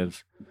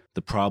effective.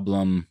 The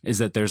problem is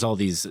that there's all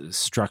these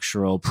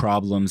structural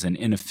problems and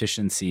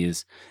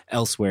inefficiencies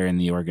elsewhere in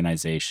the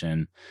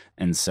organization.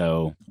 And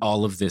so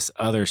all of this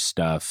other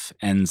stuff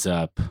ends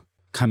up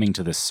coming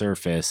to the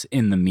surface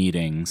in the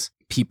meetings.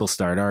 People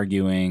start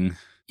arguing,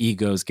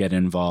 egos get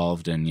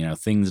involved, and,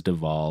 things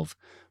devolve.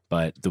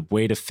 But the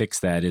way to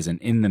fix that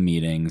isn't in the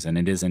meetings, and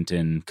it isn't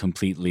in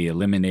completely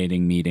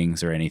eliminating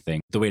meetings or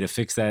anything. The way to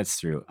fix that is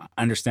through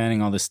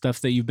understanding all the stuff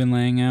that you've been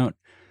laying out,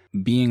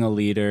 being a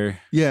leader,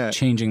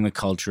 changing the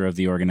culture of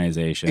the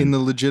organization. In the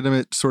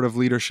legitimate sort of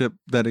leadership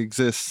that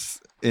exists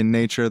in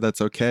nature,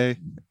 that's okay.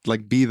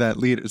 Like, be that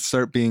leader,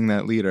 start being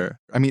that leader.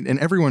 I mean, and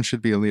everyone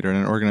should be a leader in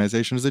an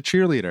organization as a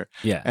cheerleader.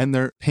 Yeah. And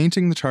they're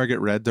painting the target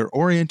red. They're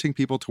orienting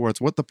people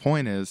towards what the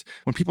point is.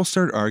 When people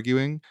start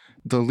arguing,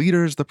 the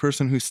leader is the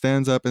person who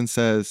stands up and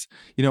says,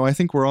 I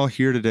think we're all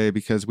here today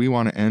because we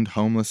want to end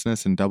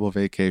homelessness and double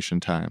vacation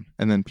time.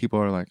 And then people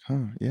are like,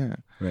 oh, yeah.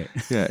 Right.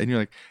 Yeah. And you're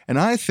like, and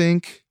I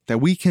think that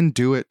we can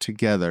do it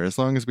together as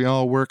long as we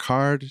all work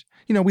hard.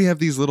 We have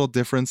these little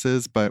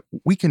differences, but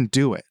we can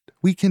do it.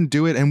 We can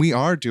do it, and we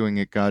are doing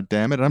it,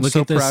 goddammit. I'm Look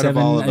so at the proud of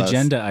all of 7 us.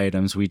 agenda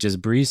items we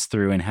just breezed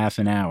through in half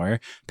an hour,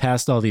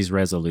 past all these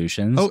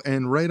resolutions. Oh,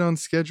 and right on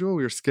schedule.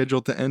 We were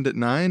scheduled to end at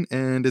 9,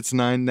 and it's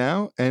 9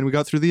 now, and we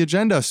got through the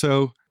agenda.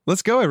 So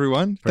let's go,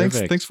 everyone.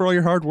 Thanks for all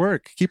your hard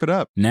work. Keep it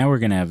up. Now we're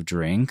going to have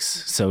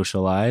drinks,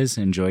 socialize,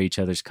 enjoy each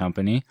other's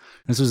company.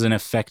 This was an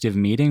effective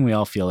meeting. We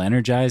all feel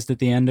energized at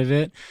the end of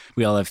it.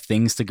 We all have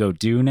things to go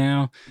do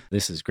now.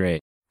 This is great.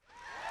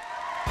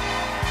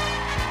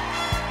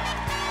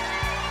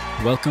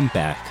 Welcome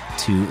back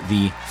to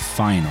the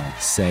final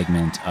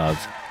segment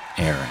of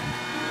Aaron.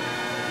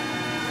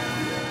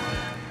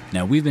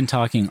 Now, we've been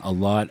talking a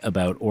lot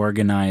about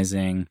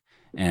organizing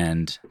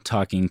and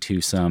talking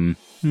to some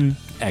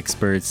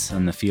experts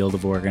in the field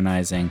of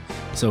organizing.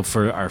 So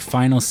for our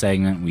final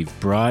segment, we've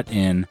brought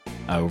in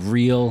a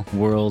real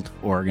world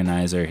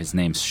organizer. His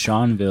name's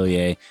Sean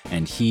Villiers,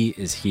 and he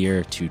is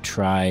here to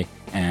try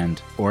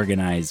and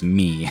organize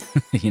me,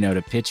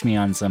 to pitch me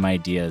on some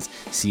ideas,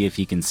 see if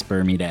he can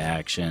spur me to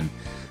action.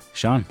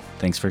 Sean,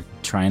 thanks for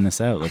trying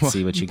this out. Let's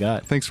see what you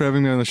got. Thanks for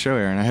having me on the show,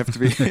 Aaron. I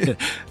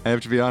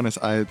have to be honest.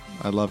 I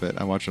love it.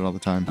 I watch it all the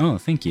time. Oh,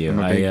 thank you. I'm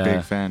a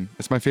big fan.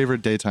 It's my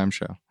favorite daytime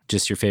show.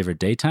 Just your favorite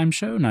daytime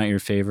show, not your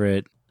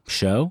favorite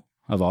show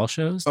of all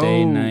shows?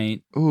 Day,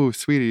 night? Oh,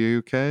 sweetie, are you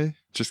okay?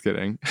 Just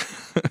kidding.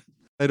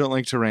 I don't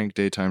like to rank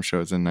daytime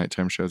shows and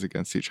nighttime shows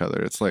against each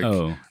other. It's like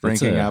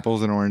ranking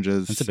apples and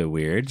oranges. That's a bit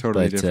weird.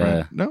 Totally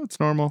different. No, it's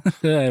normal.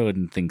 I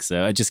wouldn't think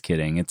so. Just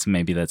kidding.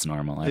 Maybe that's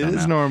normal. It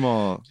is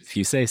normal. If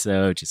you say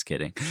so, just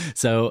kidding.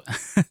 So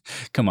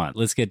come on,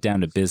 let's get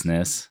down to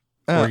business.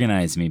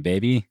 Organize me,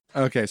 baby.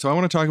 Okay, so I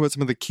want to talk about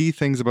some of the key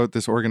things about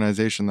this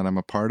organization that I'm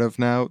a part of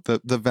now,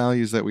 the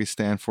values that we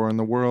stand for in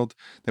the world,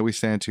 that we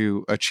stand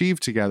to achieve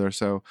together.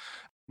 So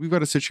we've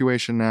got a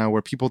situation now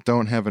where people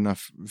don't have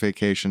enough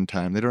vacation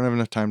time. They don't have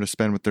enough time to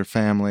spend with their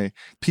family.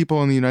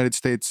 People in the United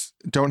States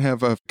don't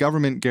have a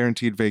government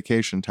guaranteed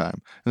vacation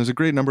time. And there's a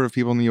great number of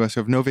people in the U.S.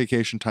 who have no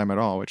vacation time at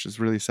all, which is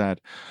really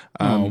sad.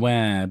 Oh,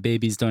 wow.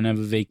 Babies don't have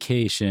a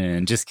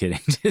vacation. Just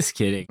kidding. Just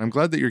kidding. I'm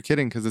glad that you're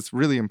kidding because it's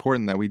really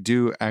important that we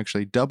do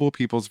actually double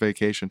people's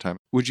vacation time.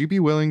 Would you be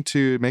willing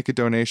to make a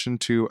donation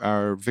to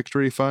our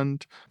Victory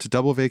Fund to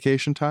double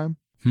vacation time?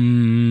 I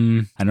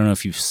don't know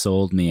if you've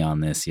sold me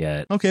on this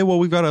yet. Okay, well,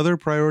 we've got other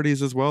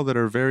priorities as well that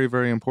are very,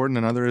 very important.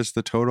 Another is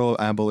the total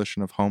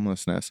abolition of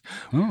homelessness.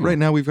 Oh. Right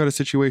now, we've got a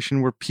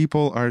situation where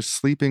people are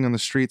sleeping on the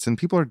streets and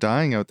people are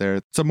dying out there.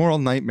 It's a moral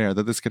nightmare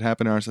that this could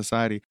happen in our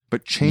society,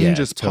 but change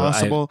is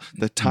possible.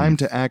 The time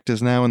to act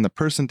is now, and the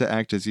person to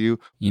act is you.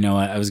 You know,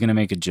 I was going to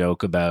make a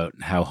joke about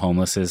how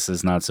homelessness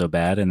is not so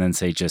bad and then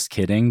say just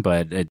kidding,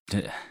 but it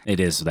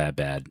is that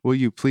bad. Will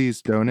you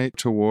please donate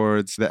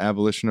towards the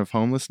abolition of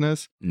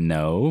homelessness?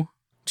 No.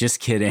 Just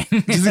kidding.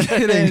 Just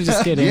kidding.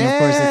 Just kidding. Yeah. Of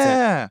course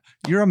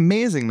it's You're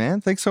amazing, man.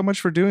 Thanks so much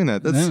for doing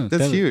that.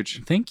 That's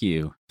huge. Thank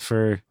you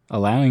for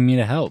allowing me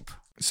to help.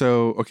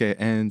 So, okay,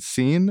 and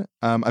scene,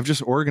 I've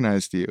just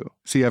organized you.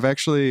 See, I've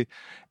actually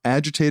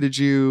agitated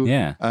you,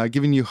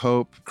 given you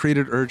hope,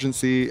 created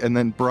urgency, and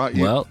then brought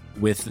you... Well,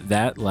 with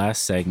that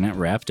last segment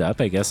wrapped up,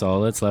 I guess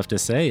all that's left to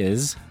say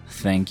is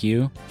thank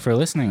you for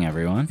listening,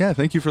 everyone. Yeah,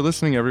 thank you for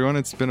listening, everyone.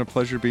 It's been a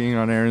pleasure being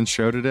on Aaron's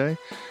show today.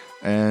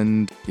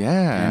 And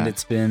and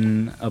it's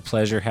been a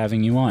pleasure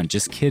having you on.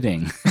 Just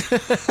kidding.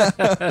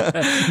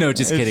 No,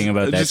 just kidding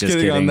about that. Just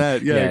kidding on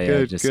that. Yeah,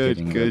 good.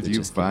 You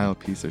just vile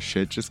piece of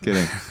shit. Just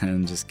kidding.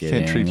 I'm just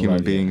kidding. Can't treat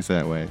human beings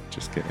that way.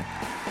 Just kidding.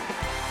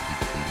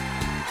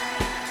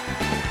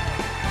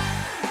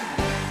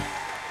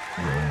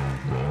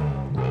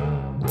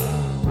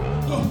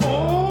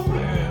 Oh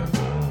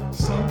man,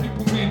 some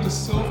people need to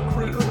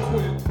self-crit or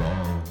quit.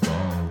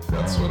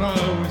 That's what I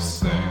always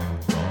say.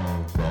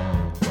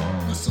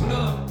 Listen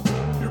up,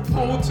 your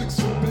politics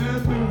are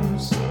bad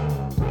news.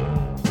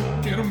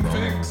 Get them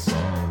fixed.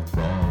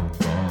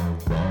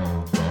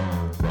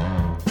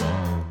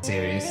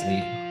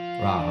 Seriously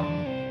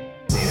wrong.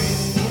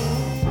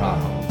 Seriously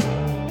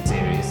wrong.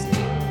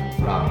 Seriously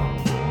wrong.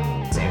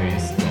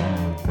 Seriously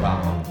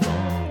wrong.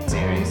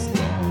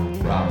 Seriously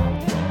wrong.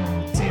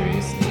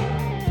 Seriously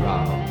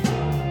wrong.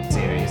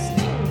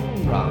 Seriously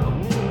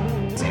wrong.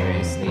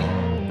 Seriously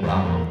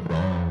wrong.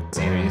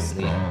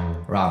 Seriously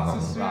wrong.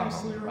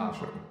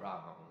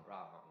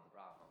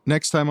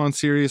 Next time on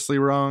Seriously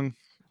Wrong,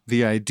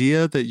 the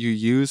idea that you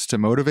use to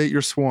motivate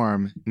your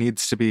swarm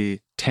needs to be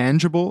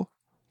tangible,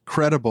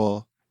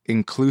 credible,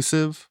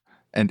 inclusive,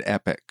 and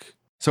epic.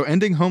 So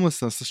ending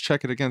homelessness, let's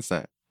check it against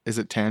that. Is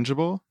it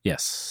tangible?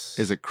 Yes.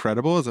 Is it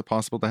credible? Is it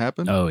possible to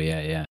happen? Oh,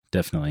 yeah,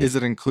 definitely. Is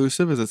it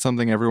inclusive? Is it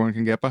something everyone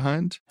can get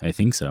behind? I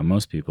think so.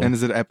 Most people. And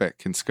is it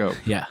epic in scope?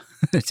 Yeah,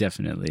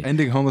 definitely.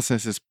 Ending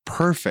homelessness is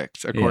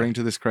perfect according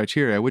to this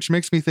criteria, which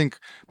makes me think,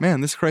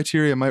 man, this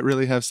criteria might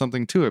really have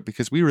something to it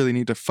because we really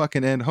need to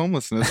fucking end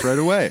homelessness right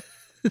away.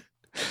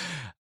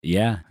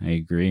 Yeah, I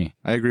agree.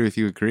 I agree with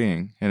you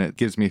agreeing. And it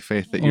gives me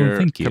faith that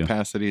your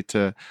capacity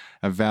to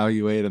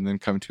evaluate and then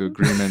come to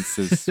agreements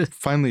is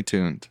finely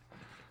tuned.